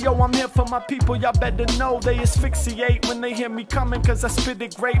 Hey yo, I'm here for my people, y'all better know they asphyxiate when they hear me coming, cause I spit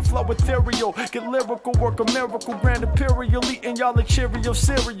it great, flow ethereal. Get lyrical, work a miracle, grand imperial, eating y'all like Cheerio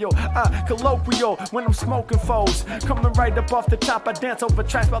cereal. Colloquial, when I'm smoking foes. Coming right up off the top, I dance over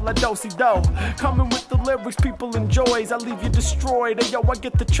tracks while I do-si-do. Coming with the lyrics people enjoys, I leave you destroyed. Hey yo, I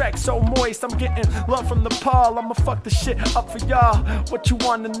get the track so moist, I'm getting love from the Paul. I'ma fuck the shit up for y'all. What you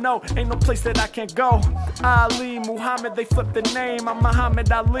wanna know? Ain't no place that I can't go. Ali, Muhammad, they flip the name. I'm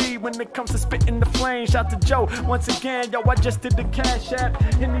Muhammad Ali when it comes to spitting the flame. Shout to Joe, once again, yo, I just did the Cash App.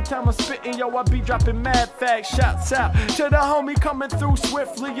 Anytime I'm spitting, yo, I be dropping mad facts. Shouts out to the homie coming through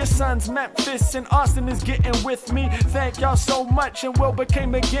swiftly. Your son's Memphis and Austin is getting with me. Thank y'all so much, and Wilbur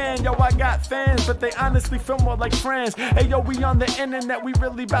came again. Yo, I got fans, but they honestly feel more like friends. Hey yo, we on the internet, we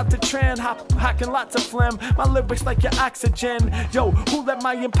really about to trend. Hocking lots of phlegm, my lyrics like your oxygen. Yo, who let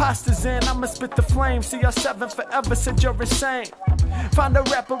my imposters in? I'ma spit the flame. CR7 forever said you're insane. Find a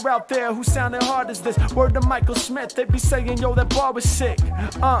rapper out there who sounded hard as this. Word to Michael Smith, they be saying, yo, that bar was sick.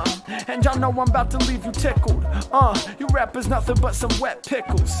 And y'all know I'm about to leave you tickled. You rappers nothing but some wet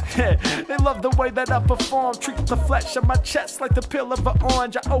pickles. They love the way that I perform. Treat the flesh of my chest like the peel of an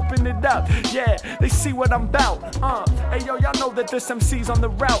orange. I open it up, yeah, they see what I'm about. Hey yo, y'all know that this MC's on the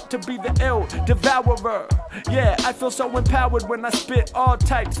route to be the ill devourer. Yeah, I feel so empowered when I spit all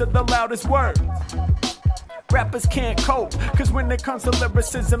types of the loudest words. Rappers can't cope, cause when it comes to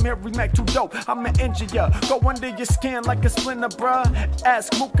lyricism, here we make too dope. I'ma injure ya, go under your skin like a splinter, bruh.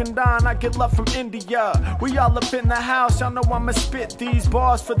 Ask Mukundan, I get love from India. We all up in the house, y'all know I'ma spit these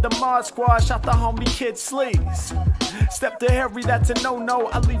bars for the Mars Squad. Shout the homie Kid Sleeves. Step to Harry, that's a no-no.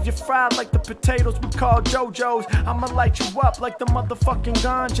 I leave you fried like the potatoes we call JoJo's. I'ma light you up like the motherfucking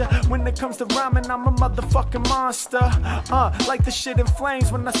ganja. When it comes to rhyming, I'm a motherfucking monster. Like the shit in flames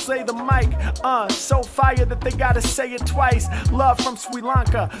when I say the mic. So fire that but they gotta say it twice. Love from Sri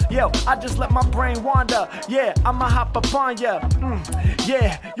Lanka. Yo, I just let my brain wander. Yeah, I'ma hop up on ya.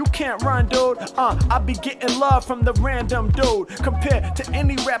 Yeah, you can't run, dude. I be getting love from the random dude. Compared to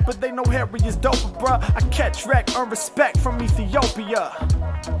any rapper, they know Harry is dope, bruh. I catch wreck, earn respect from Ethiopia.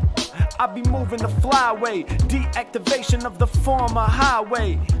 I be moving the flyway, deactivation of the former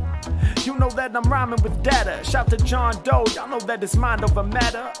highway. You know that I'm rhyming with data. Shout to John Doe, y'all know that it's mind over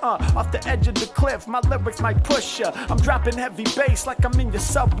matter. Off the edge of the cliff, my lyrics might push ya. I'm dropping heavy bass like I'm in your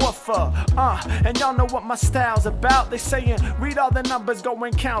subwoofer. And y'all know what my style's about. They saying, read all the numbers, go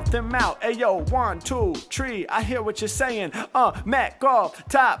and count them out. Ayo, 1, 2, 3, I hear what you're saying. Mack off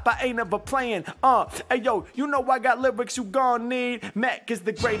top, I ain't ever playing. Ayo, you know I got lyrics you gon' need. Mack is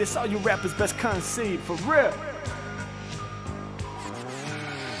the greatest, all you rappers best concede, for real.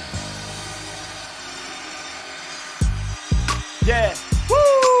 Yeah,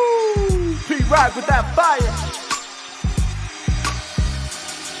 woo! P-Rock with that fire.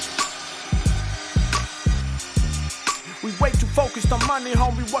 We way too focused on money,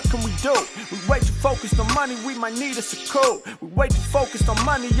 homie, what can we do? We way too focused on money, we might need us a coup. We way too focused on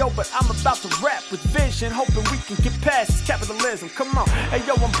money, yo, but I'm about to rap with vision, hoping we can get past this capitalism. Come on, hey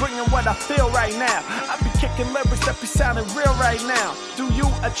yo, I'm bringing what I feel right now. I be kicking lyrics that be sounding real right now. Do you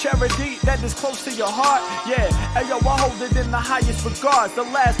a charity that is close to your heart? Yeah, hey yo, I hold it in the highest regards. The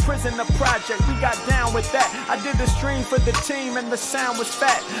last Prisoner project, we got down with that. I did a stream for the team and the sound was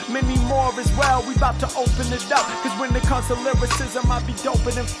fat. Many more as well, we about to open it up. Cause when it comes to lyricism, I be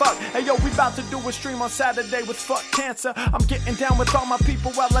doping and fuck. Hey yo, we about to do a stream on Saturday with Fuck Cancer. I'm getting down with all my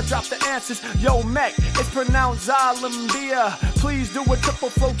people while I drop the answers. Yo, Mack, it's pronounced Zalambia. Please do a triple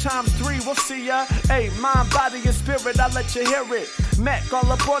flow ×3, we'll see ya. Hey, mind, body, and spirit, I let you hear it. Mack all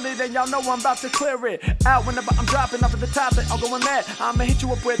up on it, and y'all know I'm about to clear it. Out whenever I'm dropping off at the top, I'm going mad. I'ma hit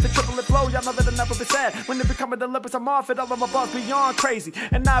you up with the triple flow, y'all know that I never been sad. When it become the lyrics, I'm off it, all of my bars beyond crazy.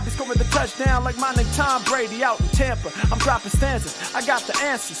 And I be scoring the touchdown like my name Tom Brady out in Tampa. I'm dropping stanzas, I got the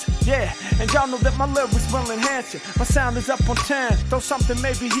answers, yeah. And y'all know that my lyrics will enhance you. My sound is up on 10, throw something,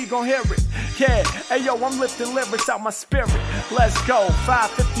 maybe he gon' hear it. Yeah, hey yo, I'm lifting lyrics out my spirit. Let's go,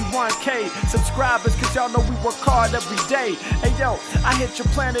 551K subscribers, cause y'all know we work hard every day. Hey yo, I hit your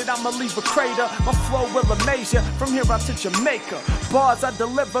planet, I'ma leave a crater. My flow will amaze ya, from here out to Jamaica. Bars I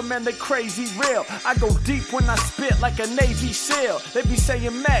deliver, man, they crazy real. I go deep when I spit like a Navy SEAL. They be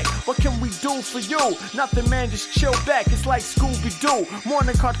saying, Mack, what can we do for you? Nothing, man, just chill back, it's like Scooby-Doo.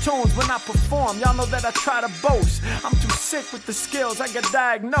 Morning cartoons when I perform, y'all know that I try to boast. I'm too sick with the skills, I get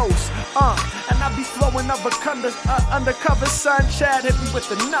diagnosed. And I be flowing undercover, son. Chad hit me with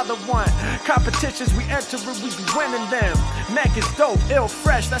another one. Competitions we enter, we be winning them. Mack is dope, ill,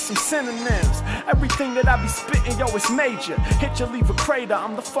 fresh, that's some synonyms. Everything that I be spitting, yo, it's major. Hit you, leave a crater,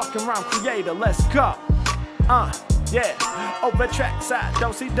 I'm the fucking rhyme creator. Let's go. Yeah, over trackside,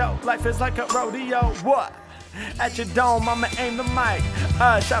 do-si-do. Life is like a rodeo, what? At your dome, I'ma aim the mic.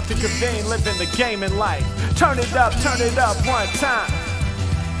 Shout to Kaveen, living the gaming life. Turn it up one time.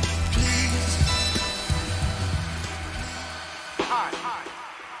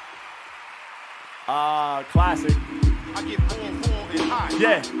 Classic. I get more and hot.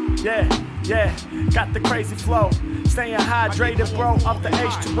 Yeah. Got the crazy flow. Staying hydrated, bro, off the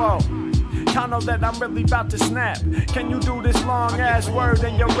H2O. Y'all know that I'm really about to snap. Can you do this long ass word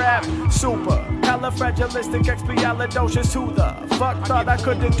in your rap? Super, califragilistic, expialidocious. Who the fuck thought I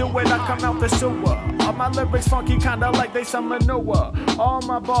couldn't do it? I come out the sewer. All my lyrics funky, kinda like they some manure. All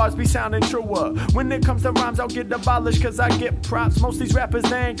my bars be sounding truer. When it comes to rhymes, I'll get abolished cause I get props. Most these rappers,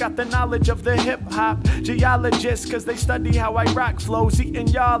 they ain't got the knowledge of the hip hop. Geologists, cause they study how I rock flows. Eating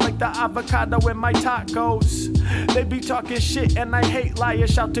y'all like the avocado in my tacos. They be talking shit and I hate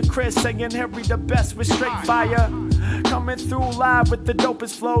liars. Shout to Chris saying Harry the best with straight fire. Coming through live with the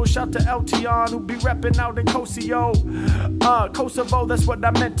dopest flow. Shout to LTR who be repping out in Kosovo, that's what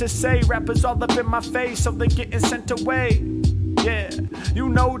I meant to say. Rappers all up in my face, so they getting sent away. Yeah, you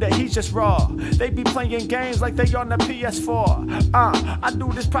know that he's just raw. They be playing games like they on the PS4. I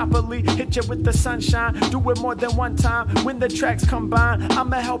do this properly, hit you with the sunshine. Do it more than one time. When the tracks combine,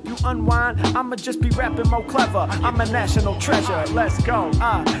 I'ma help you unwind. I'ma just be rapping more clever. I'm a national treasure. Let's go.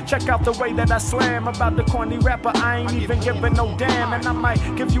 Check out the way that I slam about the corny rapper. I ain't even giving no damn, and I might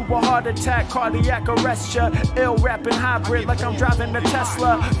give you a heart attack, cardiac arrest ya. Ill rapping hybrid like I'm driving a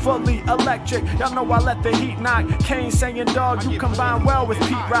Tesla, fully electric. Y'all know I let the heat knock. Kane saying, dog, you you combine well with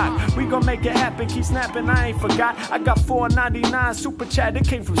Pete Rock. We gon' make it happen, keep snapping, I ain't forgot. I got $4.99 super chat, it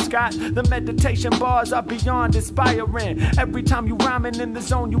came from Scott. The meditation bars are beyond inspiring. Every time you rhyming in the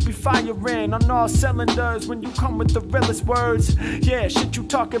zone, you be firing on all cylinders when you come with the realest words. Yeah, shit you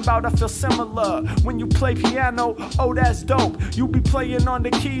talking about, I feel similar. When you play piano, oh that's dope. You be playing on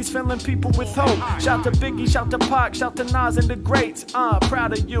the keys, filling people with hope. Shout to Biggie, shout to Pac, shout to Nas and the greats.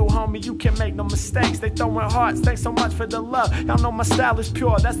 Proud of you, homie, you can make no mistakes. They throwing hearts, thanks so much for the love. Y'all know my style is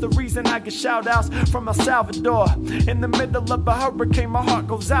pure, that's the reason I get shout outs from El Salvador. In the middle of a hurricane, my heart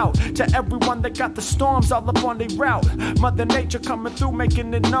goes out to everyone that got the storms all up on their route. Mother Nature coming through,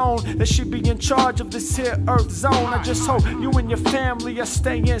 making it known that she be in charge of this here earth zone. I just hope you and your family are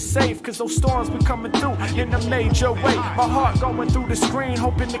staying safe, cause those storms be coming through in a major way. My heart going through the screen,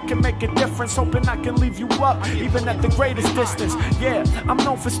 hoping it can make a difference, hoping I can leave you up, even at the greatest distance. Yeah, I'm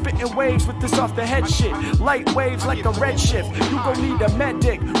known for spitting waves with this off the head shit. Light waves like a red shift. You gon' need a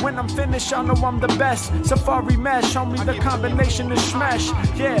medic. When I'm finished, y'all know I'm the best. Safari mesh, show me the combination is smash.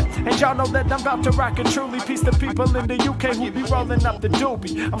 Yeah, and y'all know that I'm about to rock it truly. Peace to people in the UK who be rolling up the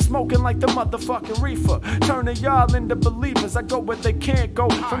doobie. I'm smoking like the motherfucking reefer, turning y'all into believers. I go where they can't go.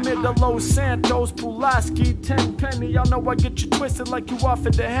 From here to Los Santos, Pulaski, 10 penny. Y'all know I get you twisted like you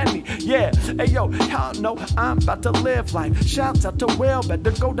offered the Henny. Yeah, hey yo, y'all know I'm about to live life. Shouts out to Will,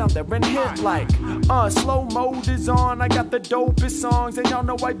 better go down there and hit like. Slow mode is on, I got the dopest songs, and y'all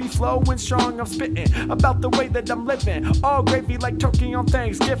know I be flowing strong. I'm spitting about the way that I'm living. All gravy like turkey on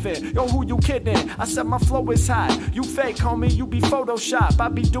Thanksgiving. Yo, who you kidding? I said my flow is hot. You fake, homie, you be Photoshop. I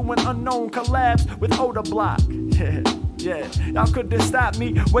be doing unknown collabs with Oda Block. Yeah, y'all couldn't stop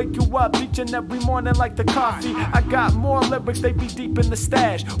me. Wake you up each and every morning like the coffee. I got more lyrics, they be deep in the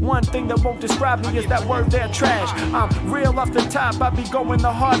stash. One thing that won't describe me is that word there, trash. I'm real off the top, I be going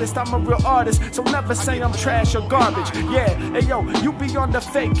the hardest. I'm a real artist, so never say I'm trash or garbage. Yeah, hey yo, you be on the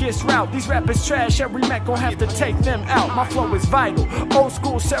fakest route. These rappers trash, every Mac gon' have to take them out. My flow is vital, old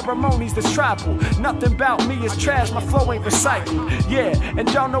school ceremonies that's tribal. Nothing about me is trash, my flow ain't recycled. Yeah,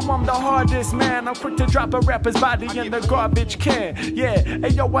 and y'all know I'm the hardest man. I'm quick to drop a rapper's body in the garbage can. Yeah, hey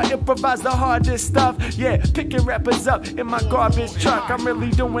yo, I improvise the hardest stuff. Yeah, picking rappers up in my garbage truck. I'm really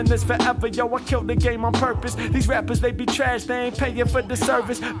doing this forever, yo. I killed the game on purpose. These rappers, they be trash, they ain't paying for the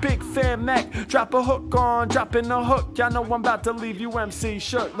service. Big fan Mac, drop a hook on, dropping the hook. Y'all know I'm about to leave you MC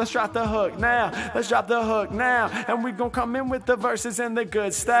shook. Let's drop the hook now. Let's drop the hook now. And we gon' come in with the verses and the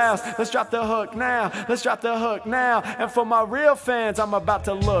good styles. Let's drop the hook now. Let's drop the hook now. And for my real fans, I'm about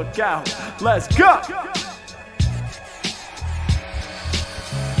to look out. Let's go!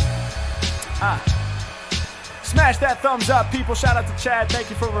 Smash that thumbs up, people. Shout out to Chad. Thank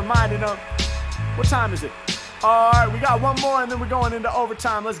you for reminding them. What time is it? All right, we got one more and then we're going into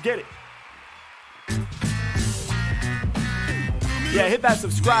overtime. Let's get it. Yeah, hit that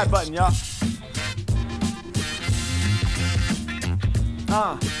subscribe button, y'all.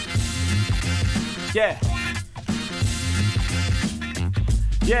 Yeah.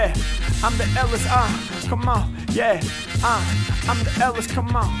 Yeah, I'm the illest, come on. Yeah, I'm the illest,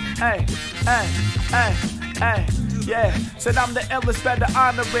 come on. Hey, hey, hey, hey. Yeah, said I'm the illest, better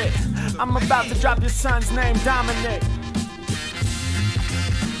honor it. I'm about to drop your son's name, Dominic.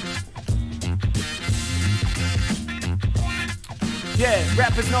 Yeah,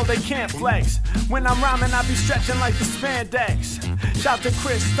 rappers know they can't flex. When I'm rhyming, I be stretching like the spandex. Shout to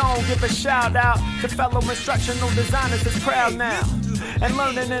Chris Stone, give a shout out to fellow instructional designers that's proud now. And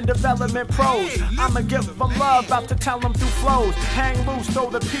learning and development pros. I'ma give them love, about to tell them through flows. Hang loose, throw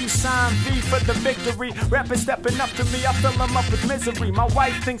the peace sign, V for the victory. Rappers stepping up to me, I fill them up with misery. My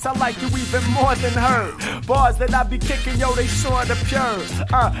wife thinks I like you even more than her. Bars that I be kicking, yo, they sorta pure.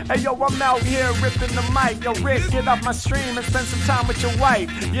 Hey yo, I'm out here ripping the mic. Yo, Rick, get off my stream and spend some time with your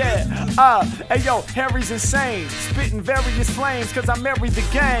wife. Yeah, hey yo, Harry's insane. Spitting various flames, cause I married the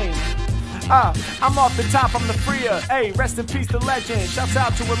game. I'm off the top, I'm the freer. Hey, rest in peace, the legend. Shouts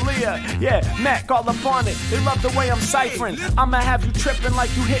out to Aaliyah. Yeah, Mack all up on it. They love the way I'm ciphering. I'ma have you tripping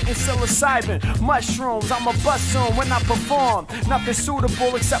like you hitting psilocybin. Mushrooms, I'ma bust soon when I perform. Nothing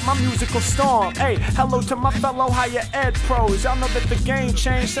suitable except my musical storm. Hey, hello to my fellow higher ed pros. Y'all know that the game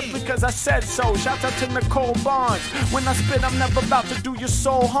changed simply because I said so. Shouts out to Nicole Barnes. When I spit, I'm never about to do your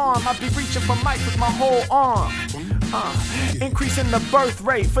soul harm. I be reaching for mic with my whole arm. Increasing the birth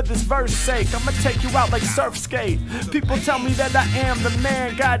rate for this verse sake. I'ma take you out like surf skate. People tell me that I am the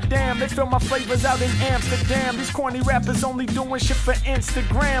man. Goddamn, they feel my flavors out in Amsterdam. These corny rappers only doing shit for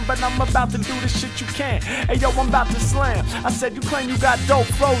Instagram, but I'm about to do the shit you can't. Hey yo, I'm about to slam. I said you claim you got dope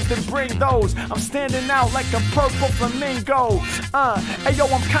flows, then bring those. I'm standing out like a purple flamingo. Hey yo,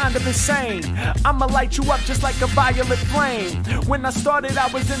 I'm kind of insane. I'ma light you up just like a violet flame. When I started,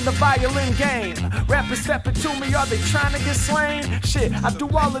 I was in the violin game. Rappers stepping to me, are they trying to get slain? Shit, I do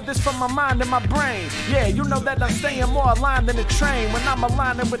all of this from my mind and my brain. Yeah, you know that I'm staying more aligned than a train. When I'm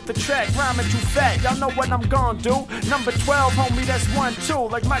aligning with the track, rhyming too fat. Y'all know what I'm gonna do. Number 12, homie, that's 1, 2.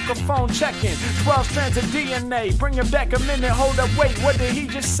 Like microphone checking. 12 strands of DNA. Bring it back a minute, hold up, wait, what did he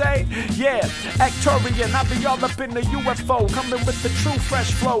just say? Yeah, Actorian, I be all up in the UFO. Coming with the true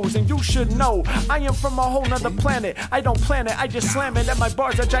fresh flows, and you should know I am from a whole nother planet. I don't plan it, I just slam it, and my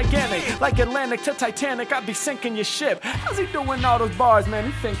bars are gigantic. Like Atlantic to Titanic, I be sinking your ship. How's he doing all those bars, man?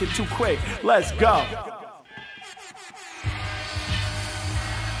 He thinking too quick. Let's go.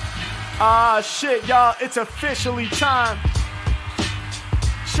 Shit, y'all, it's officially time.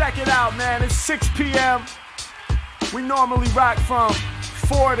 Check it out, man, it's 6 p.m. We normally rock from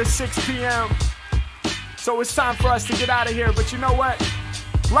 4 to 6 p.m. So it's time for us to get out of here, but you know what?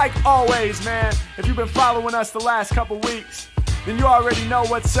 Like always, man, if you've been following us the last couple weeks, then you already know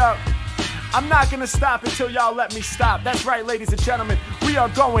what's up. I'm not gonna stop until y'all let me stop. That's right, ladies and gentlemen, we are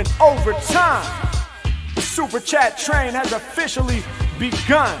going overtime. The Super Chat train has officially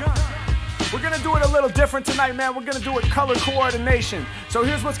begun. We're gonna do it a little different tonight, man. We're gonna do it color coordination. So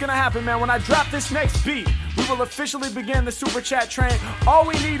here's what's gonna happen, man. When I drop this next beat, we will officially begin the Super Chat train. All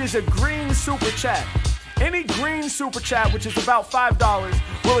we need is a green Super Chat. Any green Super Chat, which is about $5,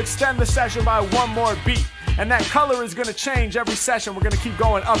 will extend the session by 1 more beat. And that color is gonna change every session. We're gonna keep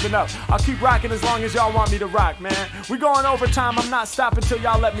going up and up. I'll keep rocking as long as y'all want me to rock, man. We going overtime. I'm not stopping till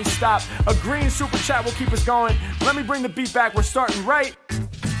y'all let me stop. A green Super Chat will keep us going. Let me bring the beat back. We're starting right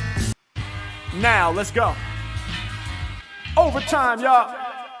now. Let's go. Overtime, y'all.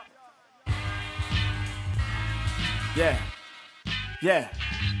 Yeah. Yeah.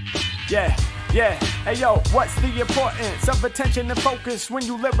 Yeah. Yeah, hey yo, what's the importance of attention and focus when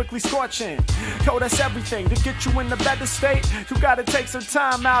you lyrically scorching? Yo, that's everything to get you in a better state. You gotta take some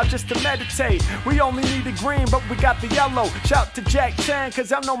time out just to meditate. We only need the green, but we got the yellow. Shout to Jack Chan,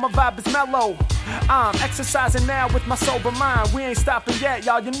 cause y'all know my vibe is mellow. I'm exercising now with my sober mind. We ain't stopping yet,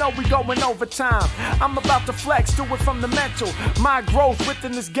 y'all, you know we going overtime. I'm about to flex, do it from the mental. My growth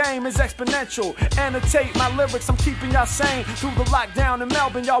within this game is exponential. Annotate my lyrics, I'm keeping y'all sane. Through the lockdown in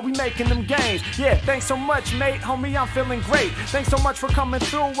Melbourne, y'all, we making them gains. Yeah, thanks so much, mate, homie, I'm feeling great. Thanks so much for coming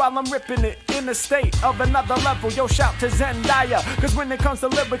through while I'm ripping it in a state of another level. Yo, shout to Zendaya, cause when it comes to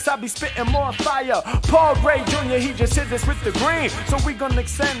lyrics, I be spitting more fire. Paul Gray Jr., he just hit this with the green. So we gonna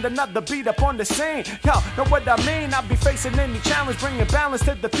extend another beat up on the scene. Y'all know what I mean? I be facing any challenge, bringing balance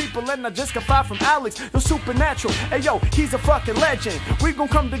to the people, and I just got fired from Alex. Yo, supernatural, hey yo, he's a fucking legend. We gon'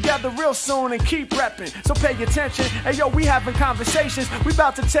 come together real soon and keep repping. So pay attention, hey yo, we having conversations. We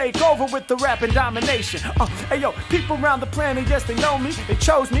about to take over with the rap and domination. Hey yo, people around the planet, yes, they know me, they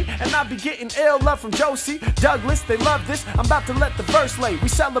chose me, and I be getting ill love from Josie, Douglas, they love this. I'm about to let the verse lay. We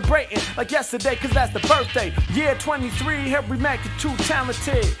celebrating like yesterday, cause that's the birthday. Year 23, Harry Mack, you're too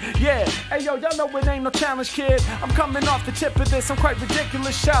talented. Yeah, hey yo, y'all know it ain't no challenge, kid. I'm coming off the tip of this, I'm quite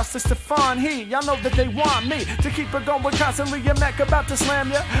ridiculous. Shouts to Stefan He, y'all know that they want me to keep it going constantly. Your Mac about to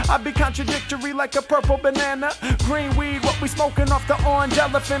slam ya. I be contradictory like a purple banana. Green weed, what we smoking off the orange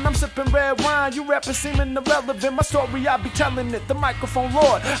elephant. I'm sipping red wine, you rappers seeming irrelevant. My story, I be telling it, the microphone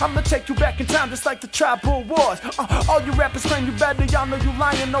lord. I'ma take you back in time just like the tribal wars. All you rappers claim you better, y'all know you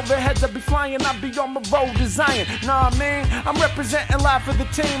lying. Overheads I be flying, I be on my road design. Know what I mean? I'm representing live for the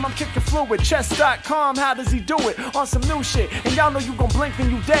team, I'm kicking fluid. Chess.com, how does he do it? On some new shit, and y'all know you gon' blink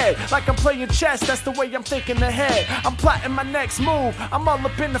and you dead. Like I'm playing chess, that's the way I'm thinking ahead. I'm plotting my next move, I'm all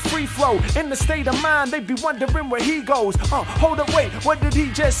up in the free flow. In the state of mind, they be wondering where he goes. Hold up, wait, what did he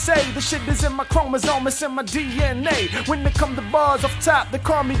just say? The shit is in my chromosome, it's in my DNA. When it come to bars off top, they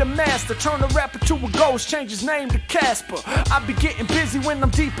call me the master. Turn a rapper to a ghost, change his name to Casper. I be getting busy when I'm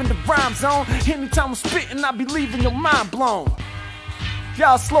deep in the rhyme zone. Anytime I'm spitting, I be leaving your mind blown.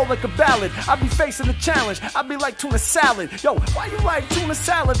 Y'all slow like a ballad, I be facing a challenge, I be like tuna salad. Yo, why you like tuna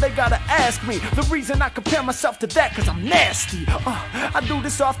salad? They gotta ask me. The reason I compare myself to that, cause I'm nasty. I do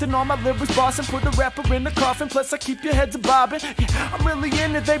this often on my lyrics boss and put the rapper in the coffin. Plus I keep your heads a-bobbing. Yeah, I'm really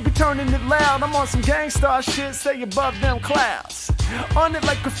in it, they be turning it loud. I'm on some gangstar shit, stay above them clouds. On it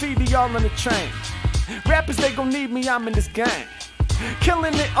like graffiti all on the train. Rappers, they gon' need me, I'm in this game.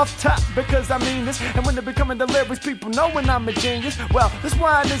 killing it off top because I mean this. And when they becoming the lyrics, people know when I'm a genius. Well, this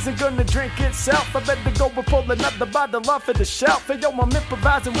wine isn't gonna drink itself. I better go and pull another bottle off of the shelf. Hey yo, I'm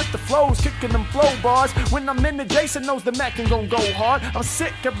improvising with the flows, kicking them flow bars. When I'm in it, Jason knows the Mack ain't gon' go hard. I'm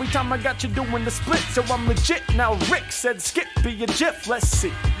sick every time I got you doing the split, so I'm legit. Now Rick said skip, be a jiff, let's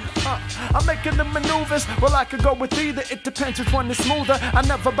see. I'm making the maneuvers, well I could go with either, it depends which one is smoother. I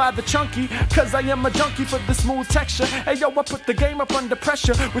never buy the chunky, cause I am a junkie for the smooth texture. Hey yo, I put the game up under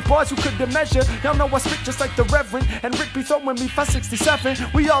pressure, with bars who couldn't measure. Y'all know I spit just like the Reverend, and Rick be throwing me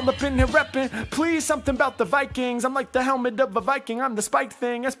 567. We all up in here reppin', please something about the Vikings. I'm like the helmet of a Viking, I'm the spike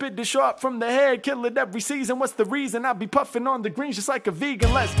thing. I spit it sharp from the head, kill it every season. What's the reason? I be puffing on the greens just like a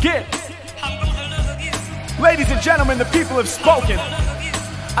vegan, let's get. Ladies and gentlemen, the people have spoken.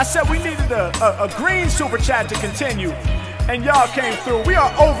 I said we needed a green super chat to continue, and y'all came through. We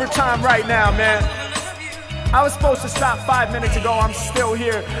are overtime right now, man. I was supposed to stop 5 minutes ago. I'm still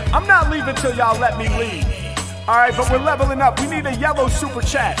here. I'm not leaving till y'all let me leave. All right, but we're leveling up. We need a yellow super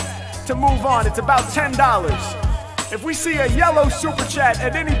chat to move on. It's about $10. If we see a yellow super chat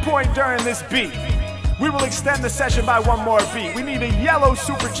at any point during this beat, we will extend the session by one more beat. We need a yellow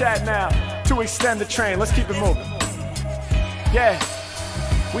super chat now to extend the train. Let's keep it moving. Yeah.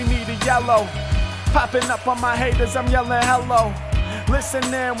 We need a yellow, popping up on my haters, I'm yelling hello.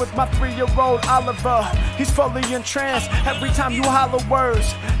 Listening with my 3-year-old Oliver, he's fully entranced every time you holler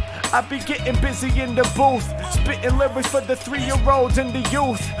words. I be getting busy in the booth, spitting lyrics for the 3-year-olds and the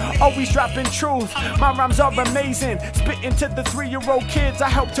youth, always dropping truth. My rhymes are amazing, spitting to the 3-year-old kids, I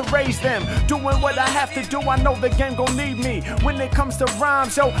help to raise them. Doing what I have to do, I know the game gon' need me. When it comes to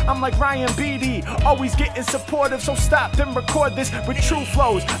rhymes, yo, I'm like Ryan Beatty, always getting supportive, so stop and record this with true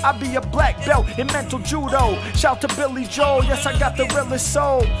flows. I be a black belt in mental judo, shout to Billy Joel, yes I got the realest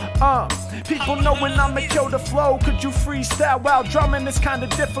soul. People know when I'ma kill the flow. Could you freestyle while drumming? It's kinda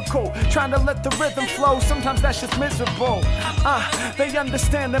difficult. Trying to let the rhythm flow, sometimes that's just miserable. They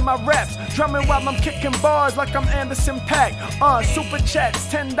understanding my raps, drumming while I'm kicking bars like I'm Anderson .Paak. Super chats,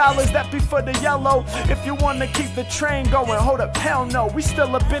 $10, that be for the yellow. If you wanna keep the train going, hold up, hell no. We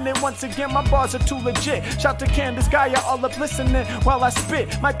still up in it once again, my bars are too legit. Shout to Candace Gaia, all up listening while I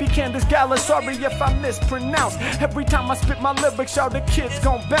spit. Might be Candace Gala, sorry if I mispronounce. Every time I spit my lyrics, y'all the kids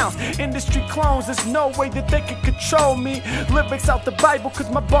gon' bounce. Industry clones, there's no way that they can control me. Lyrics out the Bible,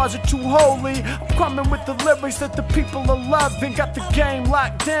 cause my bars are too holy. I'm coming with the lyrics that the people are loving. Got the game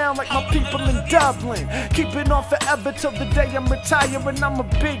locked down like my people in Dublin. Keep it on forever till the day I'm retiring. I'm a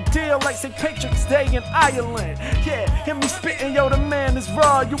big deal like St. Patrick's Day in Ireland. Yeah, hear me spitting, yo, the man is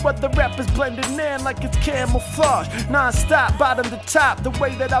raw. You other rappers blending in like it's camouflage. Non-stop, bottom to top, the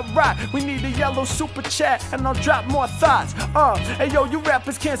way that I rock. We need a yellow super chat and I'll drop more thoughts. Hey yo, you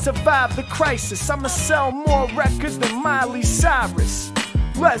rappers can't survive the crisis. I'ma sell more records than Miley Cyrus.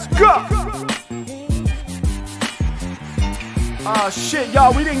 Let's go! Oh shit,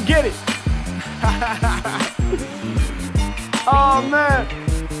 y'all, we didn't get it. Oh man,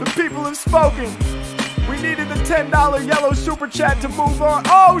 the people have spoken. We needed the $10 yellow super chat to move on.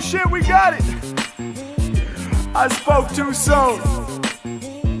 Oh shit, we got it. I spoke too soon.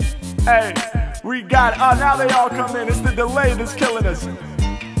 Hey, we got it. Oh, now they all come in. It's the delay that's killing us.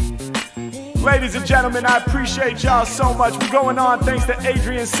 Ladies and gentlemen, I appreciate y'all so much. We're going on thanks to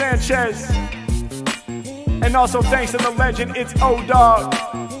Adrian Sanchez. And also thanks to the legend, it's O-Dog.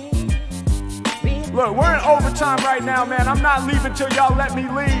 Look, we're in overtime right now, man. I'm not leaving till y'all let me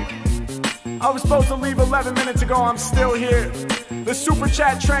leave. I was supposed to leave 11 minutes ago. I'm still here. The super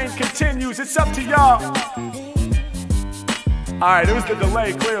chat train continues. It's up to y'all. All right, it was the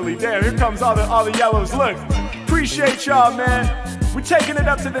delay, clearly. Damn, here comes all the yellows. Look, appreciate y'all, man. We're taking it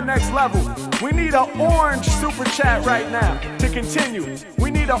up to the next level. We need an orange super chat right now to continue.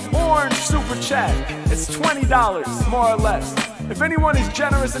 We need an orange super chat. It's $20, more or less. If anyone is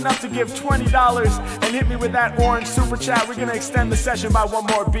generous enough to give $20 and hit me with that orange super chat, we're gonna extend the session by one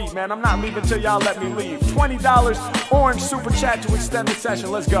more beat, man. I'm not leaving till y'all let me leave. $20 orange super chat to extend the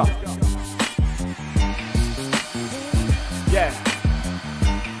session. Let's go. Yeah.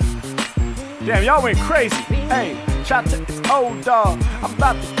 Damn, y'all went crazy. Hey. Shout to it's O-Dog, I'm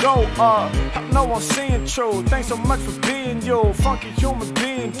about to go I know I'm seeing true. Thanks so much for being you, funky human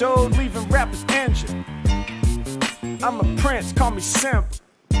being, dude. Leaving rappers injured. I'm a prince, call me simple.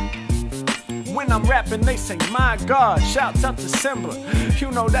 When I'm rapping, they say, my God. Shouts out to Simba.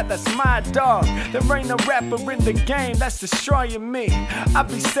 You know that's my dog. There ain't a rapper in the game that's destroying me. I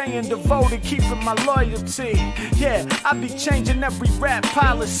be staying devoted, keeping my loyalty. Yeah, I be changing every rap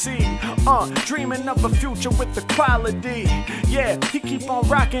policy. Dreaming of a future with the quality. Yeah, he keep on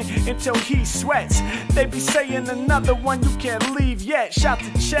rocking until he sweats. They be saying another one you can't leave yet. Shout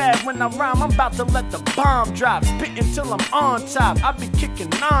to Chad, when I rhyme, I'm about to let the bomb drop. Spitting till I'm on top, I be kicking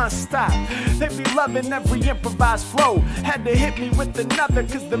non-stop. They be loving every improvised flow. Had to hit me with another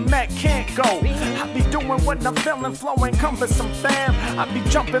cause the Mack can't go. I be doing what I'm feeling, flowing cumbersome fam. I be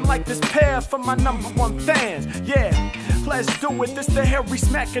jumping like this pair for my #1 fans. Yeah, let's do it, this the Harry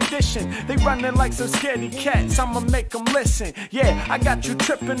Smack edition. They running like some scaredy cats, I'ma make them listen. Yeah, I got you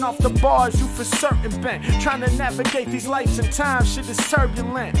tripping off the bars, you for certain bent. Trying to navigate these lights and times, shit is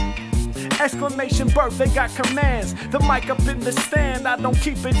turbulent. Exclamation birth, they got commands. The mic up in the stand, I don't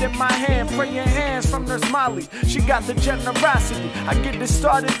keep it in my hand. Praying hands from Nurse Molly, she got the generosity. I get this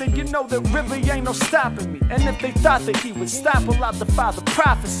started, then you know there really ain't no stopping me. And if they thought that he would stop, well, I'll defy the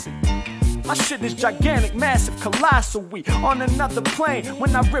prophecy. My shit is gigantic, massive, colossal. We on another plane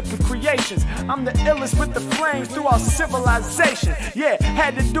when I rip with creations. I'm the illest with the flames through all civilization. Yeah,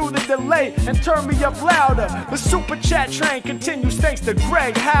 had to do the delay and turn me up louder. The super chat train continues thanks to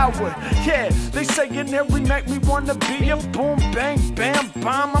Greg Howard. Yeah, they say in here we make me wanna be a boom, bang, bam,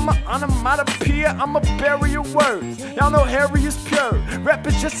 bomb. I'm a onomatopoeia, I'm a barrier of words. Y'all know Harry is pure. Rap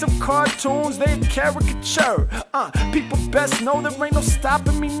is just some cartoons, they a caricature. People best know there ain't no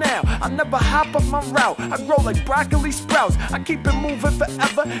stopping me now. I never hop up my route, I grow like broccoli sprouts. I keep it moving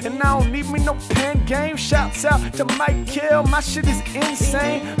forever, and I don't need me no pen game. Shouts out to Mike Kill, my shit is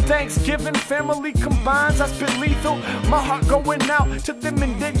insane. Thanksgiving, family combines, I spit lethal. My heart going out to them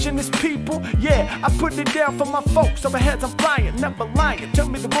indigenous people. Yeah, I put it down for my folks, overheads I'm flying, never lying. Tell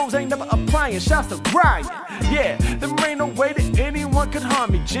me the rules ain't never applying, shouts to Ryan. Yeah, there ain't no way that anyone could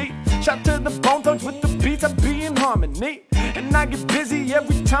harm me, G. Shout to the Bone Thugs with the beats, I be in harmony. And I get busy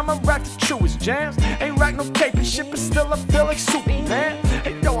every time I rock the truest jams. Ain't rock no cape and shit, but still I feel like Superman.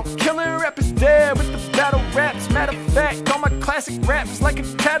 Hey yo, I'm killing rappers dead with the battle raps. Matter of fact, all my classic raps like a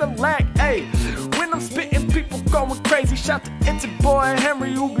Cadillac. Hey, when I'm spitting, people going crazy. Shout to It's Boy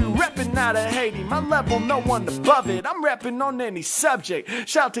Henry who be rapping out of Haiti. My level, no one above it. I'm rapping on any subject.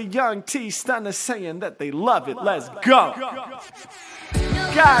 Shout to Young T Stunner saying that they love it. Let's go.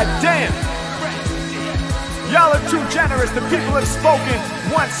 God damn. Y'all are too generous. The people have spoken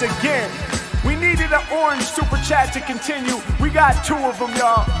once again. We needed an orange super chat to continue. We got 2 of them,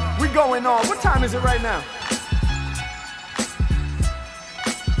 y'all. We going on. What time is it right now?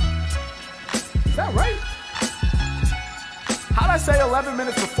 Is that right? How'd I say 11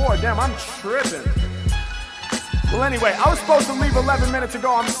 minutes before? Damn, I'm tripping. Well, anyway, I was supposed to leave 11 minutes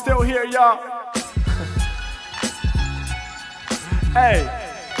ago. I'm still here, y'all. Hey.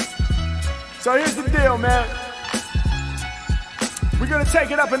 So here's the deal, man. We're gonna take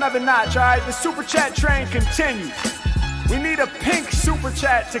it up another notch, all right? The super chat train continues. We need a pink super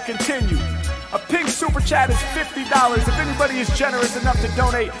chat to continue. A pink super chat is $50. If anybody is generous enough to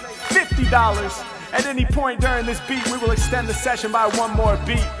donate $50 at any point during this beat, we will extend the session by 1 more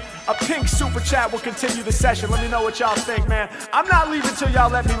beat. A pink super chat will continue the session. Let me know what y'all think, man. I'm not leaving till y'all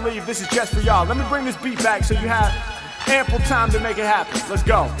let me leave. This is just for y'all. Let me bring this beat back so you have ample time to make it happen. Let's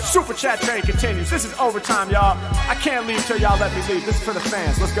go. Super chat train continues. This is overtime, y'all. I can't leave till y'all let me leave. This is for the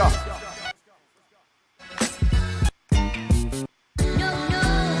fans. Let's go.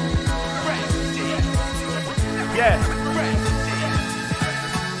 Yeah.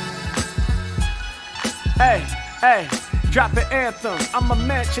 Hey. Drop an anthem, I'ma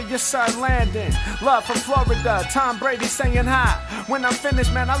mention your son landing. Love from Florida, Tom Brady saying hi. When I'm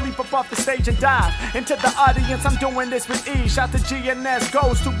finished, man, I leap up off the stage and dive into the audience. I'm doing this with ease. Shout to GNS,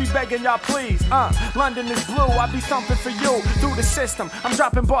 goes to be begging y'all please. London is blue, I be thumping for you through the system. I'm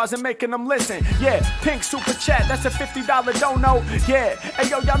dropping bars and making them listen. Yeah, pink super chat, that's a $50 dono. Yeah, hey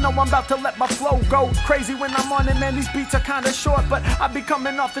yo, y'all know I'm about to let my flow go crazy when I'm on it, man. These beats are kinda short, but I be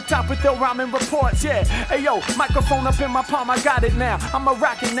coming off the top with ill rhyming reports. Yeah, hey yo, microphone up in my palm, I got it now. I'm a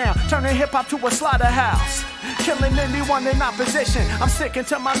rocket now, turning hip hop to a slaughterhouse. Killing anyone in opposition. I'm sticking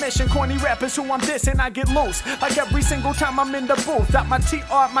to my mission. Corny rappers who I'm dissing, I get loose. Like every single time I'm in the booth. Got my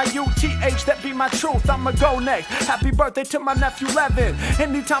TR, my UTH, that be my truth. I'ma go next. Happy birthday to my nephew Levin.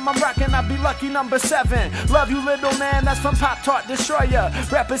 Anytime I'm rocking, I be lucky number 7. Love you, little man, that's from Pop Tart Destroyer.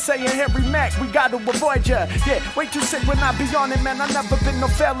 Rappers saying Harry Mack, we gotta avoid ya. Yeah, way too sick when I be on it, man. I never been no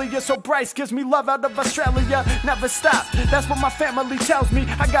failure. So Bryce gives me love out of Australia. Never stop, that's what my family tells me.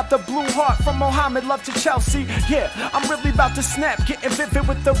 I got the blue heart from Mohammed, love to Chelsea. see, yeah, I'm really about to snap, getting vivid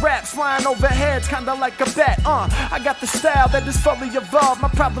with the raps, flying over heads, kinda like a bat. I got the style that is fully evolved, my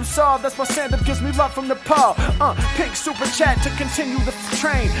problem solved, that's why stand-up gives me love from Nepal. Pink super chat to continue the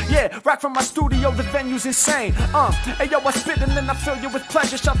train, yeah, rock from my studio, the venue's insane. Hey yo, I spit and then I fill you with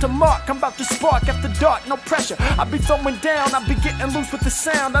pleasure. Shout to Mark, I'm about to spark after dark, no pressure. I be throwing down, I be getting loose with the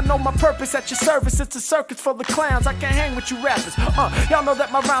sound. I know my purpose at your service, it's a circus full of clowns. I can't hang with you rappers. Y'all know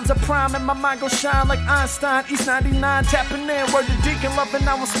that my rhymes are prime and my mind gon' shine like Einstein. East 99 tapping in, word to Deacon, loving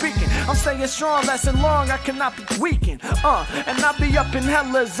how I'm speaking. I'm staying strong, lasting long, I cannot be weakened. And I be up in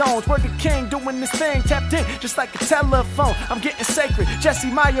hella zones. Word to King, doing this thing, tapped in just like a telephone. I'm getting sacred,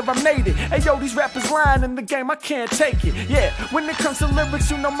 Jesse Meyer, I made it. Hey yo, these rappers lying in the game, I can't take it. Yeah, when it comes to lyrics,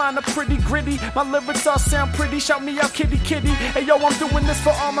 you know mine are pretty gritty. My lyrics all sound pretty, shout me out kitty kitty. Hey yo, I'm doing this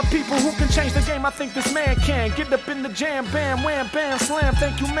for all my people who can change the game. I think this man can. Get up in the jam, bam, wham, bam, slam.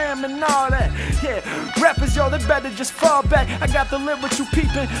 Thank you, ma'am, and all that. Yeah, rappers, yo, they better just fall back. I got the lyrics you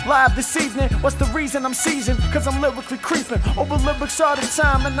peeping live this evening. What's the reason I'm seasoned? Cause I'm lyrically creeping over lyrics all the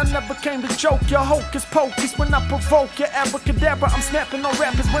time, and I never came to joke. Your hocus pocus when I provoke your abracadabra. I'm snapping on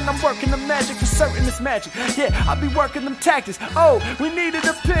rappers when I'm working the magic. For certain it's magic. Yeah, I be working them tactics. Oh, we needed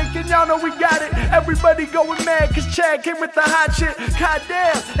a pick, and y'all know we got it. Everybody going mad, cause Chad came with the hot shit. God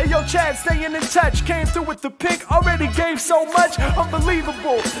damn, hey yo, Chad staying in touch. Came through with the pick, already gave so much.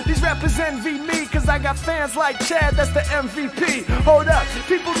 Unbelievable. These rappers envy me, cause I got fans like Chad, that's the MVP. Hold up,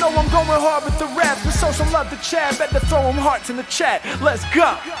 people know I'm going hard with the rap. But show some love to Chad, better throw them hearts in the chat. Let's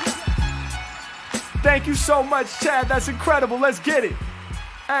go. Thank you so much, Chad, that's incredible. Let's get it.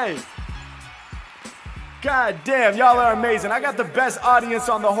 Hey. God damn, y'all are amazing. I got the best audience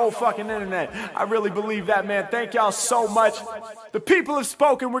on the whole fucking internet. I really believe that, man. Thank y'all so much. The people have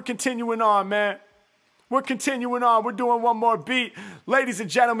spoken. We're continuing on, man. We're continuing on. We're doing one more beat. Ladies and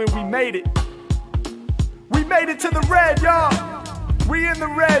gentlemen, we made it. We made it to the red, y'all. We in the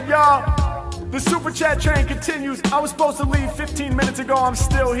red, y'all. The super chat train continues. I was supposed to leave 15 minutes ago. I'm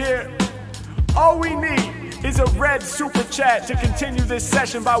still here. All we need is a red super chat to continue this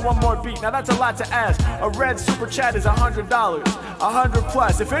session by one more beat. Now that's a lot to ask. A red super chat is $100, 100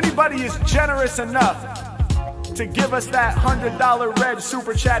 plus. If anybody is generous enough to give us that $100 red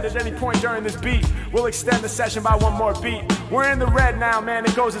super chat at any point during this beat, we'll extend the session by one more beat. We're in the red now, man.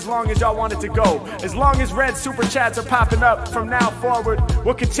 It goes as long as y'all want it to go. As long as red super chats are popping up from now forward,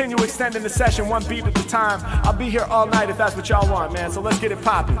 we'll continue extending the session one beat at a time. I'll be here all night if that's what y'all want, man. So let's get it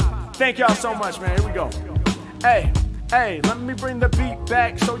popping. Thank y'all so much, man. Here we go. Hey, hey, let me bring the beat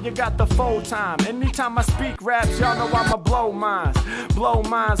back so you got the full time. Anytime I speak raps, y'all know I'ma blow minds. Blow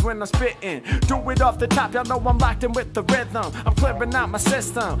minds when I'm spitting. Do it off the top, y'all know I'm locked in with the rhythm. I'm clearing out my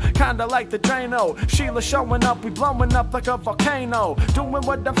system, kinda like the Drano. Sheila showing up, we blowing up like a volcano. Doing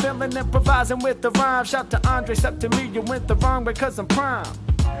what I'm feeling, improvising with the rhyme. Shout to Andre, step to me, you went the wrong way cause I'm prime.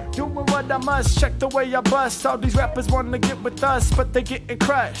 Doing what I must, check the way I bust. All these rappers wanna get with us, but they getting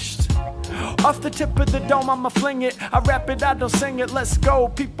crushed. Off the tip of the dome, I'ma fling it. I rap it, I don't sing it. Let's go,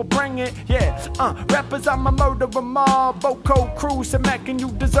 people bring it. Yeah, rappers, I'ma murder them all. Boko, Cruz, and Mack, and you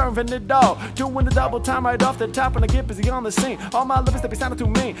deserving it all. Doing the double time right off the top, and I get busy on the scene. All my lyrics, they be sounding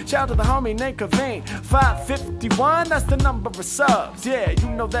too mean. Shout out to the homie named Kaveen. 551, that's the number of subs. Yeah, you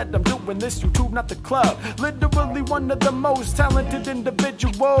know that I'm doing this YouTube, not the club. Literally one of the most talented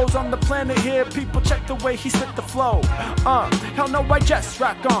individuals on the planet here. People check the way he spit the flow. Hell no, I just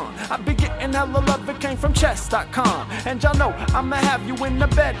rock on. I be getting hella love, it came from chess.com. And y'all know I'ma have you in a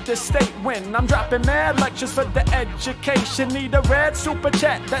better state when I'm dropping mad lectures for the education. Need a red super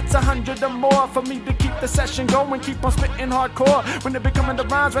chat, that's 100 or more for me to keep the session going. Keep on spitting hardcore. When it be coming to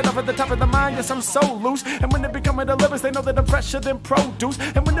rhymes right off at the top of the mind, yes, I'm so loose. And when it be coming to lyrics, they know that I'm fresher than produce.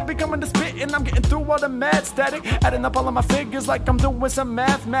 And when it be coming to spitting, I'm getting through all the mad static. Adding up all of my figures like I'm doing some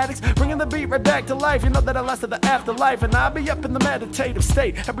mathematics. Bringing the beat right back to life. You know that I lasted the afterlife. And I'll be up in the meditative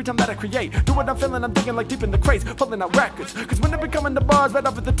state every time that I create. Do what I'm feeling, I'm thinking like deep in the crates, pulling out records. Cause when it be coming to bars right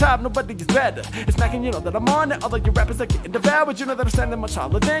off at the top, nobody is better. It's Mack and you know that I'm on it. All of your rappers are getting devoured. You know that I'm standing much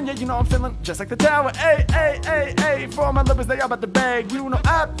taller than you. You know I'm feeling just like the tower. Ay, ay, ay, ay. For all my lovers, they all about the bag. You know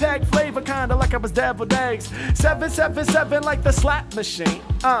I pack flavor kinda like I was deviled eggs. 777 like the slot machine.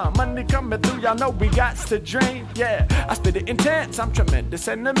 Money coming through, y'all know we got to dream. Yeah, I spit it intense, I'm tremendous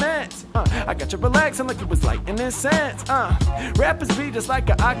and immense. I got you relaxing like it was lighting incense. Rappers be just like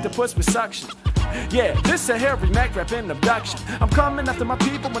an octopus with suction. Yeah, this a hairy Mack rapping abduction. I'm coming after my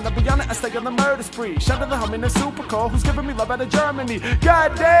people, when I be on it, I stay on the murder spree. Shout out to the homie named Super Cole, who's giving me love out of Germany.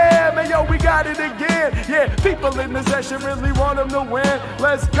 God damn, and yo, we got it again. Yeah, people in the session really want them to win.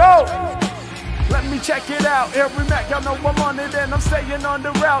 Let's go. Let me check it out. Every Mac, y'all know I'm on it and I'm staying on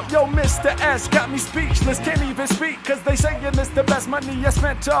the route. Yo, Mr. S got me speechless, can't even speak, cause they saying it's the best money I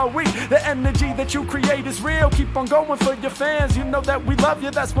spent all week. The energy that you create is real, keep on going for your fans. You know that we love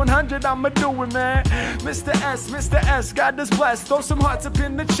you, that's 100, I'ma do it, man. Mr. S, God is blessed. Throw some hearts up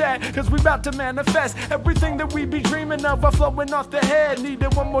in the chat, cause we about to manifest. Everything that we be dreaming of are flowing off the head.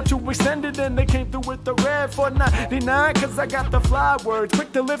 Needed one more to extend it, and they came through with the red for 99, cause I got the fly words,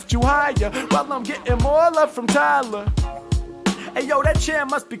 quick to lift you higher, while I'm getting more love from Tyler. Hey yo, that chair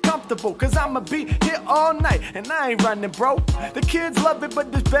must be comfortable, cause I'ma be here all night, and I ain't running, bro. The kids love it, but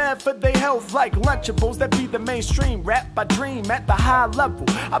it's bad for their health, like Lunchables. That be the mainstream rap, I dream at the high level.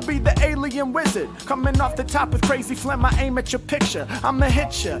 I be the alien wizard, coming off the top with crazy phlegm. I aim at your picture, I'ma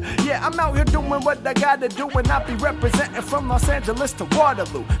hit ya. Yeah, I'm out here doing what I gotta do, and I be representing from Los Angeles to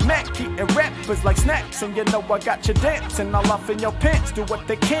Waterloo. Mack eating rappers like snacks, and you know I got you dancing all off in your pants. Do what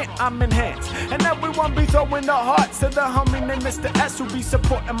they can't, I'm enhanced, and everyone be throwing the hearts to the homie named Mr. S who be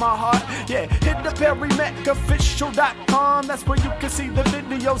supporting my heart. Yeah, hit the PerryMackOfficial.com. That's where you can see the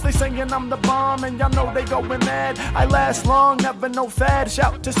videos. They saying I'm the bomb, and y'all know they going mad. I last long, never no fad.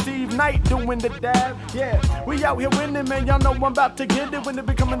 Shout to Steve Knight doing the dab. Yeah, we out here winning, man. Y'all know I'm about to get it. When it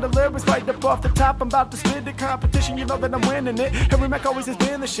be coming the lyrics right up off the top, I'm about to spit the competition. You know that I'm winning it. Harry Mack always has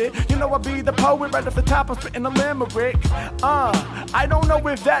been the shit. You know I be the poet right off the top. I'm spitting a limerick. I don't know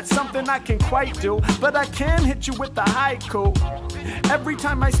if that's something I can quite do, but I can hit you with the haiku. Every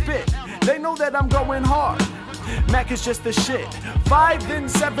time I spit, they know that I'm going hard. Mac is just the shit. 5, then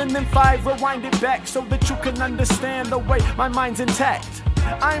 7, then 5. Rewind it back so that you can understand the way my mind's intact.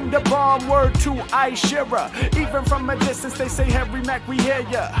 I'm the bomb, word to I Shira. Even from a distance, they say, Harry Mack, we hear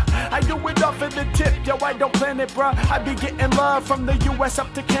ya. I do it off of the tip, yo, I don't plan it, bruh. I be getting love from the US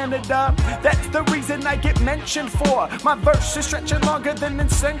up to Canada. That's the reason I get mentioned for. My verse is stretching longer than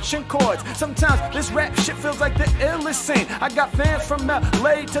ascension chords. Sometimes this rap shit feels like the illest scene. I got fans from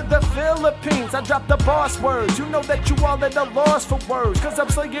LA to the Philippines. I drop the boss words. You know that you all at a loss for words, cause I'm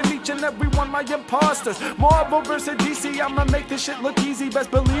slaying each and every one my imposters. Marvel versus DC, I'ma make this shit look easy. Best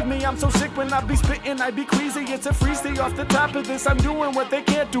believe me, I'm so sick when I be spitting, I be queasy. It's a freestyle off the top of this. I'm doing what they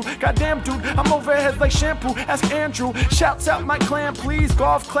can't do. Goddamn, dude, I'm overhead like shampoo. Ask Andrew. Shouts out my clan, please.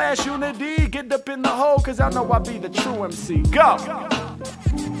 Golf class unity. Get up in the hole, cause I know I be the true MC. Go!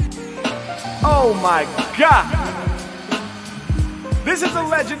 Oh my God! This is a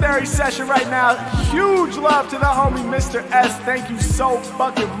legendary session right now. Huge love to the homie Mr. S. Thank you so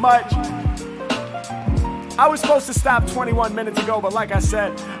fucking much. I was supposed to stop 21 minutes ago, but like I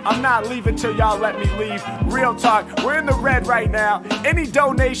said, I'm not leaving till y'all let me leave. Real talk, we're in the red right now. Any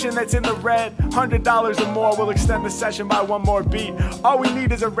donation that's in the red, $100 or more, will extend the session by one more beat. All we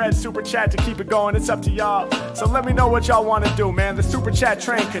need is a red super chat to keep it going. It's up to y'all. So let me know what y'all want to do, man. The super chat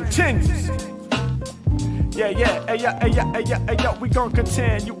train continues. Yeah, we gon'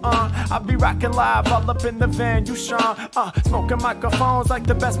 continue, I be rockin' live all up in the van, you strong, smoking microphones like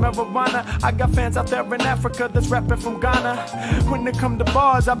the best marijuana. I got fans out there in Africa that's rapping from Ghana. When it come to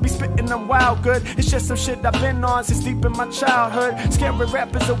bars, I be spitting them wild good. It's just some shit I've been on since deep in my childhood. Scaring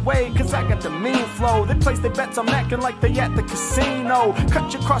rappers away, cause I got the mean flow. They place their bets on Mackin' like they at the casino.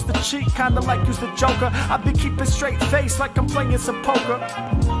 Cut you across the cheek, kinda like you's the Joker. I be keeping straight face like I'm playing some poker.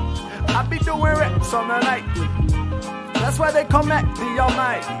 I be doing raps on the nightly. That's why they call Mack the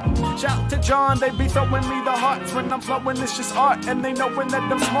Almighty. Shout to John, they be throwing me the hearts when I'm flowing. It's just art, and they knowin'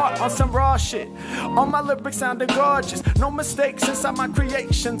 that I'm smart on some raw shit. All my lyrics sounding gorgeous, no mistakes inside my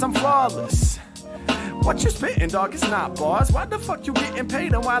creations. I'm flawless. What you spittin', dog? It's not bars. Why the fuck you getting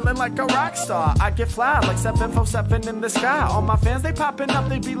paid and wildin' like a rock star? I get fly like 747 in the sky. All my fans, they poppin' up,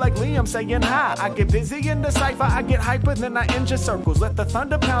 they be like Liam saying hi. I get busy in the cypher, I get hyper, then I injure circles. Let the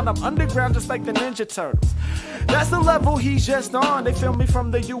thunder pound, I'm underground just like the Ninja Turtles. That's the level he's just on. They film me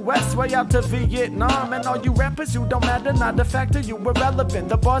from the US way out to Vietnam. And all you rappers, you don't matter, not a factor, you irrelevant.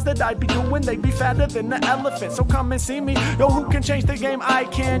 The bars that I be doing, they be fatter than the elephant. So come and see me, yo, who can change the game? I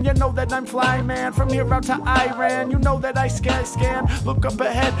can. You know that I'm fly, man. From here out to Iran, you know that I scan. Look up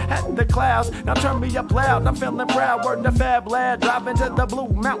ahead at the clouds, now turn me up loud. I'm feeling proud, word to Fab Lad. Driving to the Blue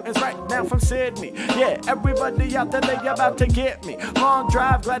Mountains right now from Sydney. Yeah, everybody out there, they about to get me. Long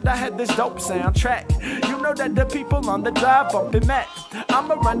drive, glad I had this dope soundtrack. You know that the people on the drive bumping Mack.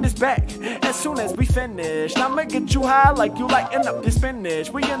 I'ma run this back as soon as we finish. I'ma get you high like you lighting up your spinach.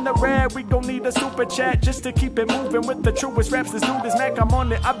 We in the red, we gon' need a super chat just to keep it moving with the truest raps. This dude is Mack, I'm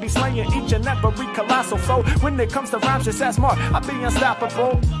on it. I be slaying each and every colossal foe. When it comes to rhymes, just ask Mark, I be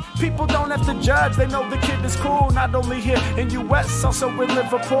unstoppable. People don't have to judge, they know the kid is cool. Not only here in US, also in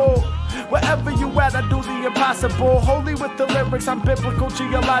Liverpool. Wherever you at, I do the impossible. Holy with the lyrics, I'm biblical,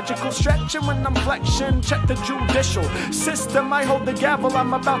 geological. Stretching when I'm flexing, check the judicial system. I hold the gavel,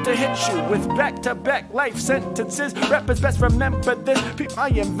 I'm about to hit you with back-to-back life sentences. Rappers best remember this, peep my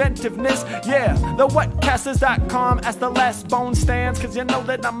inventiveness. Yeah, the whatcasters.com as the last bone stands. Cause you know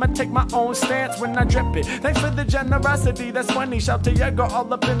that I'ma take my own stance when I drip it. Thanks for the generosity, that's funny. Shout to Diego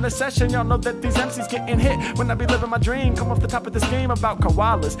all up in the session. Y'all know that these MCs getting hit when I be living my dream. Come off the top of the scheme about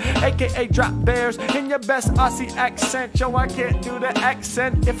koalas, aka drop bears in your best Aussie accent. Yo, I can't do the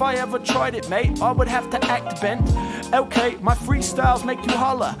accent. If I ever tried it, mate, I would have to act bent. Okay, my freestyles make you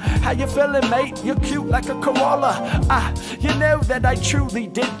holler. How you feeling, mate? You're cute like a koala. You know that I truly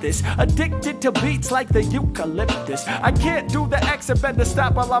did this. Addicted to beats like the eucalyptus. I can't do the accent, better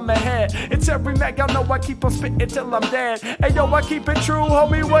stop while I'm ahead. It's every Mac, y'all know I keep on spitting till I'm dead. Hey yo, I keep it true,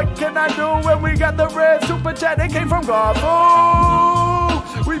 homie, what can I do when we got the red super chat? It came from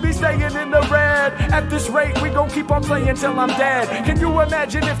Garfu. We be staying in the red. At this rate, we gon' keep on playing till I'm dead. Can you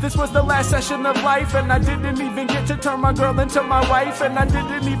imagine if this was the last session of life and I didn't even get to turn my girl into my wife, and I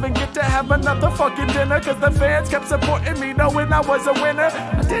didn't even get to have another fucking dinner cause the fans kept supporting me knowing I was a winner.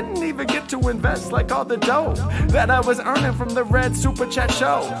 I didn't even get to invest like all the dough that I was earning from the red super chat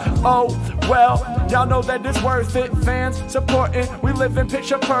show. Oh, well, y'all know that it's worth it. Fans supporting, we live in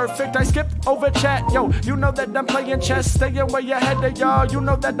picture perfect. I skipped over chat, yo, you know that I'm playing chess, staying way ahead of y'all. You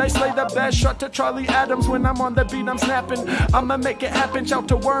know that I slay the best. Shot to Charlie Adams when I'm on the beat, I'm snapping. I'ma make it happen, shout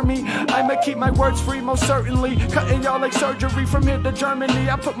to Wormy. I'ma keep my words free, most certainly. Cutting y'all like surgery from here to Germany.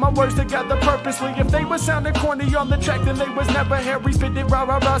 I put my words together purposely. If they was sounding corny on the track, then they was never hairy. Spit it rah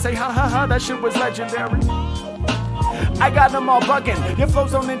rah rah, say ha ha ha, that shit was legendary. I got them all bugging. Your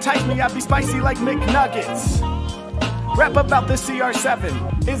flows don't entice me, I be spicy like McNuggets. Rap about the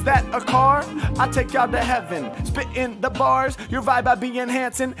CR7. Is that a car? I take y'all to heaven. Spitting the bars, your vibe I be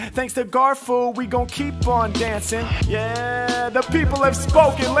enhancing. Thanks to Garfu, we gon' keep on dancing. Yeah, the people have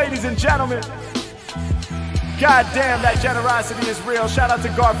spoken, ladies and gentlemen. God damn, that generosity is real. Shout out to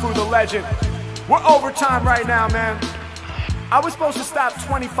Garfu, the legend. We're overtime right now, man. I was supposed to stop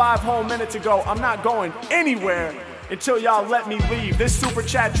 25 whole minutes ago. I'm not going anywhere until y'all let me leave. This super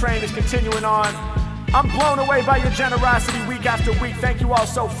chat train is continuing on. I'm blown away by your generosity week after week. Thank you all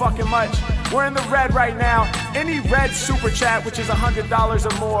so fucking much. We're in the red right now. Any red super chat, which is $100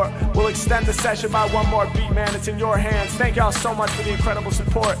 or more, will extend the session by one more beat, man. It's in your hands. Thank y'all so much for the incredible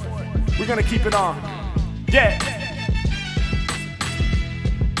support. We're gonna keep it on. Yeah.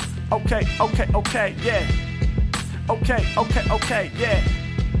 Okay, okay, okay, yeah. Okay, okay, okay, yeah.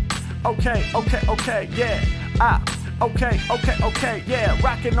 Okay, okay, okay, yeah. Okay, okay, okay, yeah.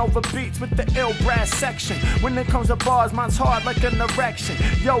 Rocking over beats with the ill brass section. When it comes to bars, mine's hard like an erection.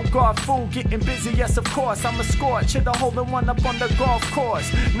 Yo, Garfu, getting busy, yes, of course. I'm a scorch, hit a hole in one up on the golf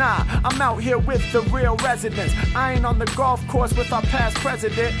course. Nah, I'm out here with the real residents. I ain't on the golf course with our past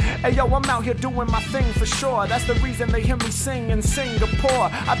president. Hey, yo, I'm out here doing my thing for sure. That's the reason they hear me sing in Singapore.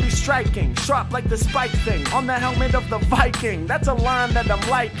 I be striking, sharp like the spike thing on the helmet of the Viking. That's a line that I'm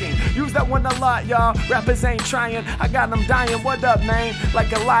liking. Use that one a lot, y'all. Rappers ain't trying. I got them dying. What up, man?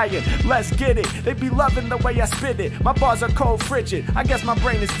 Like a lion. Let's get it. They be loving the way I spit it. My bars are cold frigid. I guess my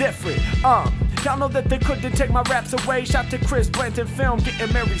brain is different. Y'all know that they couldn't take my raps away. Shout to Chris Blanton Film,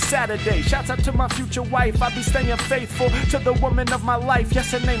 getting married Saturday. Shouts out to my future wife. I be staying faithful to the woman of my life.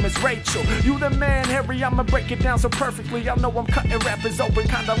 Yes, her name is Rachel. You the man, Harry. I'ma break it down so perfectly. Y'all know I'm cutting rappers open,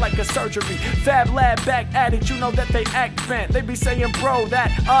 kinda like a surgery. Fab Lab back at it. You know that they act bent. They be saying, bro, that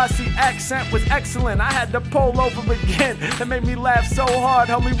Aussie accent was excellent. I had to pull over again. That made me laugh so hard,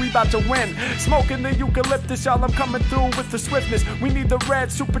 homie. We about to win. Smoking the eucalyptus, y'all. I'm coming through with the swiftness. We need the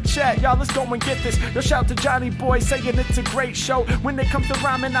red super chat, y'all. Let's go and get this. Yo, shout to Johnny Boy saying it's a great show. When it comes to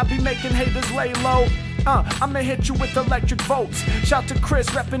rhyming, I be making haters lay low. I'ma hit you with electric volts. Shout to Chris,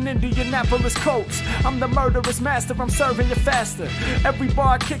 reppin' Indianapolis Colts. I'm the murderous master, I'm serving you faster. Every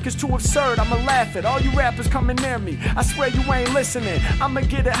bar I kick is too absurd, I'ma laugh at all you rappers coming near me. I swear you ain't listening. I'ma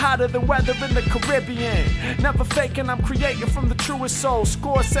get it hotter than weather in the Caribbean. Never faking, I'm creating from the truest soul.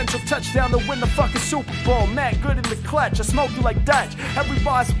 Score central touchdown to win the fucking Super Bowl. Matt good in the clutch, I smoke you like Dutch. Every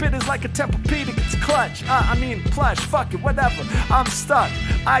bar I spit is like a Tempur-Pedic, it's clutch. I mean plush, fuck it, whatever. I'm stuck,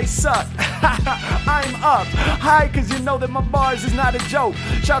 I suck. I ain't them up. High, cause you know that my bars is not a joke.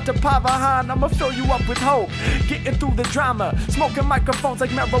 Shout to Pavahan, I'ma fill you up with hope. Getting through the drama, smoking microphones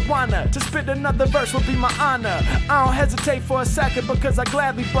like marijuana. To spit another verse will be my honor. I don't hesitate for a second because I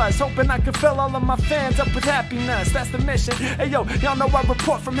gladly bust. Hoping I can fill all of my fans up with happiness. That's the mission. Hey yo, y'all know I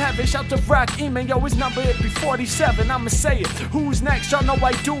report from heaven. Shout to Rock Eman, yo, his number it be 47. I'ma say it. Who's next? Y'all know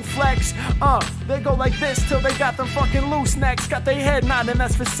I do flex. They go like this till they got them fucking loose necks. Got their head nodding,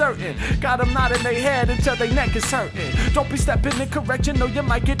 that's for certain. Got them nodding their head until their neck is hurting. Don't be stepping in correction, no, you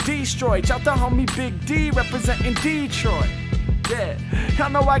might get destroyed. Shout to homie Big D representing Detroit. Yeah, y'all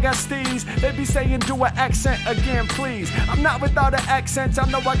know I got steez. They be saying do an accent again, please. I'm not without an accent, I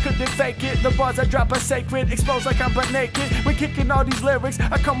know I couldn't fake it. The bars I drop are sacred, exposed like I'm butt naked. When kicking all these lyrics,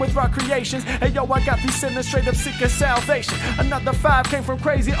 I come with raw creations. Hey yo, I got these sinners straight up seeking salvation. Another 5 came from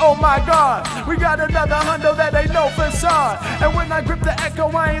crazy, oh my god. We got another hundo that ain't no facade. And when I grip the echo,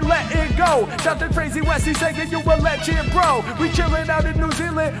 I ain't let it go. Shout to Crazy Westy saying you a legend, bro. We chillin' out in New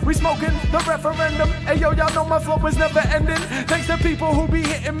Zealand, we smoking the referendum. Hey yo, y'all know my flow was never ending. Thanks to people who be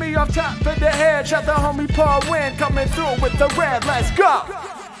hitting me off top of the head. Shout the homie Paul Wynn coming through with the red. Let's go.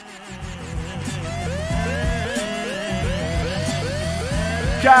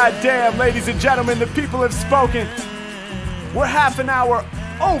 God damn, ladies and gentlemen, the people have spoken. We're half an hour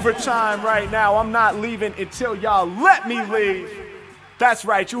overtime right now. I'm not leaving until y'all let me leave. That's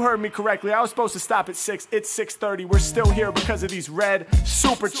right, you heard me correctly. I was supposed to stop at 6. It's 6:30. We're still here because of these red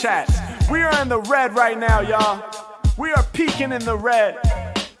super chats. We are in the red right now, y'all. We are peaking in the red.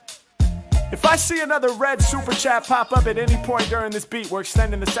 If I see another red super chat pop up at any point during this beat, we're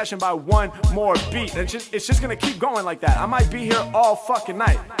extending the session by 1 more beat. It's just gonna keep going like that. I might be here all fucking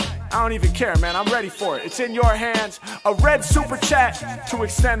night. I don't even care, man. I'm ready for it. It's in your hands. A red super chat to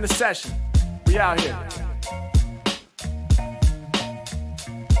extend the session. We out here.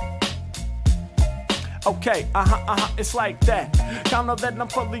 Okay, it's like that. Y'all know that I'm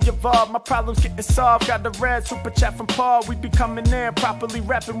fully evolved. My problems getting solved. Got the red super chat from Paul. We be coming in, properly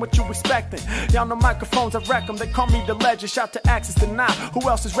rapping what you expecting. Y'all know microphones, I wreck them. They call me the legend. Shout to Axis Deny. Who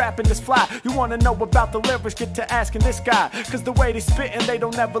else is rapping this fly? You wanna know about the lyrics? Get to asking this guy. Cause the way they spittin', they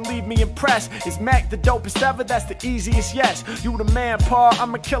don't ever leave me impressed. Is Mack the dopest ever? That's the easiest, yes. You the man, Paul.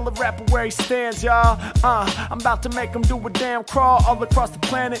 I'm a killer rapper where he stands, y'all. I'm about to make him do a damn crawl all across the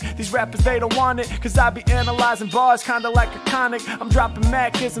planet. These rappers, they don't want it. Cause I be analyzing bars kinda like a conic. I'm dropping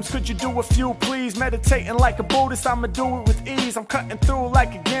Mackisms, could you do a few please? Meditating like a Buddhist, I'ma do it with ease. I'm cutting through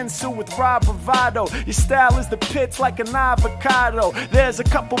like a Ginsu with raw bravado. Your style is the pits like an avocado. There's a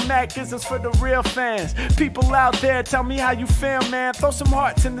couple Mackisms for the real fans. People out there, tell me how you feel, man. Throw some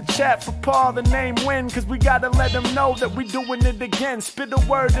hearts in the chat for Paul, the name Win. Cause we gotta let them know that we doing it again. Spit a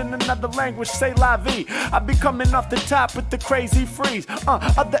word in another language, say la vie. I be coming off the top with the crazy freeze.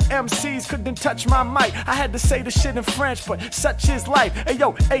 Other MCs couldn't touch my mic. I had to say the shit in French, but such is life. Hey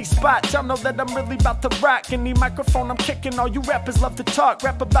yo, A-Spot, y'all know that I'm really about to rock. Any microphone I'm kicking, all you rappers love to talk.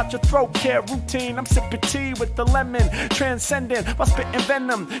 Rap about your throat care routine. I'm sipping tea with the lemon, transcending while spitting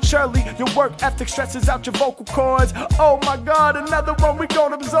venom. Surely your work ethic stresses out your vocal cords. Oh my god, another one we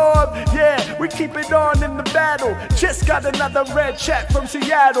gon' absorb. Yeah, we keep it on in the battle. Just got another red chat from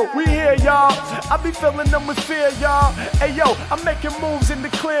Seattle. We here, y'all. I be filling them with fear, y'all. Hey yo, I'm making moves in the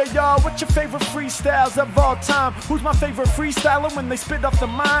clear, y'all. What's your favorite freestyles of all time? Who's my favorite freestyler when they spit off the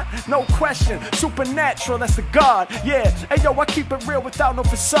mind? No question, supernatural, that's the god. Yeah, hey yo, I keep it real without no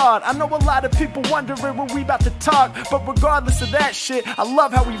facade. I know a lot of people wondering when we about to talk, but regardless of that shit, I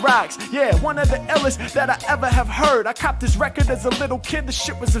love how he rocks. Yeah, one of the illest that I ever have heard. I copped this record as a little kid, the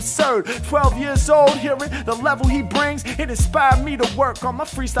shit was absurd. 12 years old, hearing the level he brings, it inspired me to work on my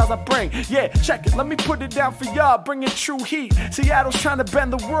freestyles I bring. Yeah, check it, let me put it down for y'all, bringing true heat. Seattle's trying to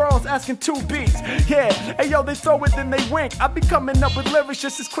bend the world, asking 2 beats. Yeah, hey yo, they throw it then they wink. I be coming up with lyrics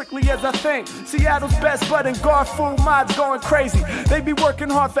just as quickly as I think. Seattle's best bud and Garfool mods going crazy. They be working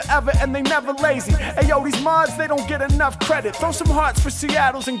hard forever and they never lazy. Hey yo, these mods, they don't get enough credit. Throw some hearts for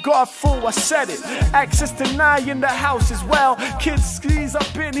Seattle's and Garfool, I said it. Access to 9 in the house as well. Kids skis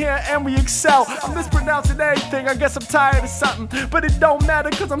up in here and we excel. I'm mispronouncing everything, I guess I'm tired of something. But it don't matter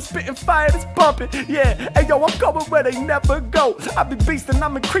cause I'm spitting fire that's bumping. Yeah, hey yo, I'm going where they never go. I be beastin',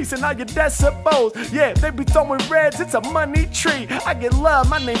 I'm increasing all your decibels. Yeah, they be throwing reds, it's a money tree. I get love,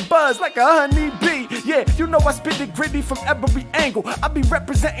 my name buzz like a honeybee. Yeah, you know I spit it gritty from every angle. I be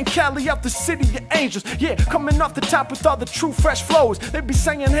representing Cali out the city of angels. Yeah, coming off the top with all the true fresh flows. They be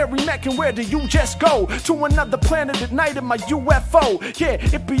saying Harry Mack and where do you just go? To another planet at night in my UFO. Yeah,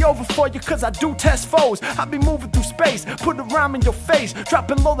 it be over for you cause I do test foes. I be moving through space, put a rhyme in your face.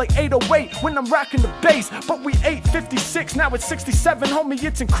 Dropping low like 808 when I'm rocking the bass. But we 856, now it's 67, homie,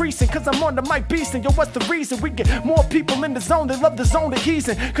 it's increasing. Cause I'm on the mic beat feasting. Yo, what's the reason? We get more people in the zone. They love the zone that he's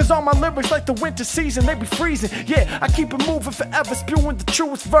in. Cause all my lyrics like the winter season, they be freezing. Yeah, I keep it moving forever, spewing the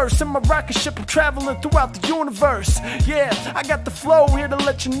truest verse. In my rocket ship, I'm traveling throughout the universe. Yeah, I got the flow here to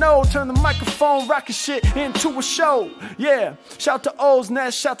let you know. Turn the microphone, rocket shit into a show. Yeah, shout to O's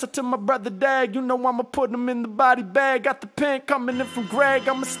Nest, shout out to my brother Dag. You know I'ma put him in the body bag. Got the pen coming in from Greg.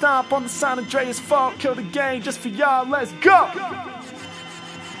 I'ma stomp on the San Andreas fault. Kill the game just for y'all, let's go.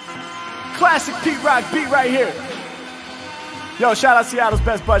 Classic Pete Rock beat right here. Yo, shout out Seattle's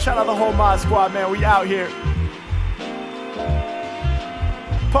best bud. Shout out the whole mod squad, man. We out here.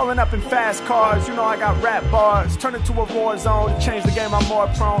 Pulling up in fast cars, you know I got rap bars. Turn it to a war zone, to change the game I'm more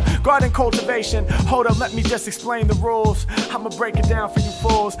prone. Garden cultivation, hold up, let me just explain the rules. I'ma break it down for you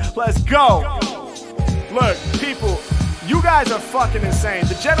fools, let's go. Look, people, you guys are fucking insane.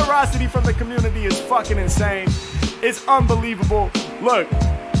 The generosity from the community is fucking insane. It's unbelievable. Look,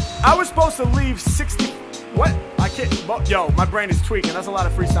 I was supposed to leave 60, what? I can't, yo, my brain is tweaking, that's a lot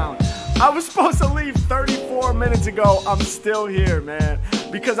of freestyling. I was supposed to leave 34 minutes ago. I'm still here, man,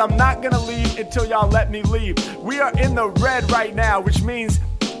 because I'm not gonna leave until y'all let me leave. We are in the red right now, which means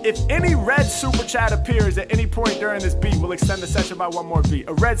if any red super chat appears at any point during this beat, we'll extend the session by one more beat.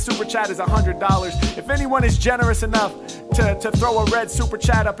 A red super chat is $100. If anyone is generous enough to throw a red super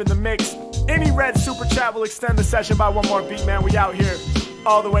chat up in the mix, any red super chat will extend the session by one more beat, man. We out here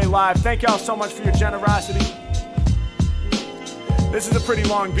all the way live. Thank y'all so much for your generosity. This is a pretty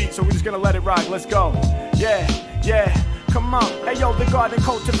long beat, so we're just gonna let it rock. Let's go. Yeah, yeah. Come on, hey yo, the garden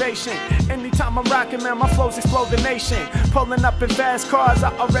cultivation. Anytime I'm rocking, man, my flows explode the nation. Pulling up in fast cars,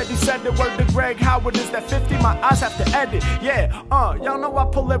 I already said the word to Greg Howard. Is that 50? My eyes have to edit. Yeah, y'all know I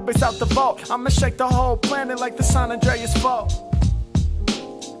pull lyrics out the vault. I'ma shake the whole planet like the San Andreas fault.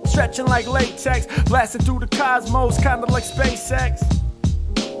 Stretching like latex, blasting through the cosmos, kinda like SpaceX.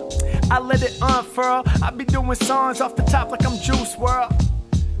 I let it unfurl. I be doing songs off the top like I'm Juice WRLD.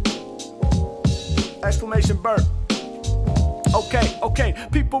 Exclamation burp. Okay,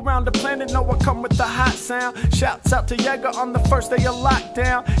 people around the planet know I come with the hot sound. Shouts out to Yeager on the first day of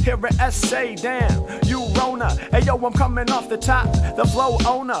lockdown. Hear an essay, damn, you Rona. Hey yo, I'm coming off the top, the flow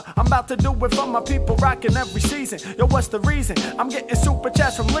owner. I'm about to do it for my people rocking every season. Yo, what's the reason? I'm getting super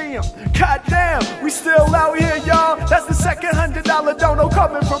chats from Liam. God damn, we still out here, y'all. That's the second $100 dono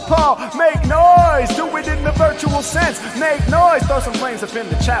coming from Paul. Make noise, do it in the virtual sense. Make noise, throw some flames up in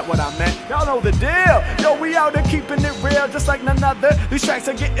the chat, what I meant. Y'all know the deal. Yo, we out there keeping it real, just like none other. These tracks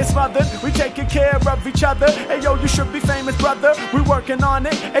are getting smothered. We taking care of each other. Hey yo, you should be famous, brother. We working on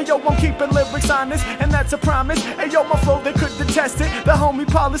it. Hey yo, I'm keeping lyrics honest, and that's a promise. Hey yo, my flow, they could detest it. The homie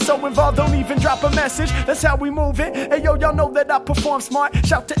Paul is so involved, don't even drop a message. That's how we move it. Hey yo, y'all know that I perform smart.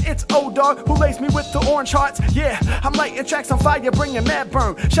 Shout to It's O-Dog, who laced me with the orange hearts. Yeah, I'm lighting tracks on fire, bringing mad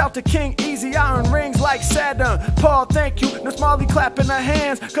burn. Shout to King Easy, iron rings like Saturn. Paul, thank you. No Smiley clapping her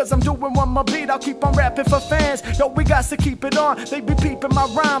hands, cause I'm doing one more beat. I'll keep on rapping for fans. Yo, we got to keep it on. They be peeping my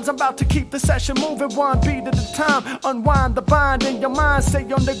rhymes. I'm about to keep the session moving one beat at a time. Unwind the bind in your mind, stay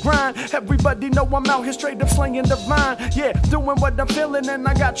on the grind. Everybody know I'm out here straight up slinging the vine. Yeah, doing what I'm feeling, and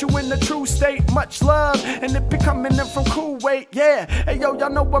I got you in the true state. Much love, and it be coming in from Kuwait. Yeah, hey yo, y'all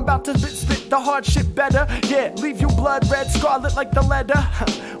know I'm about to spit the hard shit better. Yeah, leave you blood red, scarlet like the leather.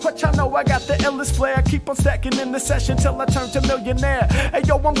 What y'all know, I got the illest flair. Keep on stacking in the session till I turn to millionaire. Hey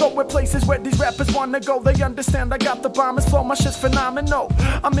yo, I'm going places where these rappers wanna go. They understand I got the bombers flow, my shit's phenomenal.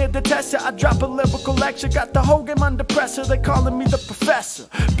 I'm here to test ya, I drop a lyrical lecture. Got the whole game under pressure, they calling me the professor.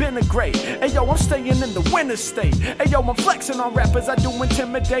 Been a great, hey yo, I'm staying in the winner's state. Hey yo, I'm flexing on rappers, I do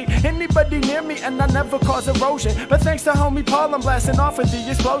intimidate anybody near me, and I never cause erosion. But thanks to homie Paul, I'm blasting off with the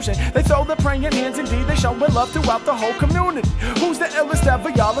explosion. They throw the praying hands, indeed, they showing love throughout the whole community. Who's the illest ever,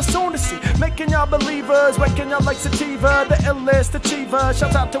 y'all are soon to see. Making y'all believers, waking y'all like sativa. The illest achiever,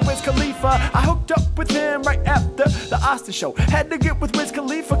 shout out to Wiz Khalifa. I hooked up with him right after the Austin show. Had to get with Wiz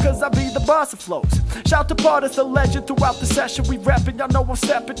Khalifa, cause I be the boss of flows. Shout to Partis, the legend, throughout the session we rapping. Y'all know I'm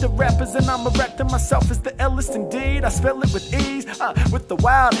stepping to rappers, and I'm erecting myself as the illest indeed. I spell it with ease, with the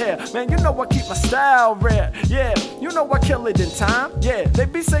wild hair. Man, you know I keep my style rare. Yeah, you know I kill it in time. Yeah, they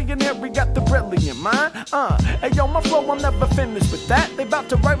be saying here we got the brilliant mind. Hey yo, my flow, I'm never finished with that. They about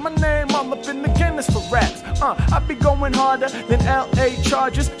to write my name all up in the Guinness for raps. I be going harder than LA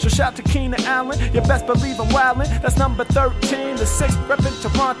Chargers. So shout to Keenan Allen, you best believe I'm wildin'. That's number 13, the 6th, reppin'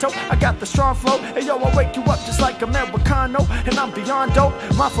 Toronto. I got the strong flow. Hey yo, I wake you up just like Americano, and I'm beyond dope.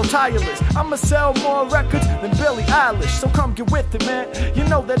 My flow tireless. I'ma sell more records than Billie Eilish. So come get with it, man. You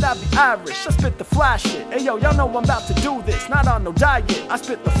know that I be Irish. I spit the fly shit. Hey yo, y'all know I'm about to do this. Not on no diet. I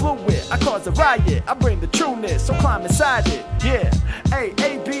spit the fluid. I cause a riot. I bring the trueness. So climb inside it. Yeah. Hey,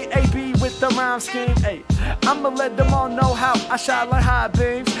 A-B, with the rhyme scheme. Hey, I'ma let them all know how I shine like high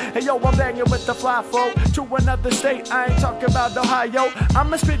beams. Hey yo, I'm banging with the fly flow to another state. I ain't talking about Ohio.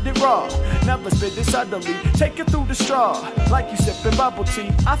 I'ma spit it raw, never spit it suddenly. Take it through the straw, like you sipping bubble tea.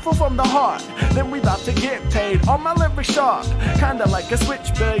 I flow from the heart, then we about to get paid. All my lyrics sharp, kinda like a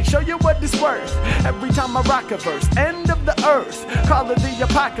switchblade. Show you what it's worth every time I rock a verse. End of the earth, call it the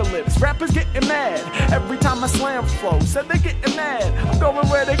apocalypse. Rappers getting mad every time I slam flow. Said they getting mad, I'm going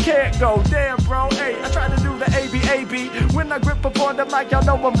where they can't go. Damn bro, hey, I try to do the A-B-A-B. When I grip upon the mic, y'all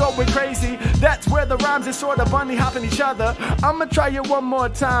know I'm going crazy. That's where the rhymes is sort of bunny hopping each other. I'ma try it one more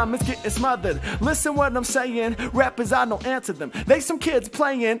time, it's getting smothered. Listen what I'm saying, rappers I don't answer them. They some kids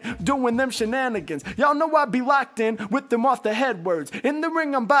playing, doing them shenanigans. Y'all know I be locked in with them off the head words. In the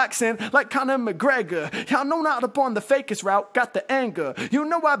ring I'm boxing like Conor McGregor. Y'all know not upon the fakest route, got the anger. You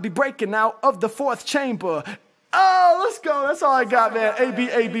know I be breaking out of the fourth chamber. Oh, let's go, that's all I got, man.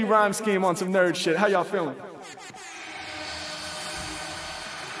 A-B rhyme scheme on some nerd shit. How y'all feeling?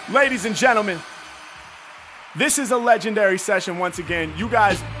 Ladies and gentlemen, this is a legendary session once again. You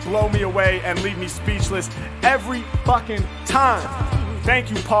guys blow me away and leave me speechless every fucking time.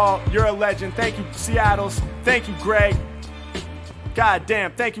 Thank you, Paul. You're a legend. Thank you, Seattle's. Thank you, Greg. God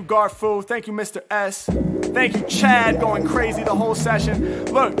damn. Thank you, Garfu. Thank you, Mr. S. Thank you, Chad, going crazy the whole session.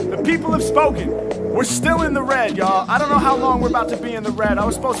 Look, the people have spoken. We're still in the red, y'all. I don't know how long we're about to be in the red. I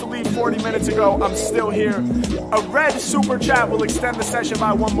was supposed to leave 40 minutes ago. I'm still here. A red super chat will extend the session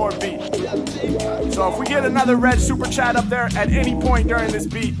by one more beat. So if we get another red super chat up there at any point during this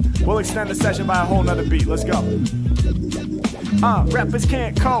beat, we'll extend the session by a whole nother beat. Let's go. Rappers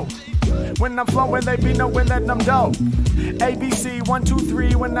can't cope. When I'm flowing, they be knowing that I'm dope. ABC 1, 2,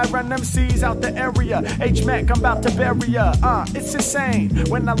 3. When I run them C's out the area. H-Mack, I'm about to bury ya. It's insane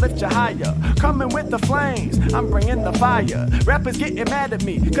when I lift you higher. Coming with the flames, I'm bringing the fire. Rappers getting mad at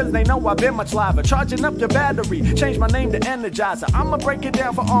me, cause they know I've been much liver. Charging up your battery, change my name to Energizer. I'ma break it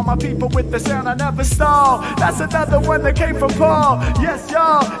down for all my people with the sound I never stall. That's another one that came from Paul. Yes,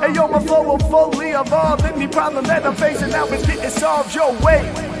 y'all. Hey, yo, my flow will fully evolve. Any problem that I'm facing now is getting solved. Yo,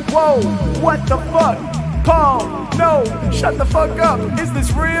 wait. Whoa, what the fuck? Paul, no, shut the fuck up. Is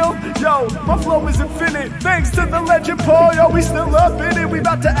this real? Yo, my flow is infinite. Thanks to the legend Paul, yo, we still up in it. We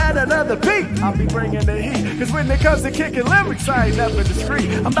about to add another beat. I'll be bringing the heat, cause when it comes to kicking lyrics, I ain't never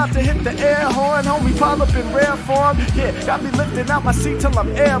discreet. I'm about to hit the air horn, homie, Paul up in rare form. Yeah, got me lifting out my seat till I'm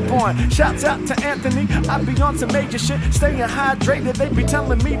airborne. Shouts out to Anthony, I be on some major shit. Staying hydrated, they be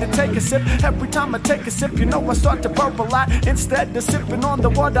telling me to take a sip. Every time I take a sip, you know I start to burp a lot. Instead of sipping on the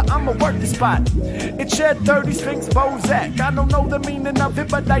water, I'ma work the spot. It shed 30 Sphinx Bozak. I don't know the meaning of it,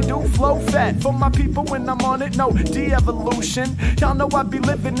 but I do flow fat. For my people when I'm on it, no de-evolution. Y'all know I be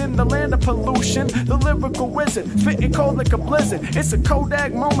living in the land of pollution. The lyrical wizard, spitting cold like a blizzard. It's a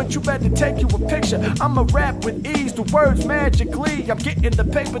Kodak moment, you better take you a picture. I'ma rap with ease, the words magically. I'm getting the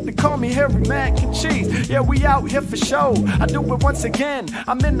paper, they call me Harry Mack and Cheese. Yeah, we out here for show. I do it once again.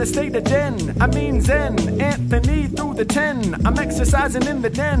 I'm in the state of den. I mean Zen. Anthony through the 10. I'm exercising in the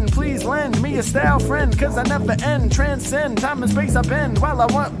den. Please lend me a style friend, cause I never end. Transcend time and space I bend. While I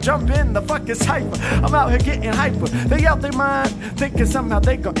want jump in, the fuck is hyper. I'm out here getting hyper. They out their mind, thinking somehow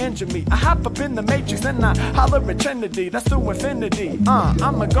they gon' injure me. I hop up in the matrix, then I holler at Trinity. That's through infinity.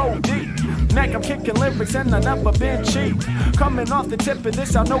 I'ma go deep. Mack, I'm kicking lyrics and I never been cheap. Coming off the tip of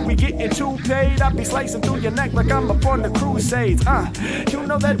this, I know we getting too paid. I be slicing through your neck like I'm up on the Crusades. You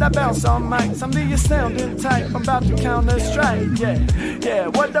know that I bounce on mics. I'm the astounding type. I'm about to counter strike. Yeah.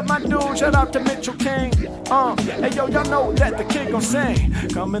 What up, my dude? Shout out to Mitchell King. Hey yo, y'all know that the kid gon' sing.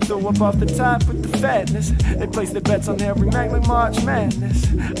 Coming through up off the top with the fatness. They place their bets on Harry Mack like March Madness.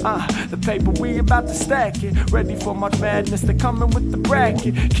 The paper, we about to stack it. Ready for March Madness, they coming with the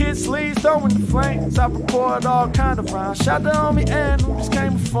bracket. Kid sleeves throwing the flames. I record all kind of rhymes. Shout out on me and who just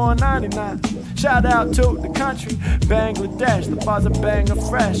came before 99. Shout out to the country, Bangladesh. The bars are banging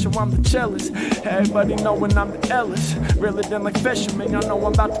fresh, so I'm the chillest. Everybody knowing I'm the illest. Really than like fishermen, y'all know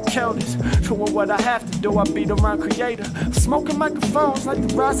I'm about to kill this. Doing what I have to do, I beat around creator. Smoking microphones like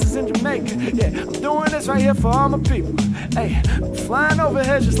the Rosses in Jamaica. Yeah, I'm doing this right here for all my people. Hey, I'm flying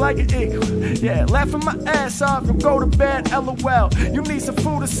overhead just like an eagle. Yeah, laughing my ass off and go to bed, LOL. You need some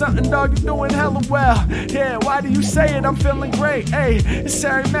food or something, dog, you doing hella well. Yeah, why do you say it? I'm feeling great. Hey, it's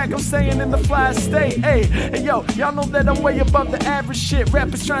Harry Mack, I'm staying in the fly state. Hey, yo, y'all know that I'm way above the average shit.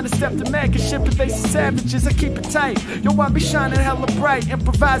 Rappers trying to step to Mack and shit, but they some savages. I keep it tight. Yo, I be shining hella bright,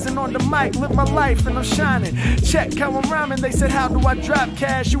 improvising on the mic, live my life and I'm shining. Check how I'm rhyming. They said, how do I drop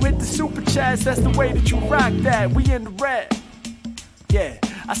cash? You hit the super chats. That's the way that you rock that. We in the red. Yeah,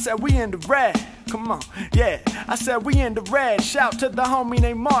 I said we in the red. come on, yeah. I said we in the red, shout to the homie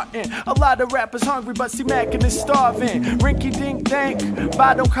named Martin. A lot of rappers hungry, but see Mack is starving. Rinky dink dank,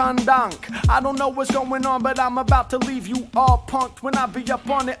 bado kandunk. I don't know what's going on, but I'm about to leave you all punked. When I be up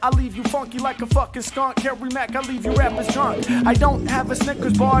on it, I leave you funky like a fucking skunk. Carry Mack, I leave you rappers drunk. I don't have a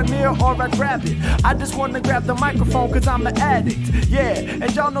Snickers bar near, or I'd grab it. I just wanna grab the microphone, cause I'm an addict. Yeah,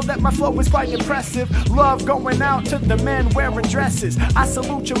 and y'all know that my flow is quite impressive. Love going out to the men wearing dresses. I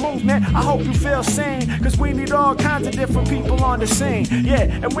salute your movement, I hope you feel seen, cause we need all kinds of different people on the scene. Yeah,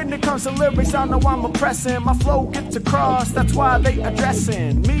 and when it comes to lyrics, I know I'm oppressing. My flow gets across, that's why they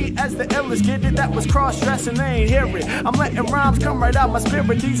addressing me as the illest. Get it? That was cross-dressing, they ain't hear it. I'm letting rhymes come right out my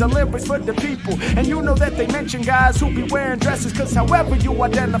spirit. These are lyrics for the people, and you know that they mention guys who be wearing dresses, cause however you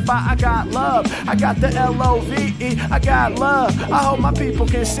identify, I got love. I got the L-O-V-E, I got love. I hope my people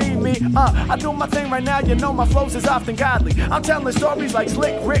can see me. I do my thing right now, you know my flows is often godly. I'm telling stories like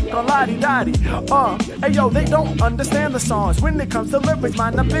Slick Rick or Lottie Dottie. Hey yo, they don't understand the songs. When it comes to lyrics,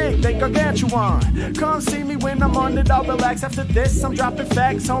 mine are big, they gargantuan. Come see me when I'm on it, I'll relax. After this, I'm dropping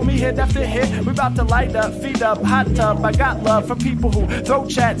facts, homie, hit after hit. We about to light up, feed up, hot tub. I got love for people who throw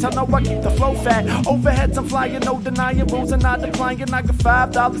chats. I know I keep the flow fat. Overheads I'm flying, no denying. Rules are not declining. I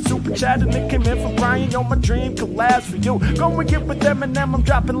got $5 super chat and it came in from Brian. Yo, my dream could last for you. Go and get with them and them. I'm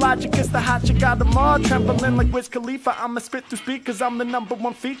dropping logic. It's the hot chick, got them all trembling like Wiz Khalifa. I'ma spit through speakers. I'm the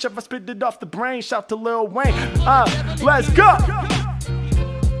 #1 feature. I spit it off the brain. Shout to Lil Wayne. Let's go.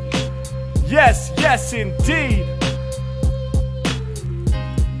 Yes, yes, indeed.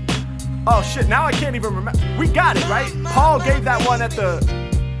 Oh shit, now I can't even remember. We got it, right? Paul gave that one at the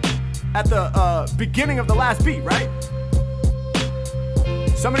beginning of the last beat, right?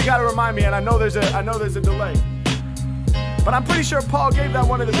 Somebody gotta remind me, and I know there's a delay. But I'm pretty sure Paul gave that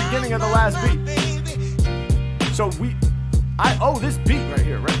one at the beginning of the last beat. So I owe this beat right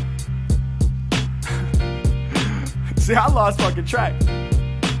here, right? See, I lost fucking track.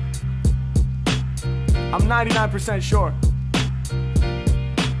 I'm 99% sure.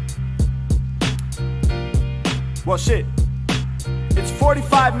 Well, shit. It's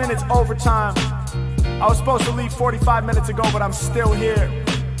 45 minutes overtime. I was supposed to leave 45 minutes ago, but I'm still here.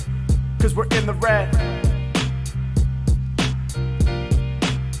 Cause we're in the red.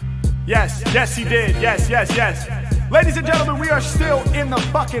 Yes, yes he did. Yes, yes, yes. Ladies and gentlemen, we are still in the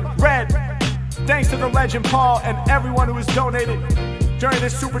fucking red. Thanks to the legend Paul and everyone who has donated during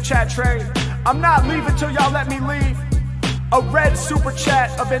this super chat train. I'm not leaving till y'all let me leave. A red super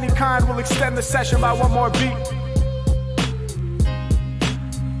chat of any kind will extend the session by one more beat.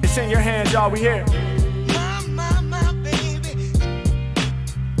 It's in your hands, y'all, we here.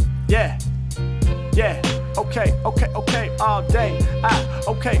 Yeah, yeah. Okay, okay, okay, all day.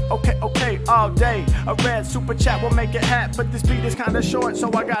 Okay, okay, okay, all day. A red super chat will make it happen, but this beat is kinda short,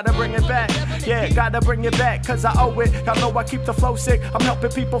 so I gotta bring it back. Yeah, gotta bring it back, cause I owe it. Y'all know I keep the flow sick, I'm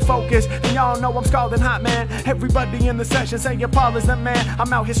helping people focus. And y'all know I'm scalding hot, man. Everybody in the session saying Paul is the man.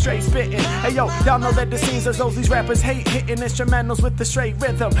 I'm out here straight spitting. Hey yo, y'all know that the scenes as though these rappers hate hitting instrumentals with the straight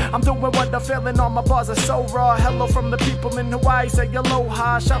rhythm. I'm doing what I'm feeling, all my bars are so raw. Hello from the people in Hawaii, say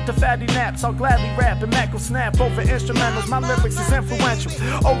aloha. Shout to Fatty Naps, I'll gladly rap and Mack will snap over instrumentals. My lyrics is influential.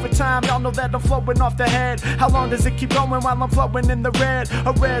 Over time, y'all know that I'm flowing off the head. How long does it keep going while I'm flowing in the red?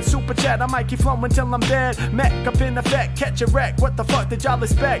 A red super chat, I might keep flowing till I'm dead. Mack up in effect, catch a wreck. What the fuck did y'all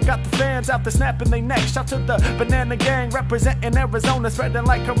expect? Got the fans out there snapping they neck. Shout to the Banana Gang, representing Arizona, spreading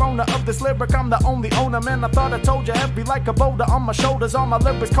like corona. Of this lyric, I'm the only owner. Man, I thought I told you, heavy like a boulder on my shoulders. All my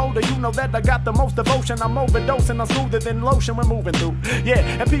lyrics colder, you know that I got the most devotion. I'm overdosing, I'm smoother than lotion we're moving through. Yeah,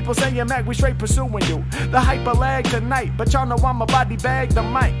 and people saying, Mack, we straight pursuing you. The hyper lag tonight, but y'all know I'm a body bag the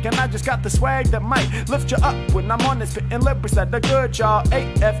mic, and I just got the swag that might lift you up when I'm on this spitting lyrics that are good, y'all.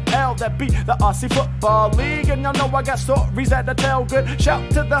 AFL, that beat the Aussie Football League, and y'all know I got stories that I tell good. Shout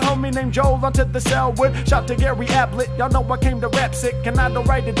to the homie named Joel onto the Selwood. Shout to Gary Ablett, y'all know I came to rap sick, and I don't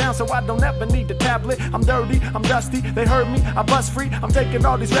write it down so I don't ever need the tablet. I'm dirty, I'm dusty, they heard me, I bust free. I'm taking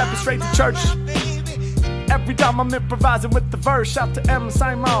all these rappers straight to church. Every time I'm improvising with the verse. Shout to M.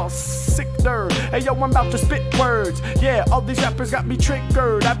 Simon, sick nerd. Hey yo, I'm about to spit words. Yeah, all these rappers got me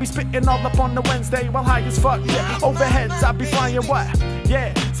triggered. I be spitting all up on the Wednesday while high as fuck. Yeah, overheads, I be flying what?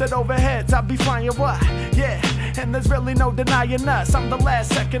 Yeah, said overheads, I be flying what? Yeah, and there's really no denying us. I'm the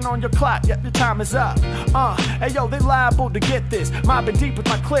last second on your clock, yet your time is up. Hey yo, they liable to get this. Mobbing deep with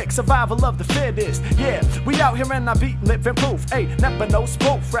my clique, survival of the fittest. Yeah, we out here and I beat living proof. Hey, never no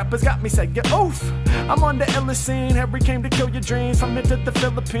spoof. Rappers got me saying oof. I'm on the illest scene. Harry came to kill your dreams. From here to the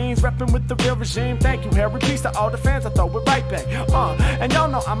Philippines, repping with the real regime. Thank you, Harry. Peace to all the fans. I throw it right back. And y'all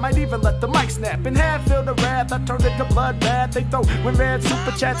know I might even let the mic snap. In half feel the wrath. I turned it to bloodbath. They throw with red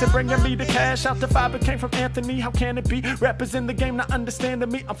super chats and bringing me the cash. Out to 5, it came from Anthony. How can it be? Rappers in the game not understanding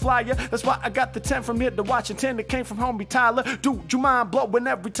me. I'm flyer. That's why I got the 10 from here to Washington. It came from homie Tyler. Dude, you mind blowing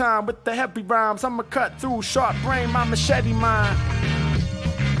every time with the heavy rhymes? I'ma cut through sharp brain, my machete mind.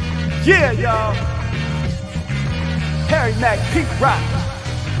 Yeah, y'all. Harry Mack, Pete Rock,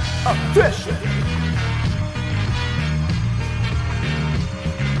 official.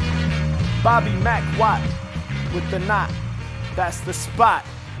 Bobby Mack Watt with the knot. That's the spot.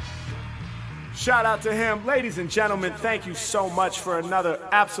 Shout out to him. Ladies and gentlemen, thank you so much for another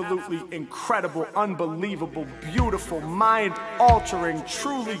absolutely incredible, unbelievable, beautiful, mind-altering,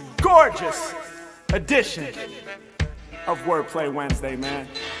 truly gorgeous edition of Wordplay Wednesday, man.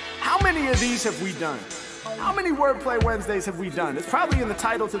 How many of these have we done? How many Wordplay Wednesdays have we done? It's probably in the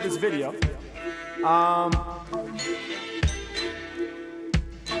title to this video.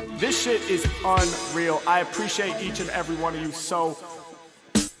 This shit is unreal. I appreciate each and every one of you so.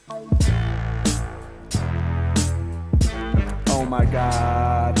 Oh my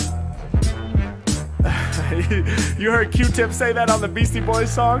God. You heard Q-Tip say that on the Beastie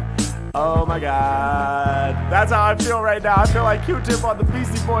Boys song? Oh my God. That's how I feel right now. I feel like Q-Tip on the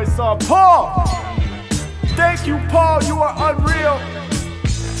Beastie Boys song. Paul! Thank you, Paul. You are unreal.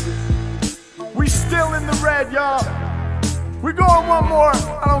 We still in the red, y'all. We going one more.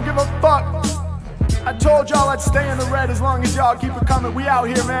 I don't give a fuck. I told y'all I'd stay in the red as long as y'all keep it coming. We out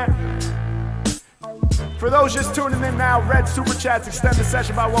here, man. For those just tuning in now, red super chats extend the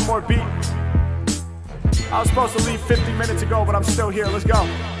session by one more beat. I was supposed to leave 50 minutes ago, but I'm still here. Let's go.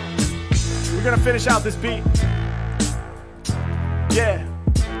 We're gonna finish out this beat. Yeah.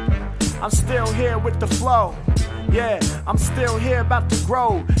 I'm still here with the flow. Yeah, I'm still here about to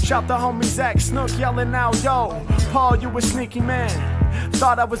grow. Shout the homie Zach Snook yelling out, yo, Paul, you a sneaky man.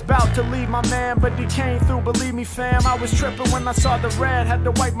 Thought I was about to leave my man, but he came through, believe me fam. I was tripping when I saw the red, had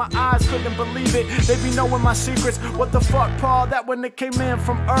to wipe my eyes, couldn't believe it. They be knowing my secrets, what the fuck, Paul? That when it came in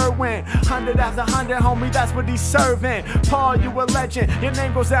from Irwin. 100 after 100, homie, that's what he's serving. Paul, you a legend, your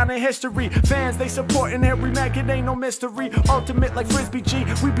name goes down in history. Fans, they supporting Harry Mack, it ain't no mystery. Ultimate like Frisbee G,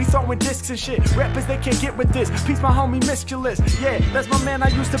 we be throwing discs and shit. Rappers, they can't get with this, peace my homie Misculous. Yeah, that's my man I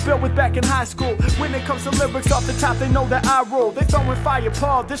used to build with back in high school. When it comes to lyrics off the top, they know that I roll. They throwing fire,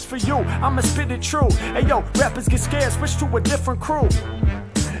 Paul, this for you, I'ma spit it true. Hey yo, rappers get scared, switch to a different crew.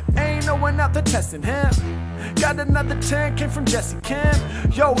 Ain't no one out there testing him. Got another 10, came from Jesse Kim.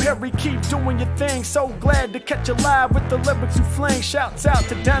 Yo, Harry, keep doing your thing. So glad to catch you live with the lyrics you fling. Shouts out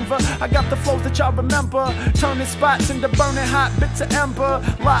to Denver. I got the flows that y'all remember. Turning spots into burning hot bits of ember.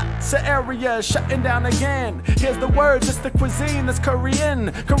 Lots of areas shutting down again. Here's the words, it's the cuisine that's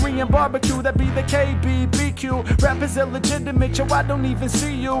Korean. Korean barbecue, that be the KBBQ. Rap is illegitimate, yo, I don't even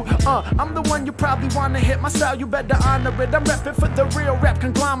see you. I'm the one you probably wanna hit. My style, you better honor it. I'm rapping for the real rap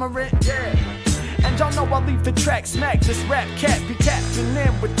conglomerate. Yeah. And y'all know I'll leave the track smack. This rap cat be tapping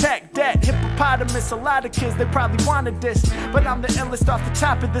in with tack that. Hippopotamus, a lot of kids, they probably wanted this. But I'm the illest off the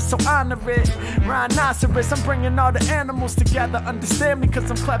top of this, so honor it. Rhinoceros, I'm bringing all the animals together. Understand me, cause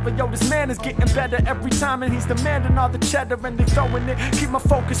I'm clever. Yo, this man is getting better every time. And he's demanding all the cheddar and they throwing it. Keep my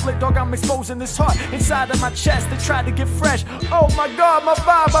focus lit, dog, I'm exposing this heart inside of my chest. They try to get fresh. Oh my God, my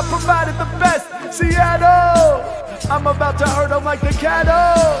vibe, I provided the best. Seattle, I'm about to hurt them like the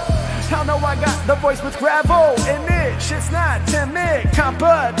cattle. Y'all know I got the voice with gravel in it. Shit's not timid,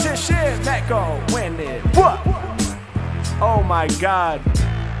 competition. That go win it. What? Oh my God.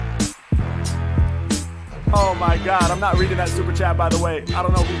 Oh my God. I'm not reading that super chat, by the way. I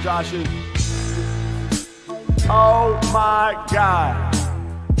don't know who Josh is. Oh my God.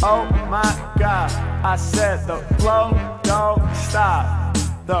 Oh my God. I said the flow don't stop.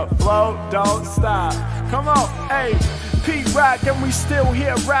 The flow don't stop. Come on, hey. Pete Rock and we still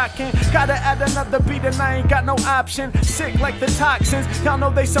here rocking. Gotta add another beat and I ain't got no option. Sick like the toxins, y'all know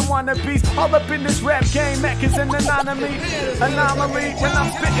they some wannabes. All up in this rap game, Mack is an anomaly. When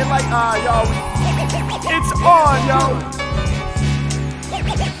I'm spitting like, y'all, it's on, yo.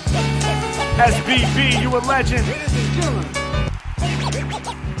 SBB, you a legend.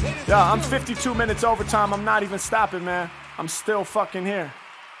 Yo, I'm 52 minutes overtime, I'm not even stopping, man. I'm still fucking here.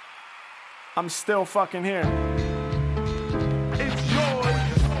 I'm still fucking here.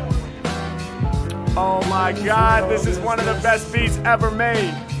 Oh my God, this is one of the best beats ever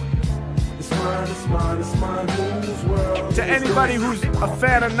made. To anybody who's a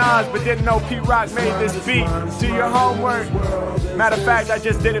fan of Nas but didn't know Pete Rock made this beat, do your homework. Matter of fact, I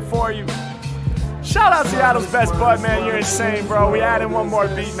just did it for you. Shout out Seattle's best bud, man. You're insane, bro. We added one more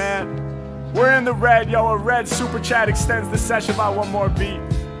beat, man. We're in the red, yo. A red super chat extends the session by one more beat.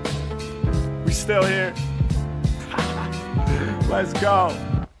 We still here. Let's go.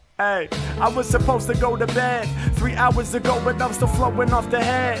 Hey, I was supposed to go to bed 3 hours ago, but I'm still flowing off the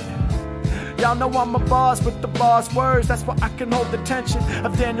head. Y'all know I'm a boss with the boss words. That's why I can hold the tension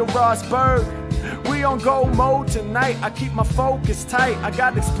of Daniel Rosberg. We on go mode tonight. I keep my focus tight. I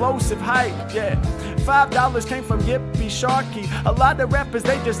got explosive hype, yeah. $5 came from Yippee Sharky. A lot of rappers,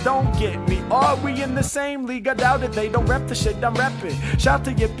 they just don't get me. Are we in the same league? I doubt it. They don't rep the shit I'm repping. Shout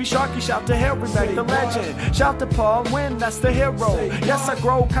to Yippee Sharky, shout to Harry Mack, the legend. Shout to Paul Wynn, that's the hero. Yes, I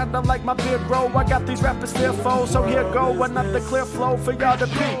grow kinda like my beard grow. I got these rappers fearful, so here go another clear flow for y'all to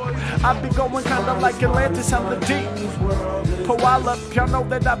peep. I be going kinda like Atlantis, hella deep. Koala, y'all know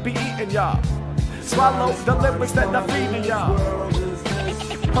that I be eating y'all. Swallow the lyrics that I'm feeding y'all.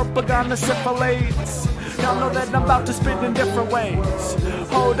 Propaganda syphilades. Y'all know that I'm about to spit in different ways.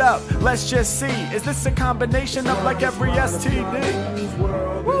 Hold up, let's just see. Is this a combination of like every STD?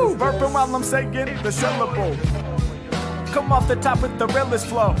 Woo, burping while I'm saying the syllable. Come off the top with the realest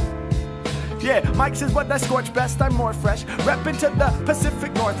flow. Yeah, Mike's is what I scorch best, I'm more fresh. Reppin' to the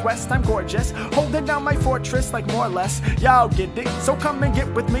Pacific Northwest, I'm gorgeous. Holding down my fortress like more or less. Y'all get it, so come and get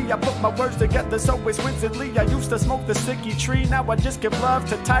with me. I put my words together so exquisitely. I used to smoke the sticky tree, now I just give love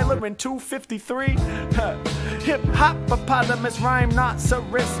to Tyler in 253. Hip-hop-opotamus rhyme, not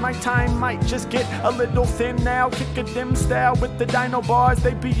rhinoceros. My time might just get a little thin now. Kick a dim style with the dino bars.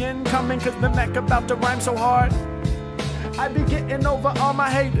 They be incoming cause the Mack about to rhyme so hard. I be getting over all my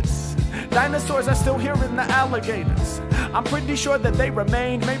haters. Dinosaurs are still here in the alligators. I'm pretty sure that they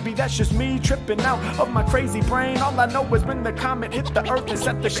remain. Maybe that's just me tripping out of my crazy brain. All I know is when the comet hit the earth and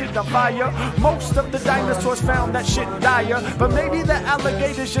set the shit on fire, most of the dinosaurs found that shit dire. But maybe the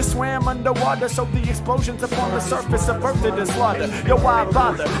alligators just swam underwater, so the explosions upon the surface averted the slaughter. Yo, why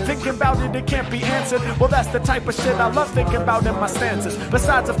bother? Thinking about it, it can't be answered. Well, that's the type of shit I love thinking about in my stanzas.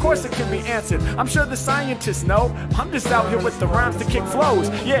 Besides, of course it can be answered. I'm sure the scientists know. I'm just out here with the rhymes to kick flows.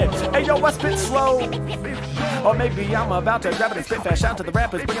 Yeah, hey yo, I spit slow. Or maybe I'm about to grab it and spit fast. Shout to the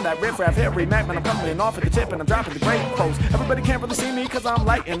rappers, bringing that riff-raff Harry Mack. Man, I'm coming in off at the tip and I'm dropping the great pose. Everybody can't really see me cause I'm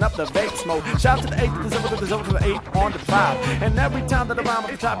lighting up the vape smoke. Shout to the 8 to the 0 to the 0 to the 8 on to the 5. And every time that I rhyme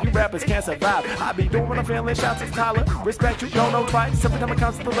at the top, you rappers can't survive. I be doing what I'm feeling, shout to the Tyler. Respect you, don't know twice. Every time it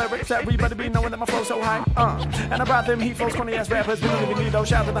comes to the lyrics, everybody be knowing that my flow's so high. And I brought them heat flows, corny ass rappers, we don't even need those.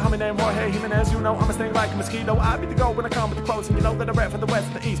 Shout to the homie named Jorge Jimenez, you know I'm a sting like a mosquito. I be the go when I come with the quotes, and you know that I rap from the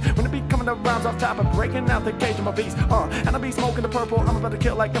west to the east. When the beat coming up rhymes off top, I'm breaking out the cage of my beast. And I be smoking the purple, I'm about to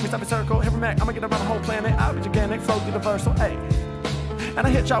kill like every stop in circle. Harry Mack, I'ma get around the whole planet. I'll be gigantic, flow universal, ayy. And I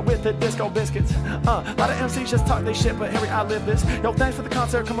hit y'all with the disco biscuits. A lot of MCs just talk they shit, but Harry, I live this. Yo, thanks for the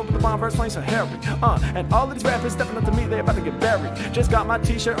concert, come up with the bomb verse playing so Harry. And all of these rappers stepping up to me, they about to get buried. Just got my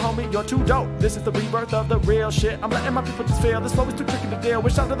t-shirt, homie, you're too dope. This is the rebirth of the real shit. I'm letting my people just feel this flow is too tricky to deal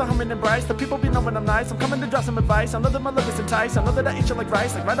with. Shout to the humming and Bryce, the people be knowing I'm nice. I'm coming to drop some advice. I know that my lyrics entice. I know that I eat you like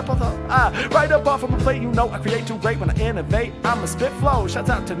rice, like right up off of my plate. You know I create too great when I innovate. I'm a spit flow. Shouts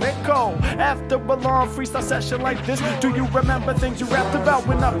out to Nick Cole. After a long freestyle session like this, do you remember things you rapped about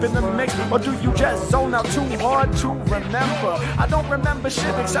when up in the mix, or do you just zone out too hard to remember? I don't remember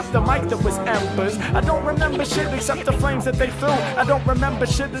shit except the mic that was embers. I don't remember shit except the flames that they threw. I don't remember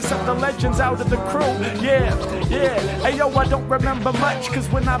shit except the legends out of the crew. Yeah, hey yo, I don't remember much, cause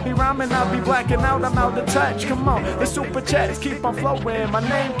when I be rhyming, I be blacking out, I'm out of touch. Come on, the super chats keep on flowing, my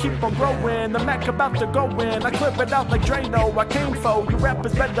name keep on growing, the Mack about to go in, I clip it out like Drano, I came for you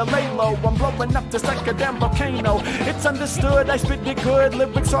rappers better lay low, I'm blowing up just like a damn volcano. It's understood, I spit it good,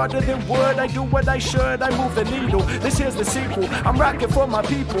 lyrics harder than wood, I do what I should, I move the needle, this here's the sequel, I'm rocking for my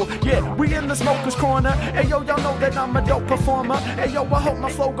people, yeah, we in the smoker's corner, hey yo, y'all know that I'm a dope performer, hey yo, I hope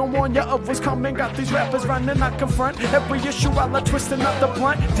my flow gon' warn ya of what's coming, got these rappers running, I confront every issue while I twisting up the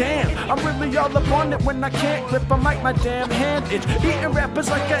blunt, damn, I'm really all up on it when I can't grip, I'm like my damn hand itch, eating rappers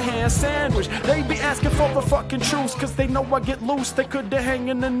like a hand sandwich, they be asking for the fucking truce, cause they know I get loose, they could hang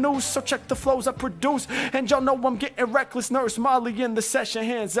in the noose, so check the flows I produce, and y'all know I'm getting reckless, Nurse Molly in the session,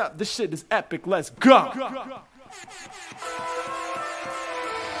 hands up, this shit is epic, let's go.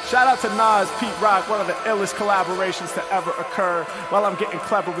 Shout out to Nas, Pete Rock, one of the illest collaborations to ever occur, while I'm getting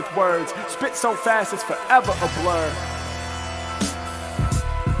clever with words, spit so fast it's forever a blur.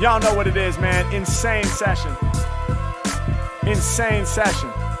 Y'all know what it is, man, insane session. Insane session.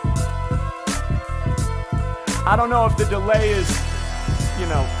 I don't know if the delay is, you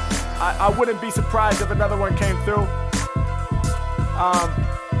know, I wouldn't be surprised if another one came through.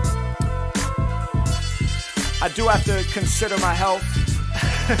 I do have to consider my health.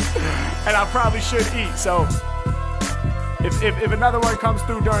 and I probably should eat. So if another one comes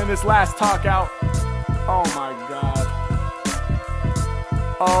through during this last talk out, oh my God.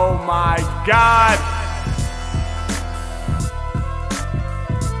 Oh my God.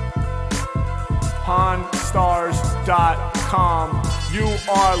 PawnStars.com. You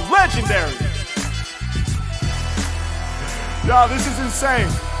are legendary. Y'all, this is insane.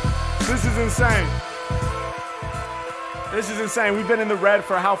 This is insane. This is insane. We've been in the red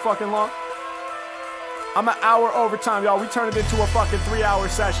for how fucking long? I'm an hour overtime, y'all. We turned it into a fucking 3-hour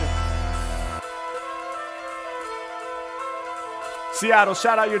session. Seattle,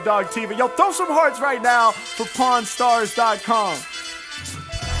 shout out your dog Tiva. Yo, throw some hearts right now for PawnStars.com.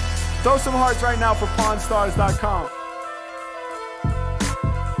 Throw some hearts right now for PawnStars.com.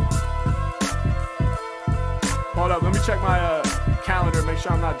 Hold up, let me check my calendar, make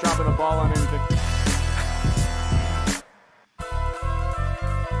sure I'm not dropping the ball on anything.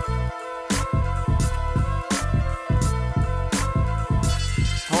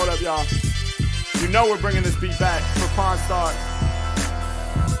 Hold up, y'all. You know we're bringing this beat back for Pawn Stars.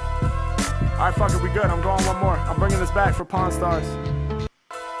 All right, fuck it, we good. I'm going one more. I'm bringing this back for Pawn Stars.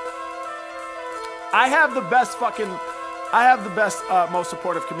 I have the best most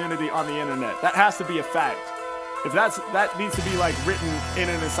supportive community on the internet. That has to be a fact. If that needs to be like written in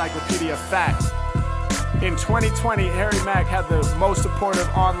an encyclopedia fact. In 2020, Harry Mack had the most supportive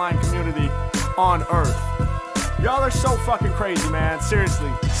online community on earth. Y'all are so fucking crazy, man.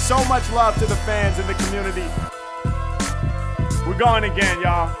 Seriously. So much love to the fans in the community. We're going again,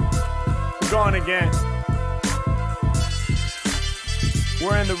 y'all. We're going again.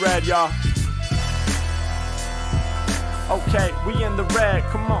 We're in the red, y'all. Okay, we in the red,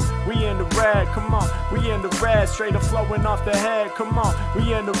 come on. We in the red, come on. We in the red, straight up flowing off the head, come on.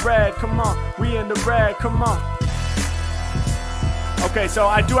 We in the red, come on. We in the red, come on. Okay, so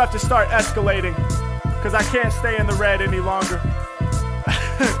I do have to start escalating because I can't stay in the red any longer.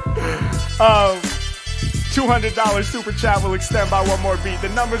 $200 super chat will extend by one more beat. The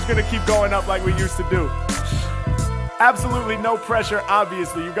number's gonna keep going up like we used to do. Absolutely no pressure,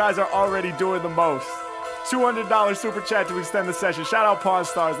 obviously. You guys are already doing the most. $200 super chat to extend the session. Shout out Pawn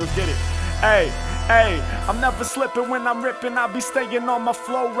Stars, let's get it. Hey, I'm never slipping when I'm ripping. I'll be staying on my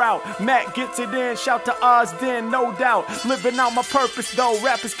flow route. Matt gets it in, shout to Oz Den, no doubt. Living out my purpose though,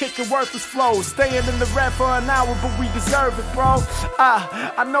 rappers kicking worthless flows. Staying in the red for an hour, but we deserve it, bro.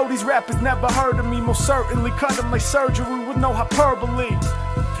 I know these rappers never heard of me. Most certainly cut them like surgery with no hyperbole.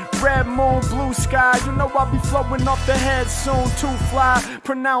 Red moon, blue sky, you know I'll be flowing off the head soon. Too fly,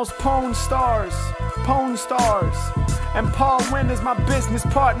 pronounced Pawn Stars. Pawn Stars. And Paul Wynn is my business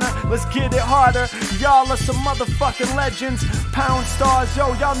partner. Let's get it harder. Y'all are some motherfucking legends. Pound Stars,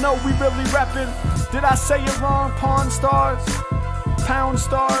 yo, y'all know we really reppin'. Did I say it wrong? Pawn Stars? Pound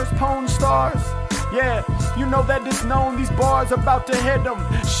Stars, Pawn Stars. Yeah, you know that it's known these bars about to hit them.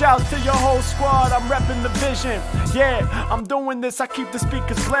 Shouts to your whole squad, I'm repping the vision. Yeah, I'm doing this, I keep the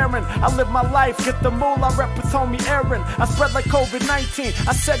speakers blaring. I live my life, get the moolah, I rep with homie Aaron. I spread like COVID-19,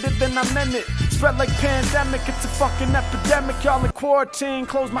 I said it then I meant it. Spread like pandemic, it's a fucking epidemic. Y'all in quarantine,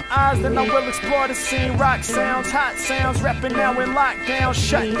 close my eyes, then I will explore the scene. Rock sounds, hot sounds, repping now in lockdown,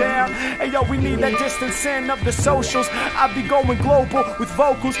 shut down. Hey yo, we need that distancing of the socials. I be going global with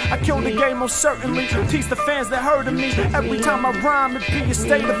vocals, I kill the game most certainly. Teach the fans that heard of me. Every time I rhyme, it be a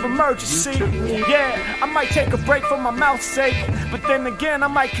state of emergency. Yeah, I might take a break for my mouth's sake, but then again, I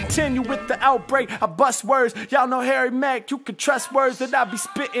might continue with the outbreak. I bust words, y'all know Harry Mack. You can trust words that I be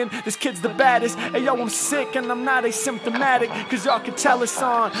spitting. This kid's the baddest. Hey yo, I'm sick and I'm not asymptomatic, cause y'all can tell it's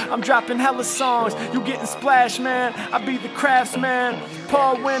on. I'm dropping hella songs. You getting splashed, man. I be the craftsman.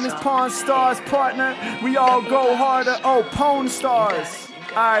 Paul Wynn is Pawn Stars partner. We all go harder. Oh, Pawn Stars.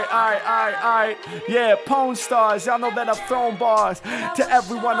 Alright. Yeah, Pawn Stars. Y'all know that I've thrown bars to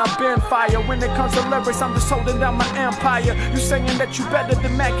everyone. I've been fire. When it comes to lyrics, I'm just holding down my empire. You saying that you better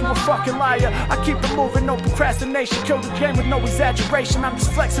than Mac, you a fucking liar. I keep it moving, no procrastination. Kill the game with no exaggeration. I'm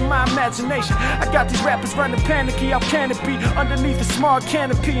just flexing my imagination. I got these rappers running panicky. How can it be? Underneath a smart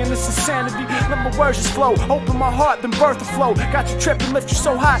canopy, and it's insanity. Let my words just flow. Open my heart, then birth the flow. Got you tripping, lift you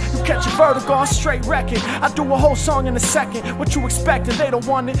so high, you catch a vertigo on straight record. I do a whole song in a second. What you expecting? They don't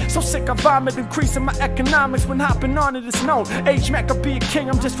want it. So sick I vomit, increasing my economics when hopping on it is known. Age Mac, I'll be a king,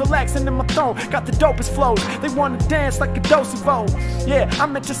 I'm just relaxing in my throne. Got the dopest flows, they wanna dance like a Dosivo. Yeah, I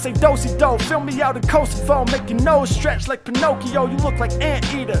meant to say Dosi-Do. Fill me out in Kosovo, make your nose stretch like Pinocchio. You look like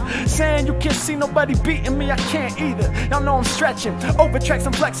Anteater. Saying you can't see nobody beating me, I can't either. Y'all know I'm stretching, over tracks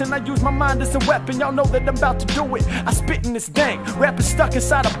I'm flexing. I use my mind as a weapon, y'all know that I'm about to do it. I spit in this dank, rapping stuck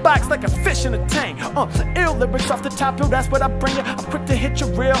inside a box like a fish in a tank. Ill lyrics off the top, yo, that's what I bring it. I'm quick to hit hit you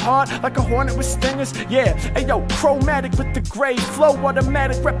real hard like a hornet with stingers. Yeah, ayo, chromatic with the gray flow,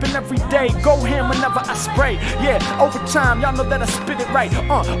 automatic, reppin' every day. Go ham whenever I spray. Yeah, over time, y'all know that I spit it right.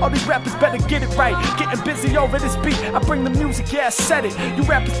 All these rappers better get it right. Getting busy over this beat, I bring the music, yeah, I said it. You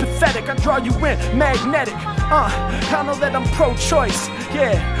rappers pathetic, I draw you in, magnetic. Y'all know that I'm pro-choice.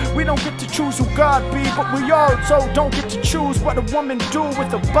 Yeah, we don't get to choose who God be, but we also don't get to choose what a woman do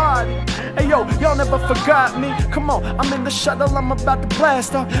with her body. Hey yo, y'all never forgot me. Come on, I'm in the shuttle, I'm about to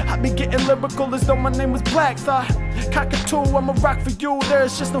blast off. I be getting lyrical as though my name was Black Thought. Cockatoo, I'ma rock for you,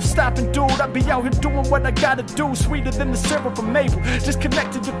 there's just no stopping, dude. I be out here doing what I gotta do, sweeter than the syrup from Maple. Just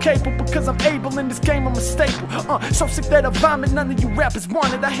connected your cable because I'm able in this game, I'm a staple. So sick that I vomit, none of you rappers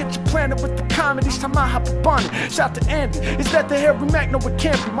want it. I hit your planet with the comment each time I hop up on it. Shout to Andy, is that the Harry Mack? No, it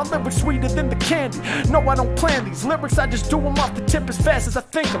can't be. My lyrics sweeter than the candy. No, I don't plan these lyrics, I just do them off the tip as fast as I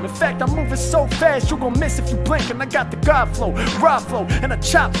think them. In fact, I'm moving so fast, you gon' miss if you blink. And I got the God flow, raw flow, and I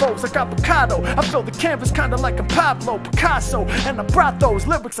chop flows like avocado. I fill the canvas kinda like a Pablo Picasso, and I brought those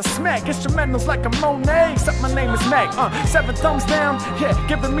lyrics I smack. Instrumentals like a Monet, except my name is Mack. 7 thumbs down, yeah,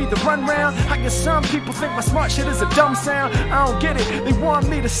 giving me the run round. I guess some people think my smart shit is a dumb sound. I don't get it, they want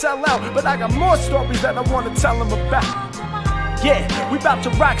me to sell out, but I got more stories that I wanna tell them about. Yeah, we bout to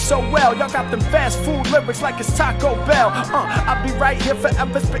rock so well. Y'all got them fast food lyrics like it's Taco Bell. I'll be right here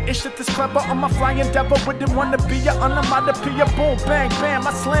forever, spitting shit this clever. On my flying devil, wouldn't wanna be ya onomatopoeia. Boom, bang, bam,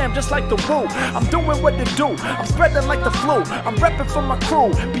 I slam just like the woo. I'm doing what they do, I'm spreading like the flu. I'm repping for my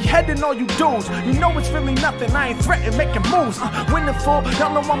crew, beheading all you dudes. You know it's really nothing, I ain't threatening, making moves. Winning full,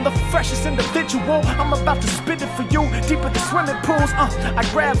 y'all know I'm the freshest individual. I'm about to spit it for you, deeper than swimming pools. I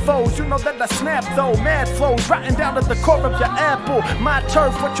grab foes, you know that I snap though. Mad flows, rotting down to the core of your ass. My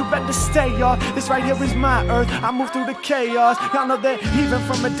turf, what you better stay, y'all. This right here is my earth. I move through the chaos. Y'all know that even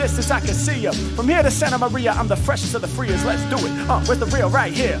from a distance I can see ya. From here to Santa Maria, I'm the freshest of the freest. Let's do it. With the real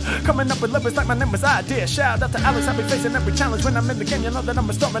right here. Coming up with lyrics like my name was Idea. Shout out to Alex, I be facing every challenge when I'm in the game. You know that I'm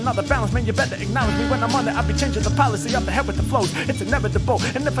restoring all the balance. Man, you better acknowledge me when I'm on it. I be changing the policy off the head with the flows. It's inevitable.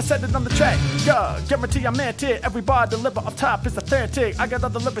 And if I said it on the track, yeah, guarantee I'm anti. Every bar I deliver off top is authentic. I got all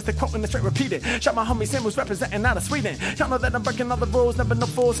the lyrics they quote and straight repeated. Shout my homie Sam who's representing out of Sweden. Y'all know that I'm breaking all the rules, never no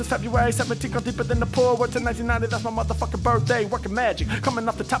fools. Since February 17th, gone deeper than the poor. Word to 1990, that's my motherfucking birthday. Working magic, coming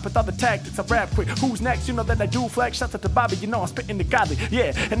off the top with all the tactics. I rap quick, who's next? You know that I do flex. Shout out to Bobby, you know I'm spitting the godly.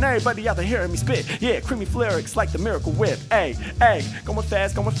 Yeah, and everybody out there hearing me spit. Yeah, creamy lyrics like the Miracle Whip. Hey, hey, going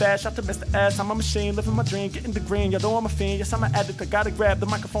fast, going fast. Shout to Mr. S, I'm a machine, living my dream, getting the green. Y'all know I'm a fiend, yes I'm an addict. I gotta grab the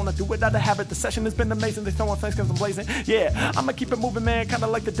microphone, I do it out of habit. The session has been amazing, they throwing flames cause I'm blazing. Yeah, I'ma keep it moving, man, kinda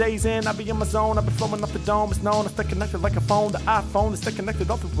like the days in. I be in my zone, I be flowing off the dome. It's known, I stay connected like a phone. The iPhone is stay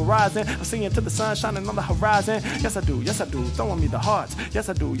connected off the Verizon. I'm seeing to the sun shining on the horizon. Yes I do, throwing me the hearts. Yes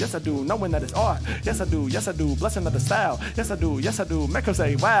I do, knowing that it's art. Yes I do, blessing of the style. Yes I do,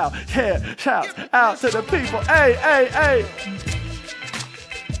 McKenzie, wow. Yeah, shout out to the people. Hey, hey, hey.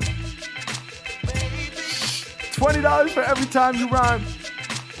 $20 for every time you rhyme.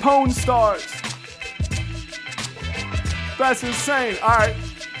 Pone stars. That's insane. Alright.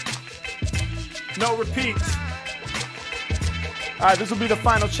 No repeats. Alright, this will be the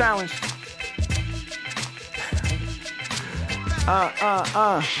final challenge.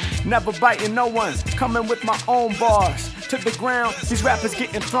 Never biting no one. Coming with my own bars. To the ground, these rappers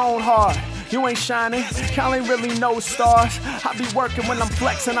getting thrown hard. You ain't shining, y'all ain't really no stars. I be working when I'm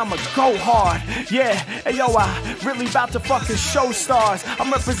flexing, I'ma go hard. Yeah, hey yo, I really about to fucking show stars.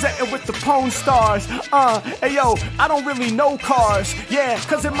 I'm representing with the Pone stars. Hey yo, I don't really know cars. Yeah,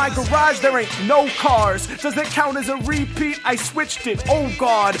 cause in my garage there ain't no cars. Does it count as a repeat? I switched it, oh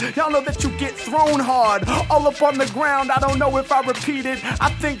god. Y'all know that you get thrown hard. All up on the ground, I don't know if I repeated. I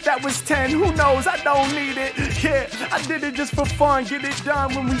think that was 10, who knows, I don't need it. Yeah, I did it just for fun, get it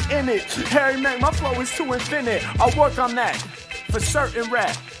done when we in it. Harry Mack, my flow is too infinite. I'll work on that for certain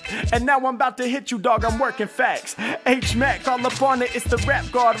rap. And now I'm about to hit you, dog, I'm working facts. H-Mack, all up on it, it's the rap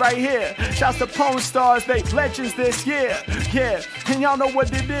guard right here. Shouts to Pone stars, they legends this year. Yeah, and y'all know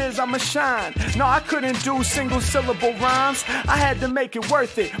what it is, I'ma shine. No, I couldn't do single syllable rhymes. I had to make it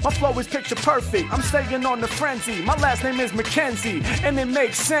worth it. My flow is picture perfect. I'm staying on the frenzy. My last name is McKenzie. And it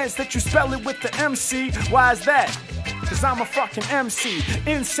makes sense that you spell it with the MC. Why is that? Cause I'm a fucking MC.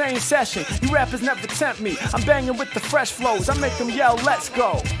 Insane session, you rappers never tempt me. I'm banging with the fresh flows, I make them yell, let's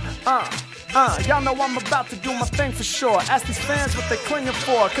go. Y'all know I'm about to do my thing for sure. Ask these fans what they clinging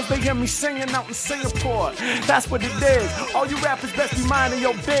for, cause they hear me singing out in Singapore. That's what it is, all you rappers best be minding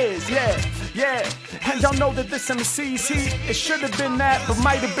your biz, yeah, yeah. And y'all know that this MC's heat, it should have been that, but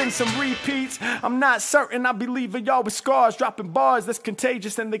might have been some repeats. I'm not certain, I be leaving y'all with scars, dropping bars that's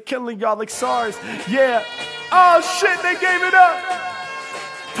contagious and they killing y'all like SARS, yeah. Oh shit, they gave it up.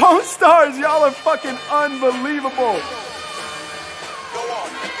 Pone Stars, y'all are fucking unbelievable.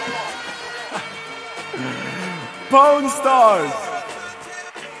 Pone Stars.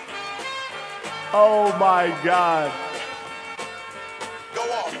 Oh my God.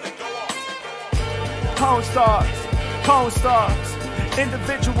 Pone Stars, Pone Stars.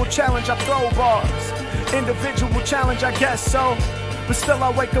 Individual challenge, I throw bars. Individual challenge, I guess so. But still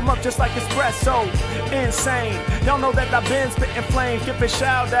I wake them up just like espresso. Insane. Y'all know that I've been spitting flames, giving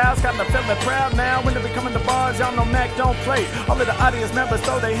shout outs. Got me feeling proud now. When they be coming to bars, y'all know Mack don't play. All of the audience members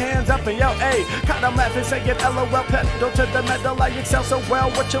throw their hands up and yell, hey. Kinda laughing, saying LOL, pedal to the metal. I excel so well,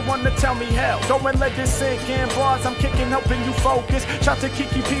 what you wanna tell me? Hell, go and let this sink in. Bars I'm kicking, helping you focus. Shout to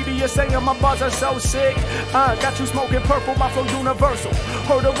Kikipedia saying my bars are so sick. Got you smoking purple, my flow universal.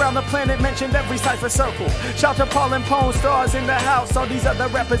 Heard around the planet, mentioned every cipher circle. Shout to Paul and Pone Stars in the house. All these other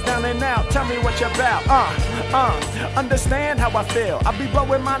rappers down and out, tell me what you're about. Understand how I feel. I be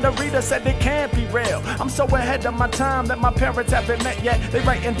blowing margarita, said it can't be real. I'm so ahead of my time that my parents haven't met yet. They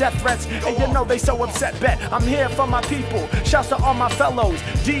writing death threats, and you know they so upset. Bet I'm here for my people. Shouts to all my fellows.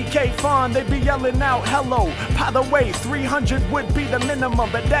 DK Fawn, they be yelling out hello. By the way, 300 would be the minimum,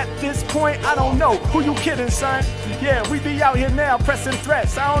 but at this point, I don't know. Who you kidding, son? Yeah, we be out here now pressing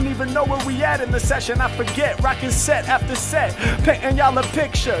threats. I don't even know where we at in the session. I forget, rocking set after set, painting y'all a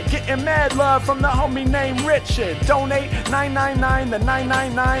picture, getting mad love from the homie named Richard. Donate $9.99 to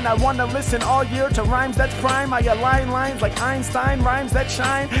 $9.99. I wanna listen all year to rhymes that's prime. I align lines like Einstein, rhymes that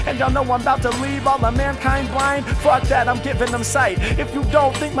shine. And y'all know I'm about to leave all of mankind blind. Fuck that, I'm giving them sight. If you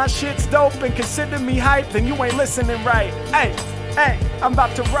don't think my shit's dope and consider me hype, then you ain't listening right. Hey, I'm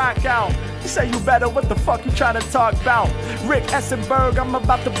about to rock out. You say you better, what the fuck you trying to talk about? Rick Essenberg, I'm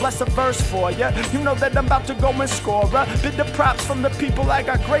about to bless a verse for ya. You know that I'm about to go and score a bit of props from the people, I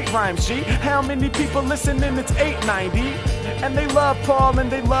got great rhymes, G. How many people listening? It's 890. And they love Paul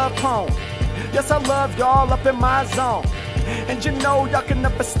and they love Pone. Yes, I love y'all up in my zone. And you know y'all can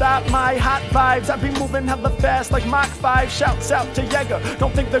never stop my hot vibes. I be moving hella fast like Mach 5. Shouts out to Jaeger.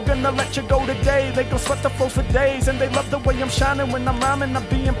 Don't think they're gonna let you go today. They gon' sweat the flows for days. And they love the way I'm shining when I'm rhyming. I'm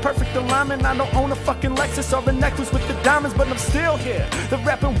being perfect alignment. I don't own a fucking Lexus or a necklace with the diamonds, but I'm still here. The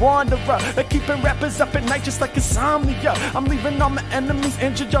rapping wanderer. They're keeping rappers up at night just like insomnia. I'm leaving all my enemies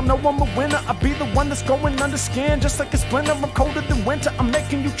injured. Y'all know I'm a winner. I be the one that's going under skin just like a splinter. I'm colder than winter. I'm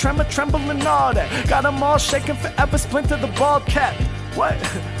making you tremor, tremble and all that. Got them all shaking forever. Splinter the bald cap. What?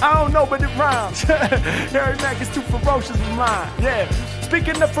 I don't know, but it rhymes. Harry Mack is too ferocious for mine. Yeah.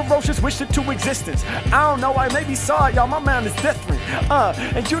 Speaking of ferocious, wish it to existence. I don't know, I maybe saw it, y'all. My mind is different.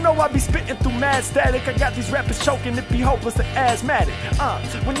 And you know I be spitting through mad static. I got these rappers choking, it be hopeless and asthmatic.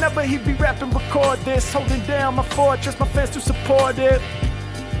 Whenever he be rapping, record this. Holding down my fortress, my fans to support it.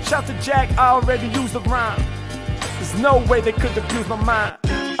 Shout to Jack, I already used the rhyme. There's no way they could abuse my mind.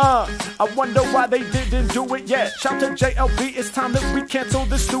 I wonder why they didn't do it yet. Shout to JLB, it's time that we cancel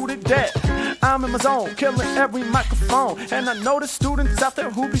the student debt. I'm in my zone, killing every microphone. And I know the students out there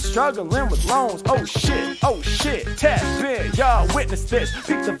who be struggling with loans. Oh shit, tap in, y'all witness this.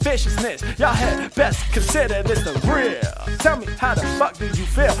 Peep the viciousness, y'all had best consider this the real. Tell me how the fuck do you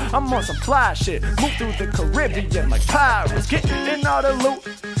feel? I'm on some fly shit, move through the Caribbean like pirates, getting all the loot.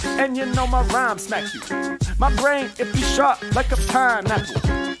 And you know my rhyme smack you. My brain, it be sharp like a pineapple.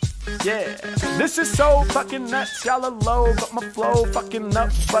 Yeah, this is so fucking nuts. Y'all are low, but my flow fucking up.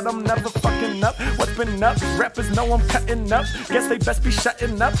 But I'm never fucking up. What's been up? Rappers know I'm cutting up. Guess they best be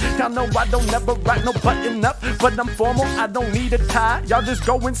shutting up. Y'all know I don't never rock no button up. But I'm formal, I don't need a tie. Y'all just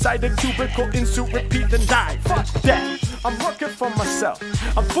go inside the cubicle, insert, repeat, and die. Fuck that. I'm looking for myself.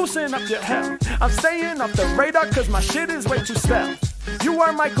 I'm boosting up your health. I'm staying off the radar cause my shit is way too stealth. You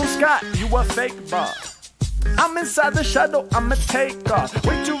are Michael Scott, you a fake boss. I'm inside the shuttle, I'ma take off.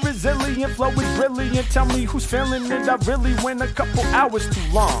 Way too resilient, flow is brilliant. Tell me who's feeling it, I really went a couple hours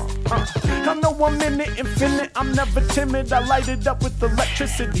too long. I know I'm in it, infinite, I'm never timid. I light it up with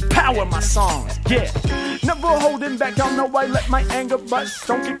electricity, power my songs, yeah. Never holding back, y'all know I let my anger bust.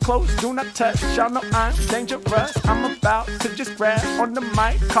 Don't get close, do not touch, y'all know I'm dangerous. I'm about to just grab on the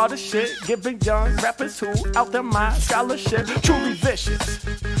mic, call the shit. Giving young rappers who out their mind, scholarship, truly vicious.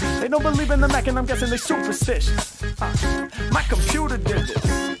 They don't believe in the Mac and I'm guessing they superstitious. My computer did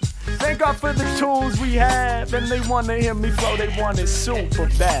this. Thank God for the tools we have. And they wanna hear me flow, they want it super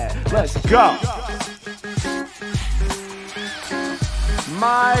bad. Let's go.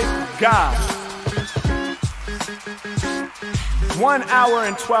 My God. 1 hour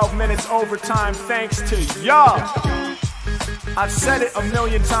and 12 minutes overtime thanks to y'all. I've said it a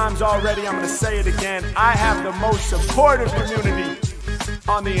million times already, I'm gonna say it again. I have the most supportive community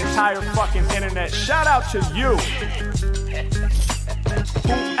on the entire fucking internet. Shout out to you.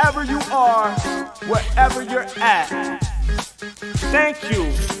 wherever you are, wherever you're at. Thank you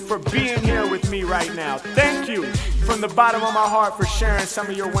for being here with me right now. Thank you from the bottom of my heart for sharing some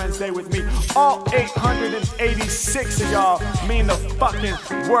of your Wednesday with me. All 886 of y'all mean the fucking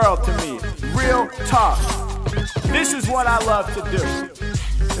world to me. Real talk. This is what I love to do.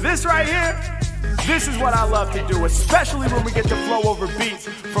 This right here, this is what I love to do, especially when we get to flow over beats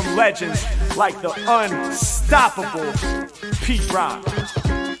from legends like the unstoppable Pete Rock.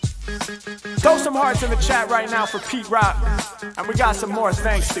 Throw some hearts in the chat right now for Pete Rock. And we got some more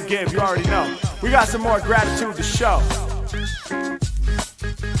thanks to give, you already know. We got some more gratitude to show.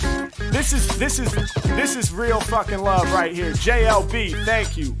 This is real fucking love right here. JLB,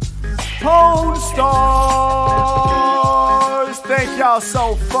 thank you. Pone Stars, thank y'all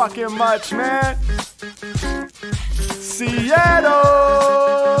so fucking much, man. Seattle,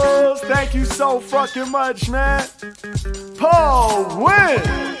 thank you so fucking much, man. Paul Wynn,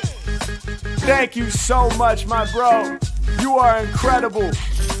 thank you so much, my bro. You are incredible.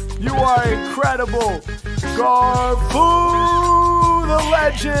 You are incredible. Garfu, the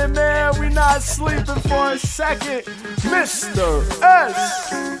legend, man. We not sleeping for a second. Mr.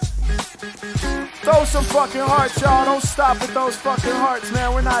 S. Throw some fucking hearts, y'all. Don't stop with those fucking hearts,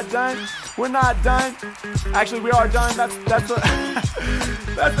 man. We're not done. We're not done. Actually, we are done. That's the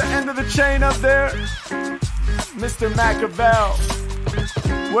end of the chain up there. Mr. Machiavel.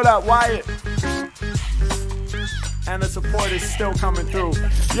 What up, Wyatt? And the support is still coming through.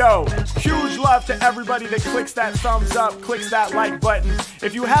 Yo, huge love to everybody that clicks that thumbs up, clicks that like button.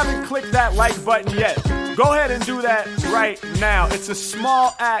 If you haven't clicked that like button yet, go ahead and do that right now. It's a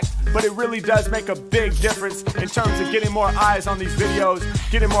small act, but it really does make a big difference in terms of getting more eyes on these videos,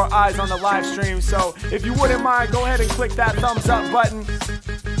 getting more eyes on the live stream. So if you wouldn't mind, go ahead and click that thumbs up button.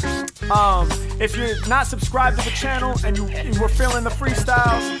 If you're not subscribed to the channel and you were feeling the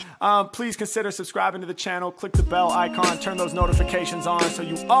freestyles, please consider subscribing to the channel. Click the bell icon, turn those notifications on so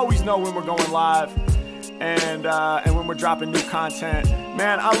you always know when we're going live and when we're dropping new content.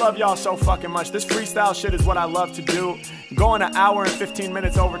 Man, I love y'all so fucking much. This freestyle shit is what I love to do. Going an hour and 15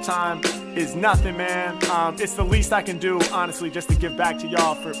 minutes overtime is nothing, man. It's the least I can do, honestly, just to give back to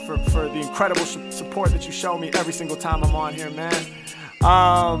y'all for the incredible support that you show me every single time I'm on here, man.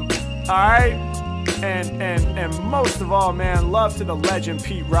 All right, and most of all, man, love to the legend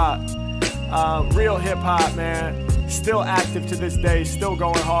Pete Rock. Real hip hop, man. Still active to this day, still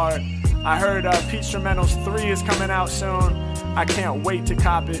going hard. I heard Pete Instrumentals 3 is coming out soon. I can't wait to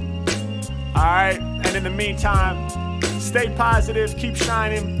cop it. All right, and in the meantime, stay positive, keep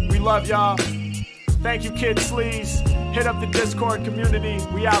shining. We love y'all. Thank you, Kid Sleaze. Hit up the Discord community.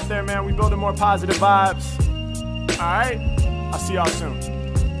 We out there, man. We building more positive vibes. All right, I'll see y'all soon.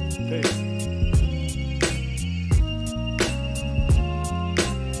 Peace.